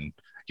 and then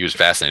he was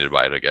fascinated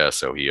by it, I guess.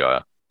 So he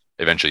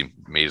eventually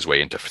made his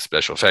way into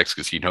special effects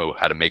because he knew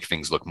how to make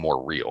things look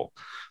more real.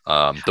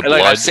 The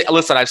blood.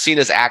 I've seen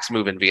his axe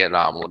move in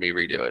Vietnam. Let me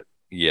redo it.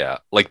 Yeah,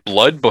 like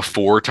blood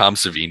before Tom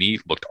Savini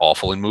looked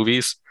awful in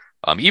movies.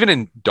 Even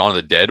in Dawn of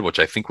the Dead, which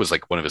I think was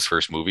like one of his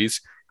first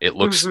movies, it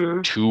looks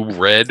Mhm. too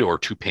red or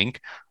too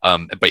pink.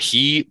 But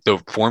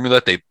the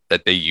formula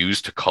that they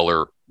use to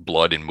color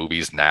blood in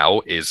movies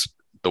now is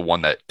the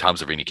one that Tom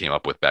Savini came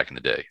up with back in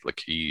the day.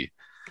 Like he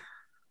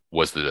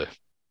was the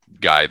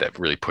guy that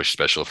really pushed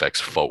special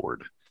effects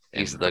forward.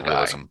 He's in the guy.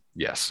 realism.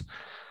 Yes.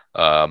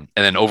 And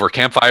then over a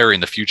campfire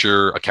in the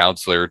future, a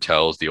counselor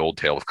tells the old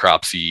tale of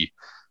Cropsy,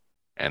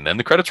 and then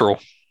the credits roll.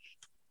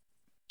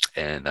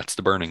 And that's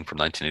The Burning from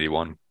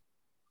 1981.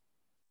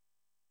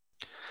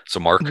 So,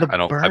 Mark,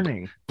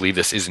 I believe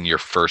this isn't your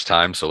first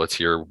time, so let's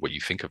hear what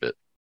you think of it.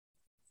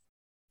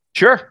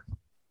 Sure.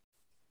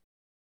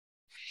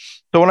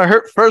 So when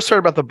I first heard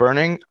about The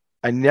Burning,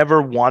 I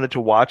never wanted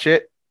to watch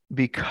it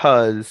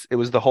because it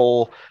was the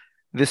whole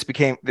this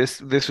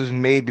was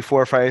made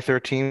before Friday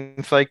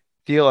 13th like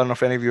deal. I don't know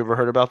if any of you ever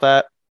heard about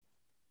that.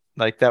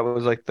 Like that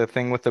was like the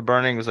thing with The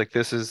Burning was like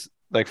this is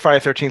like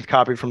Friday 13th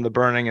copied from The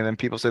Burning, and then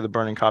people say The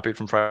Burning copied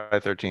from Friday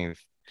 13th.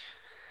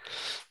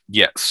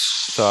 Yes.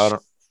 So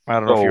I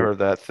don't know if you heard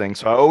that thing.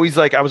 So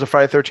I was a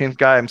Friday 13th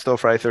guy. I'm still a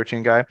Friday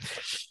 13th guy.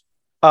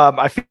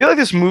 I feel like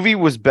this movie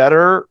was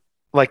better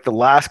like the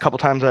last couple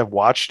times I've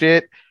watched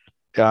it.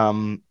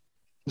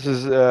 This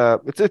is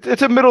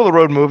it's a middle of the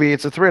road movie.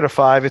 It's a 3 out of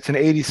 5. It's an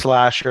 80s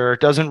slasher.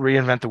 It doesn't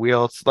reinvent the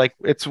wheel.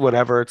 It's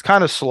whatever. It's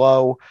kind of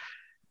slow.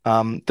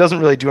 Doesn't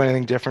really do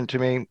anything different to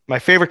me. My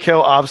favorite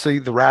kill, obviously,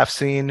 the raft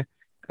scene.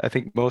 I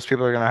think most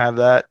people are gonna have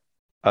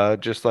that.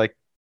 Just like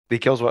he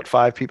kills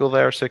 5 people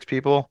there, 6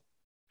 people.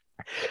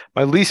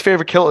 My least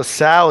favorite kill is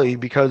Sally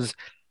because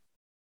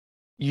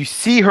you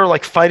see her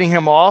like fighting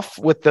him off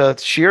with the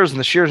shears, and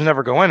the shears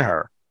never go in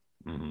her.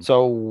 Mm-hmm.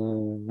 So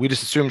we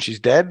just assume she's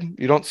dead.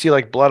 You don't see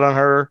like blood on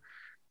her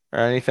or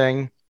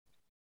anything.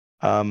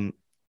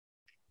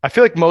 I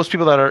feel like most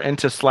people that are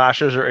into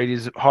slashers or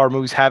 80s horror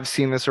movies have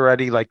seen this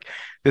already. Like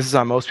this is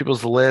on most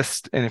people's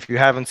list, and if you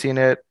haven't seen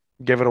it,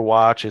 give it a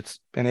watch. It's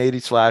an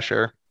 80s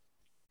slasher.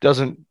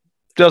 Doesn't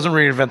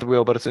reinvent the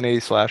wheel, but it's an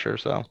 80s slasher.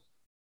 So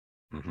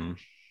Mm-hmm.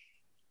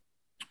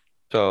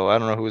 so I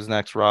don't know who is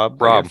next.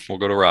 Rob. I Rob, guess? we'll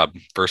go to Rob.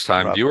 First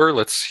time Rob. viewer.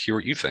 Let's hear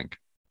what you think.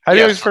 How do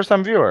you know Yes. he's a first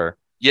time viewer?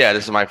 Yeah,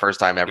 this is my first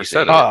time ever You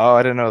seeing said it. it. Oh,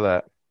 I didn't know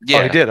that. Yeah.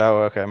 Oh, he did.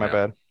 Oh, okay. My Yeah.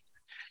 bad.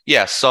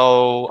 Yeah,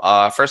 so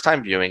first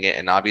time viewing it,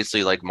 and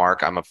obviously, like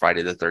Mark, I'm a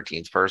Friday the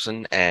 13th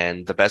person,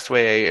 and the best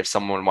way, if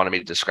someone wanted me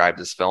to describe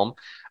this film,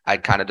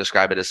 I'd kind of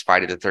describe it as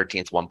Friday the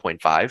 13th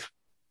 1.5.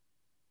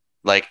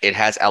 Like it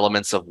has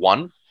elements of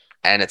 1,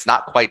 and it's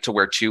not quite to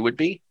where 2 would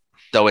be,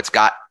 though it's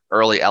got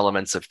early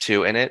elements of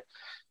 2 in it.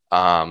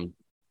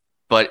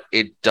 But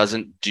it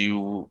doesn't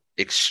do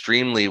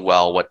extremely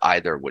well what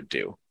either would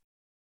do.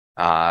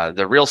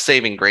 The real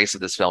saving grace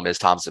of this film is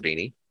Tom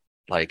Savini.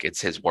 Like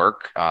it's his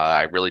work.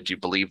 I really do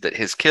believe that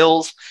his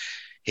kills,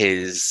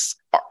 his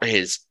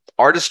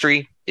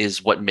artistry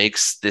is what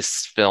makes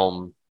this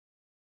film,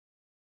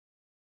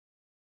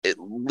 at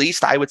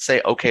least I would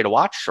say, okay to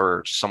watch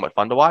or somewhat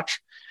fun to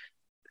watch.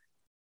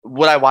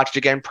 Would I watch it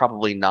again?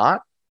 Probably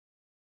not.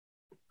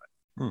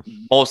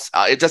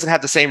 It doesn't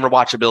have the same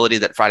rewatchability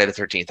that Friday the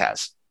 13th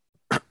has.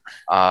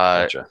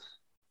 Gotcha.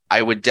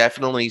 I would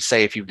definitely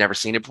say if you've never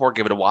seen it before,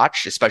 give it a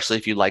watch, especially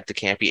if you like the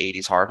campy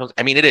 80s horror films.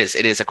 I mean, it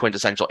is a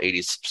quintessential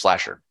 80s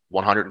slasher,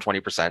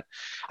 120%.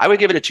 I would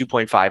give it a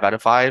 2.5 out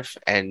of 5.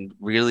 And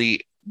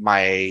really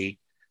my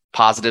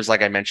positives,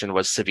 like I mentioned,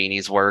 was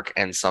Savini's work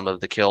and some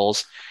of the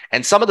kills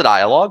and some of the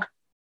dialogue.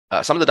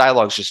 Some of the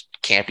dialogue is just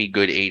campy,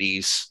 good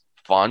 80s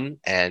fun.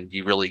 And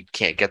you really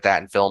can't get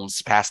that in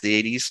films past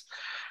the 80s.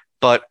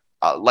 But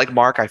like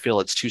Mark, I feel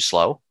it's too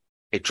slow.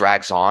 It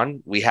drags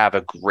on. We have a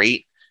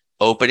great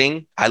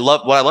opening. What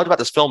I loved about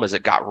this film is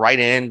it got right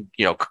in,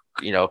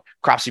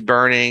 Cropsey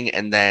burning,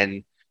 and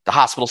then the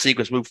hospital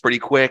sequence moved pretty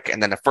quick,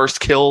 and then the first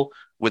kill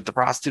with the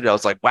prostitute, I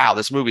was like, wow,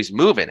 this movie's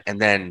moving, and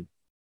then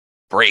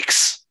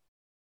breaks.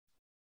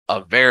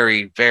 A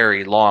very,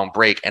 very long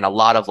break, and a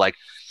lot of like,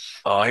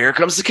 oh, here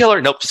comes the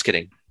killer. Nope, just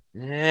kidding.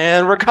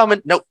 And we're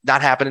coming. Nope,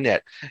 not happening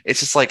yet.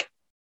 It's just like,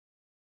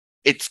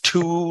 it's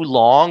too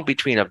long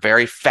between a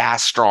very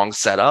fast, strong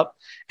setup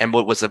and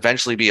what was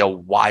eventually be a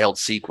wild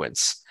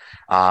sequence.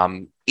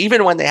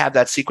 Even when they have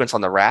that sequence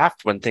on the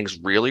raft, when things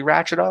really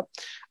ratchet up,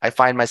 I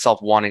find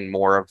myself wanting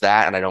more of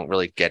that, and I don't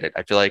really get it.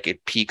 I feel like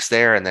it peaks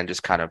there and then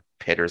just kind of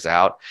pitters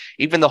out.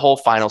 Even the whole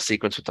final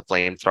sequence with the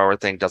flamethrower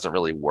thing doesn't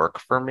really work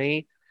for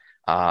me.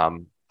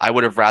 I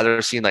would have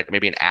rather seen like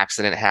maybe an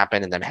accident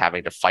happen and them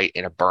having to fight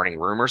in a burning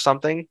room or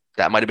something.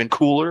 That might have been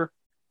cooler.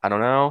 I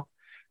don't know.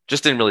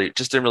 Just didn't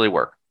really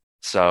work.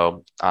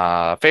 So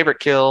favorite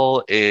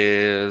kill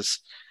is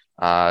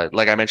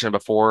like I mentioned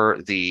before,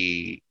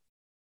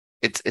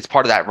 it's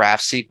part of that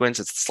raft sequence.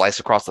 It's the slice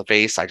across the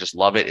face. I just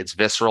love it. It's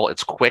visceral.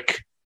 It's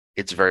quick.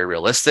 It's very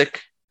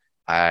realistic.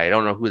 I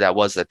don't know who that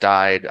was that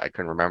died. I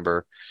couldn't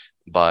remember.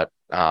 But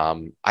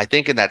I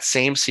think in that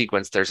same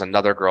sequence, there's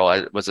another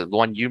girl. Was it the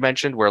one you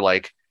mentioned where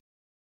like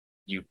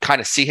you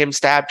kind of see him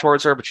stab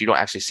towards her, but you don't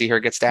actually see her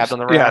get stabbed on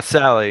the raft? Yeah,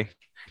 Sally.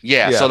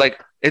 Yeah. Yeah. So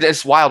like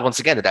it's wild once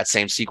again that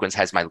same sequence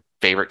has my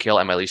favorite kill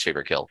and my least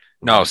favorite kill.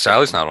 No,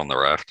 Sally's not on the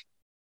raft.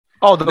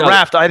 Oh, the No.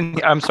 raft.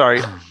 I'm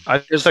sorry. I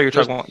just thought you were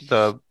talking about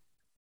the.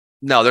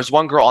 No, there's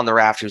one girl on the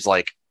raft who's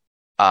like,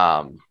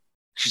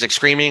 she's like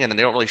screaming, and then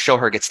they don't really show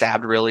her get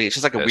stabbed. Really, it's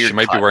just like a Yeah, weird. she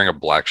might cut. be wearing a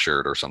black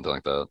shirt or something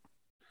like that.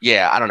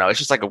 Yeah, I don't know. It's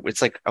just like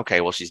it's like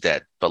okay, well she's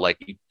dead, but like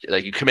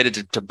you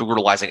committed to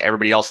brutalizing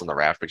everybody else on the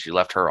raft, but you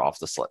left her off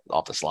the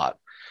slot.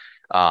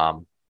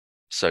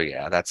 So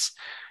yeah, that's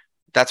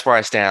where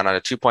I stand on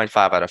a 2.5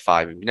 out of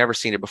 5. If you've never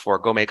seen it before,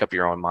 go make up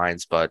your own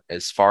minds. But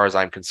as far as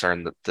I'm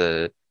concerned,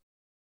 the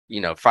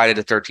Friday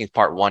the 13th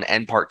Part 1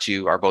 and Part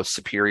 2 are both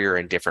superior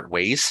in different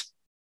ways.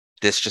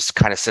 This just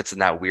kind of sits in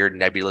that weird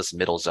nebulous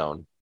middle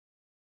zone.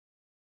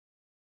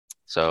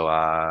 So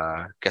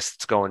guess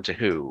it's going to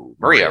who?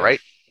 Maria,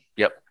 right?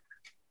 Yep.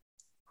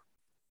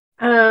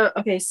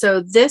 Okay,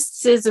 so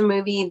this is a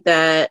movie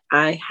that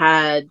I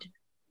had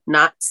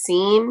not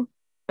seen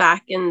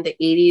back in the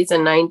 80s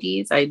and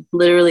 90s. I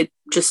literally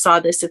just saw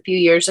this a few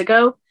years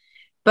ago,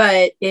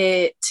 but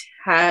it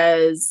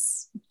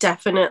has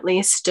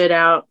definitely stood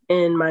out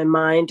in my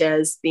mind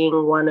as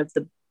being one of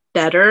the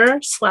better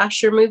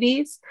slasher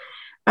movies.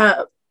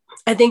 I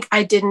think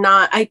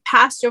I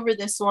passed over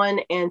this one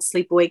and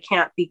Sleepaway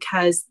Camp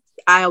because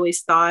I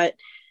always thought,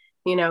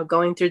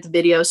 going through the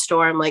video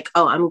store, I'm like,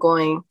 oh, I'm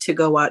going to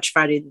go watch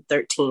Friday the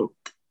 13th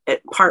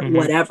part,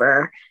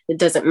 whatever. It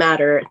doesn't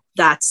matter.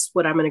 That's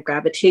what I'm going to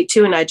gravitate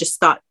to. And I just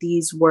thought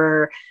these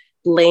were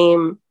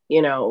lame,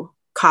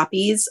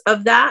 copies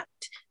of that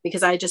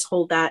because I just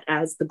hold that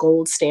as the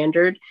gold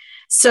standard.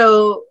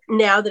 So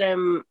now that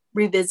I'm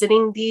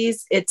revisiting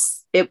these,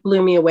 it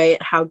blew me away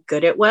at how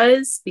good it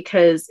was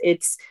because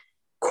it's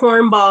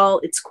cornball,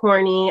 it's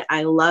corny.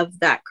 I love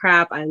that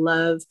crap. I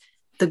love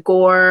the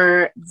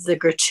gore, the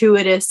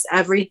gratuitous,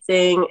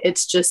 everything.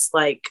 It's just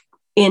like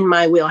in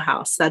my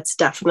wheelhouse. That's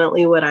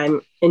definitely what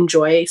I'm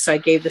enjoy. So I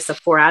gave this a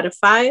 4 out of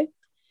 5.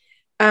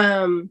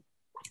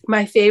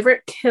 My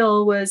favorite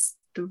kill was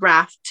the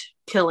raft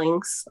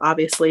killings.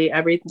 Obviously,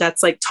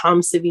 that's like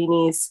Tom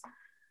Savini's,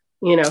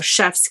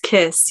 chef's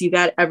kiss. You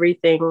got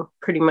everything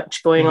pretty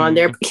much going on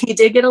there. But he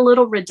did get a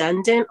little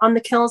redundant on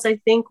the kills, I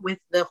think, with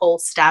the whole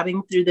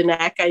stabbing through the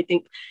neck. I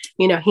think,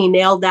 he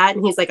nailed that,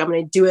 and he's like, I'm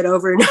going to do it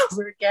over and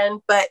over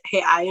again. But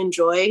hey, I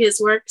enjoy his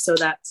work, so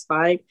that's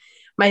fine.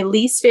 My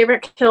least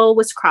favorite kill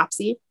was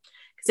Cropsy,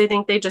 because I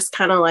think they just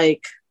kind of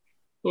like,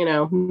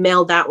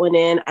 mailed that one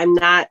in. I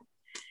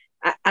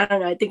don't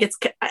know. I think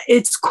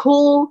it's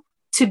cool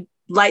to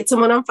light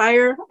someone on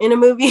fire in a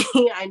movie.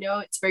 I know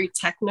it's very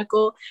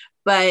technical,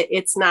 but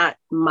it's not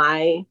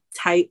my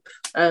type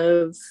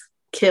of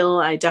kill.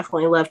 I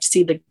definitely love to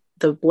see the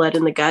blood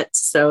in the guts.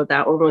 So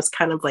that one was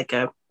kind of like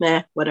a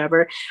meh,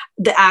 whatever.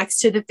 The axe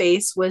to the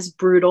face was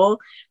brutal,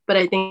 but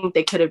I think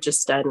they could have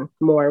just done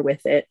more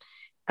with it.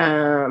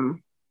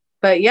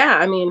 But yeah,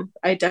 I mean,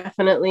 I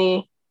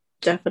definitely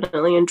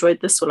enjoyed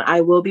this one.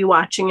 I will be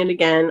watching it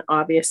again,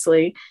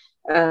 obviously.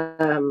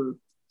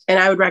 And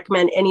I would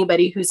recommend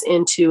anybody who's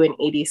into an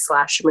 80s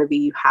slasher movie,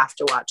 you have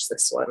to watch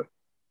this one.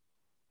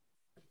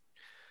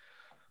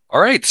 All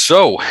right,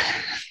 so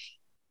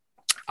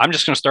I'm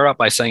just going to start out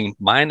by saying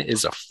mine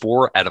is a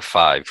 4 out of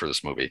 5 for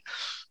this movie.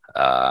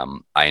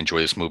 I enjoy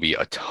this movie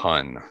a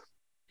ton.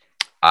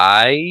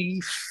 I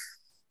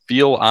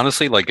feel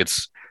honestly like it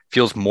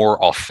feels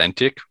more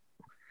authentic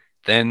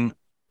than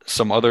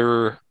some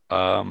other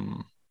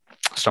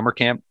summer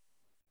camp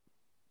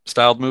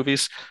styled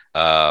movies.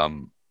 I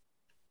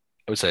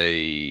would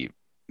say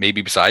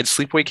maybe besides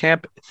Sleepaway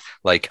Camp,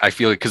 like I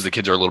feel like because the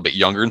kids are a little bit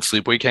younger in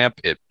Sleepaway Camp,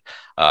 it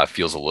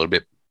feels a little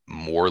bit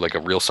more like a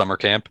real summer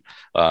camp.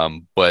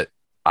 But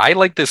I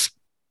like this.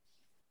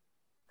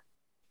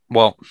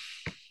 Well,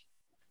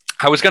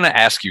 I was going to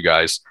ask you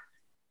guys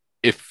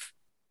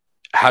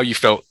how you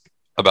felt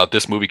about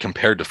this movie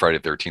compared to Friday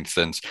the 13th,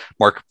 since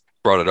Mark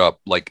brought it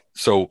up. Like,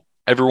 so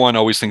everyone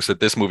always thinks that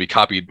this movie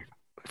copied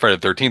Friday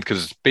the 13th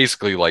because it's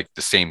basically like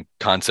the same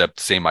concept,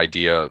 same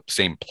idea,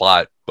 same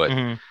plot,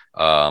 but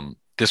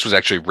this was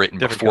actually written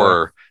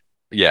before.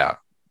 Yeah,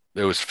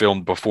 it was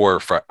filmed before.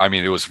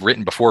 It was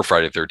written before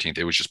Friday the 13th.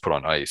 It was just put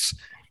on ice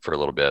for a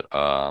little bit.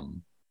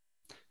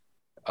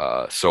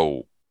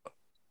 So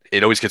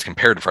it always gets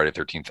compared to Friday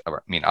the 13th. I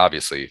mean,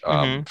 obviously,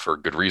 for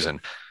good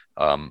reason.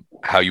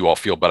 How you all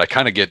feel, but I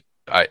kind of get.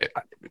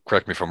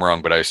 Correct me if I'm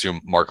wrong, but I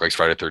assume Mark likes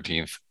Friday the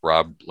 13th.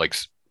 Rob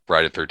likes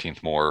Friday the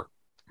 13th more.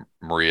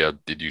 Maria,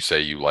 did you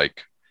say you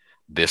like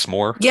this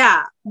more?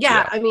 Yeah.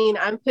 I mean,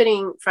 I'm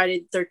putting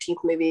Friday the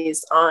 13th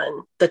movies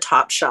on the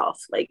top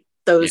shelf. Like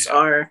those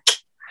are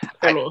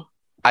for me.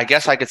 I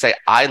guess I could say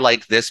I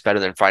like this better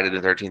than Friday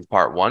the 13th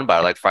Part 1, but I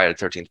like Friday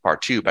the 13th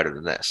Part 2 better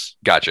than this.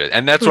 Gotcha.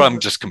 And that's what I'm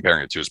just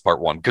comparing it to, is Part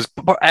 1. Because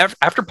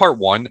after Part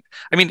 1,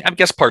 I mean, I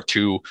guess Part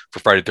 2 for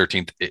Friday the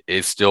 13th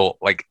is still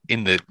like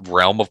in the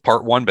realm of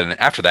Part 1. But then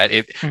after that,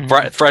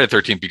 Friday the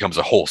 13th becomes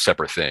a whole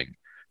separate thing.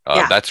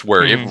 That's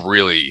where it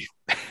really...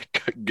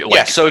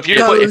 So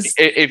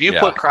if you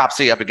put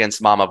Cropsy up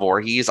against Mama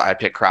Voorhees, I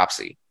pick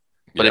Cropsy.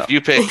 But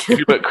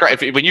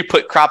when you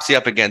put Cropsy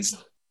up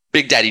against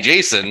Big Daddy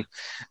Jason,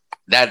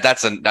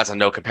 that's a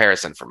no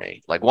comparison for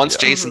me. Like once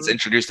Jason's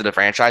introduced to the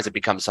franchise, it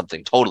becomes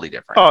something totally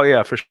different. Oh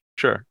yeah, for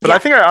sure. But I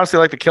think I honestly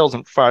like the kills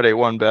in Friday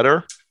 1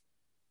 better.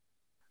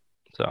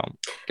 So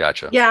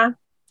gotcha. Yeah,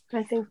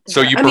 I think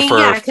so. You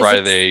prefer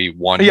Friday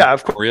 1? Yeah,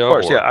 of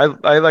course. Yeah,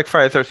 I like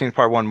Friday 13th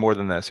Part 1 more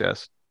than this.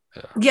 Yes.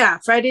 Yeah,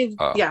 Friday.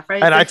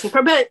 Friday. And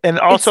 13th, and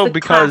also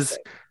because,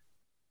 classic.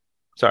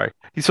 Sorry.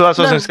 So that's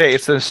what I was going to say.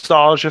 It's the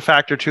nostalgia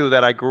factor too,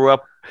 that I grew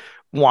up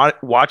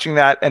watching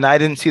that, and I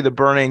didn't see the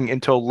burning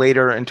until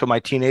my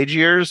teenage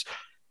years.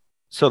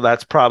 So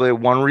that's probably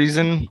one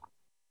reason.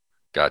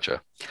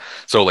 Gotcha.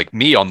 So like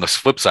me on the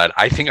flip side,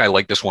 I think I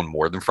like this one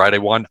more than Friday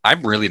 1.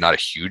 I'm really not a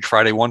huge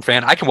Friday 1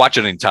 fan. I can watch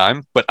it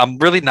anytime, but I'm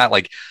really not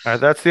like... All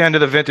right, that's the end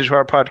of the Vintage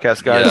Horror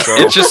Podcast, guys. Yeah. So.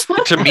 It's just,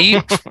 to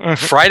me,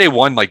 Friday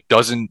 1 like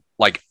doesn't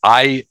like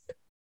I'd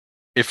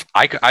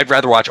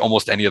rather watch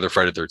almost any other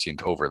Friday the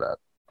 13th over that.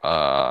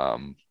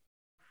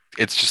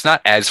 It's just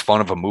not as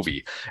fun of a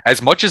movie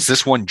as much as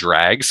this one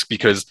drags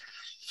because,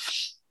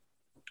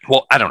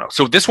 well, I don't know.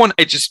 So this one,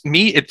 it's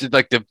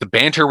like the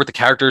banter with the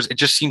characters. It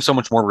just seems so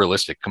much more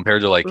realistic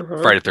compared to like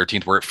Friday the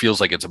 13th, where it feels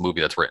like it's a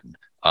movie that's written.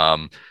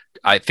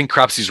 I think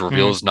Cropsy's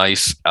reveal is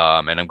nice.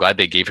 And I'm glad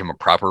they gave him a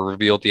proper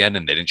reveal at the end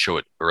and they didn't show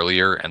it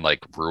earlier and like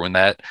ruin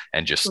that.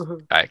 And just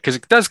because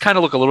it does kind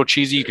of look a little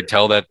cheesy. You could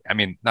tell that,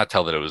 not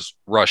tell that it was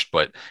rushed,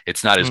 but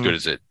it's not as good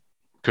as it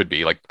could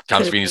be. Like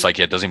Tom Savini's like,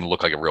 it doesn't even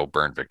look like a real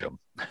burn victim.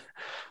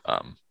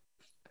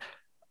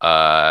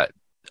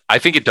 I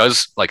think it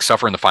does like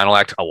suffer in the final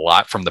act a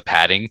lot from the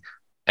padding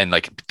and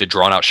like the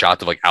drawn out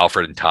shots of like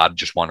Alfred and Todd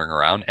just wandering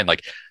around. And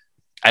like,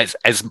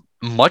 as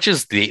much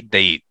as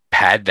they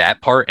pad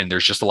that part and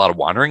there's just a lot of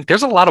wandering,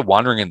 there's a lot of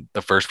wandering in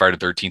the first Friday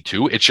the 13th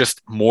too. It's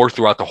just more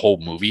throughout the whole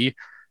movie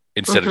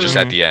instead of just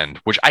at the end,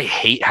 which I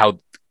hate how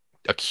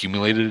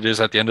accumulated it is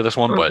at the end of this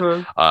one.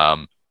 But,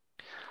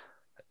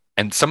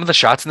 And some of the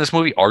shots in this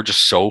movie are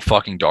just so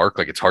fucking dark.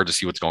 Like it's hard to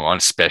see what's going on,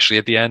 especially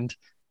at the end.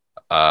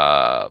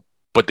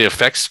 But the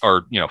effects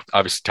are,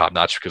 obviously top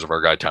notch because of our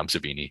guy, Tom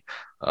Savini.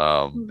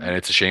 And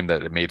it's a shame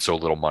that it made so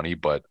little money,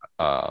 but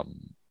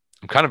I'm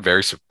kind of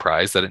very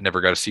surprised that it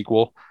never got a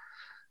sequel.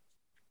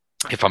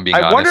 If I'm being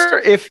honest. I wonder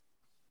if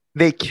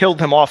they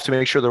killed him off to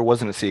make sure there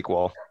wasn't a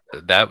sequel.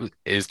 That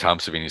is Tom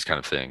Savini's kind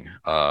of thing.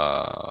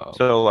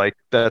 So like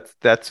that's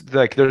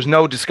like there's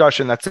no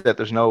discussion. That's it.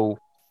 There's no.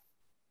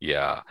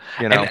 Yeah.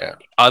 And,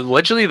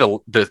 allegedly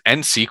the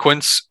end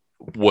sequence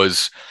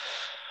was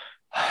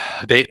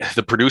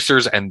the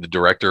producers and the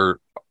director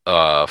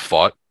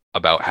fought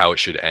about how it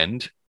should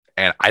end.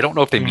 And I don't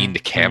know if they mean the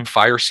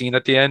campfire scene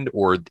at the end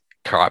or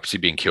Cropsey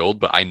being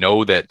killed, but I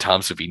know that Tom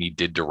Savini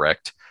did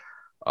direct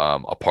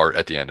a part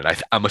at the end.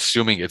 And I'm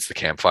assuming it's the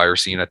campfire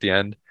scene at the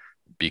end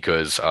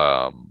because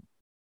the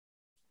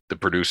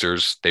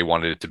producers, they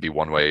wanted it to be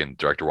one way and the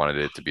director wanted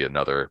it to be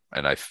another.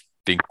 And I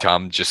think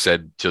Tom just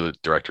said to the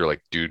director,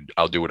 like, dude,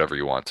 I'll do whatever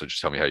you want. So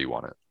just tell me how you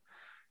want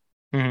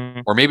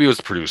it. Or maybe it was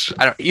the producers.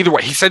 Either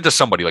way, he said to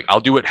somebody, like, I'll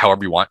do it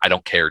however you want. I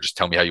don't care. Just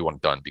tell me how you want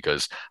it done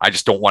because I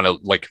just don't want to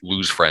like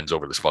lose friends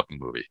over this fucking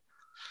movie.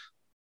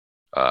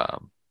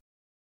 But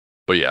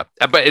yeah,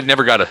 but it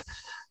never got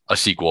a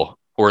sequel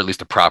or at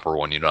least a proper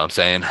one. You know what I'm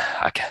saying?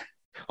 I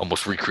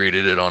almost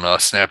recreated it on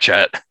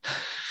Snapchat a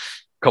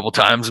couple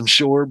times, I'm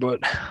sure,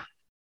 but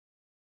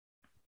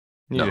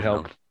needed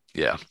help.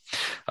 Yeah.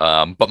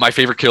 But my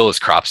favorite kill is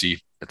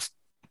Cropsey. It's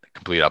the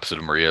complete opposite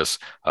of Maria's.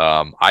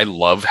 I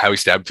love how he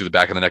stabbed through the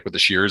back of the neck with the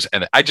shears.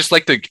 And I just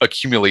like the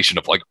accumulation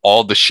of like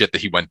all the shit that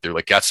he went through,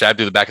 like got stabbed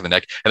through the back of the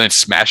neck and then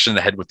smashed in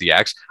the head with the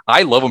axe.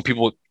 I love when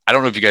people, I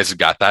don't know if you guys have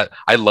got that.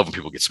 I love when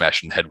people get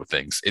smashed in the head with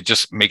things. It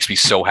just makes me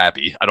so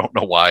happy. I don't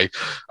know why.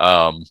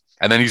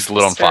 And then he's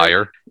lit on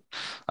fire,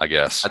 I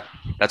guess.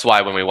 That's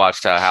why when we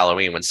watched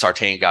Halloween, when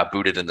Sartain got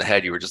booted in the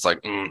head, you were just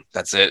like,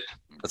 that's it.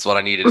 That's what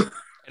I needed.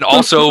 And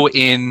also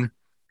in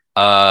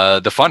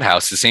the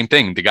Funhouse, the same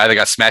thing. The guy that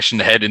got smashed in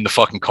the head in the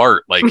fucking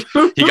cart, like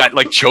he got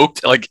like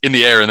choked like in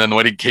the air, and then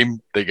when he came,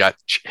 they got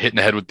hit in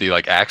the head with the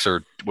like axe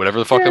or whatever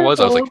the fuck it was.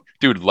 I was like,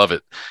 dude, love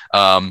it.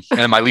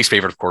 And my least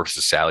favorite, of course,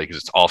 is Sally because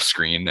it's off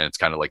screen and it's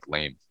kind of like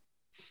lame,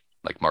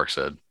 like Mark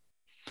said.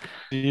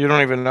 You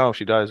don't even know if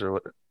she dies or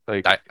what.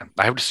 Like I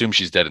would assume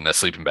she's dead in that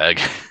sleeping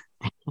bag.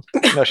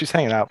 No, she's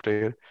hanging out,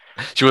 dude.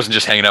 She wasn't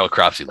just hanging out with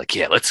Cropsey. Like,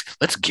 yeah,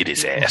 let's get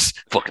his ass.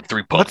 Fucking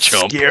 3-punch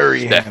jump.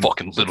 Scary that him.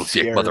 fucking little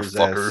dick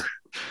motherfucker.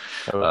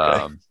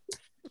 Okay.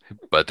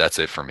 But that's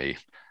it for me.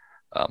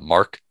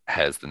 Mark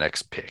has the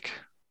next pick.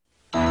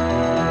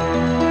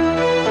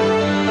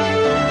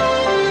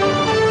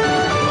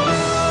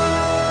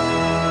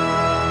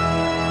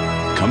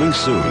 Coming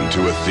soon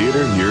to a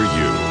theater near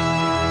you.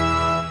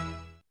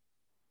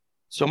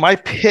 So my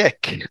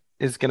pick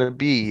is gonna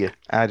be.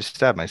 I just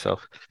stabbed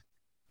myself.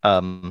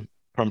 From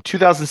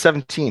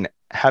 2017,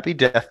 Happy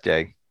Death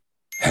Day.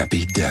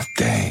 Happy Death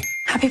Day.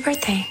 Happy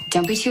birthday.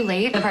 Don't be too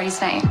late. The party's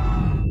tonight.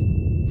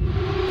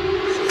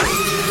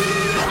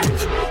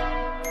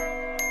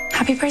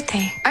 Happy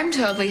birthday. I'm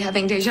totally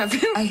having deja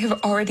vu. I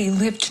have already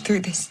lived through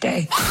this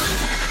day.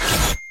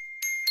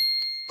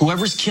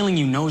 Whoever's killing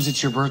you knows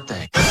it's your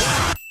birthday.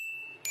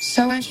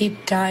 So I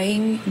keep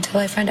dying until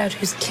I find out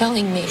who's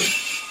killing me.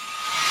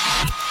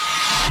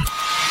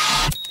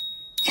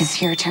 It's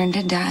your turn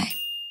to die.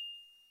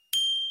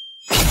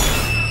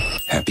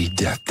 Happy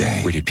Death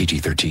Day. Rated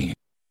PG-13.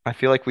 I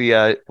feel like we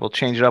will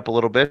change it up a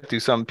little bit. Do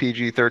some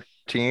PG-13. Oh,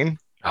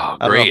 I don't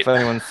know great. if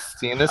anyone's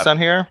seen this on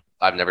here.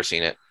 I've never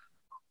seen it.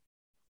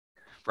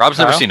 Rob's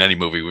never seen any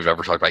movie we've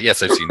ever talked about.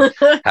 Yes, I've seen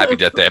Happy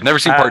Death Day. I've never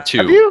seen part 2.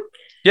 Have you?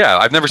 Yeah,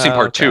 I've never seen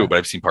part 2, but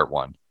I've seen part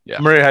 1. Yeah.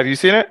 Maria, have you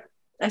seen it?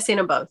 I've seen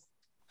them both.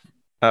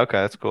 Okay,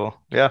 that's cool.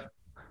 Yeah.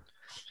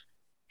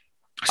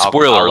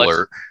 Spoiler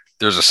alert.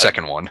 There's a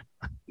second one.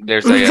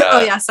 There's a.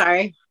 Oh yeah,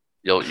 sorry.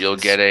 You'll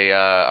get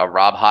a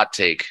Rob hot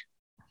take.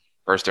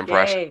 First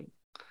impression.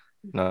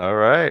 Yay. All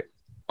right.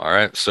 All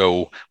right.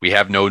 So we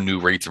have no new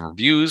rates and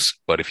reviews,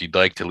 but if you'd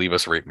like to leave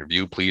us a rate and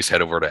review, please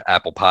head over to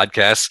Apple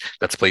Podcasts.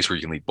 That's a place where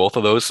you can leave both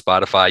of those.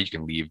 Spotify, you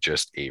can leave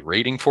just a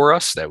rating for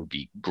us. That would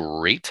be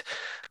great.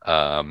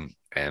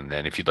 And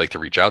then if you'd like to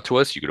reach out to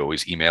us, you could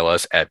always email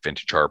us at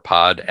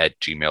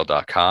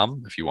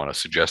vintagehorrorpod@gmail.com if you want to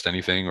suggest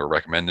anything or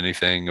recommend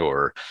anything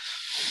or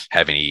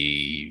have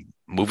any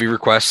movie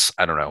requests.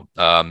 I don't know.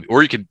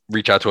 Or you could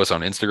reach out to us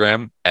on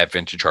Instagram at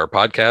Vintage Horror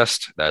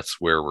Podcast. That's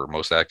where we're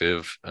most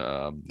active.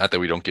 Not that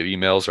we don't get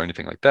emails or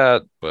anything like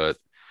that, but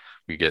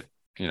we get,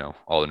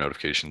 all the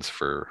notifications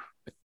for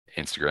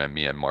Instagram,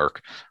 me and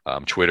Mark.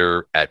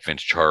 Twitter at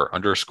Vintage Horror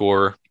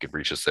 _. You could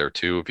reach us there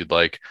too if you'd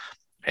like.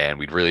 And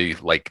we'd really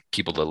like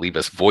people to leave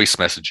us voice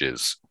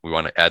messages. We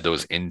want to add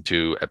those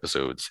into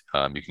episodes.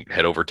 You can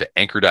head over to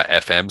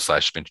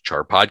anchor.fm/Vintage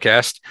Horror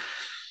Podcast.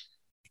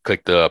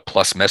 Click the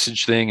plus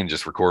message thing and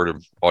just record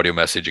an audio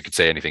message. You could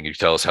say anything. You can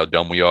tell us how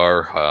dumb we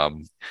are.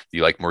 Do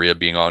you like Maria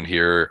being on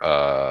here?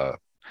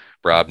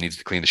 Rob needs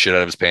to clean the shit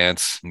out of his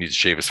pants. Needs to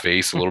shave his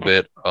face a little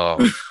bit.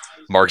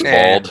 Mark's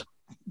bald.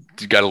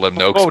 You got to let him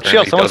know. 'cause Oh,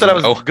 chill. apparently he Someone said I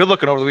was doesn't know. good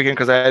looking over the weekend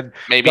because I had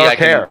Maybe dark I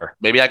can. hair.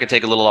 Maybe I can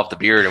take a little off the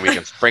beard and we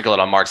can sprinkle it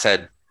on Mark's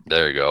head.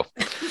 There you go.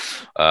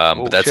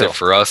 Oh, But that's chill. it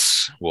for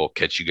us. We'll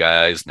catch you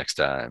guys next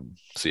time.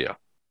 See ya.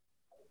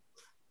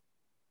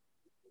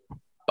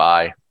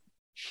 Bye.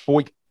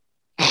 Boy.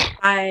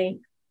 I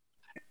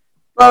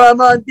Well,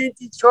 I'm on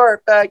Vintage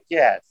Horror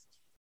Podcast.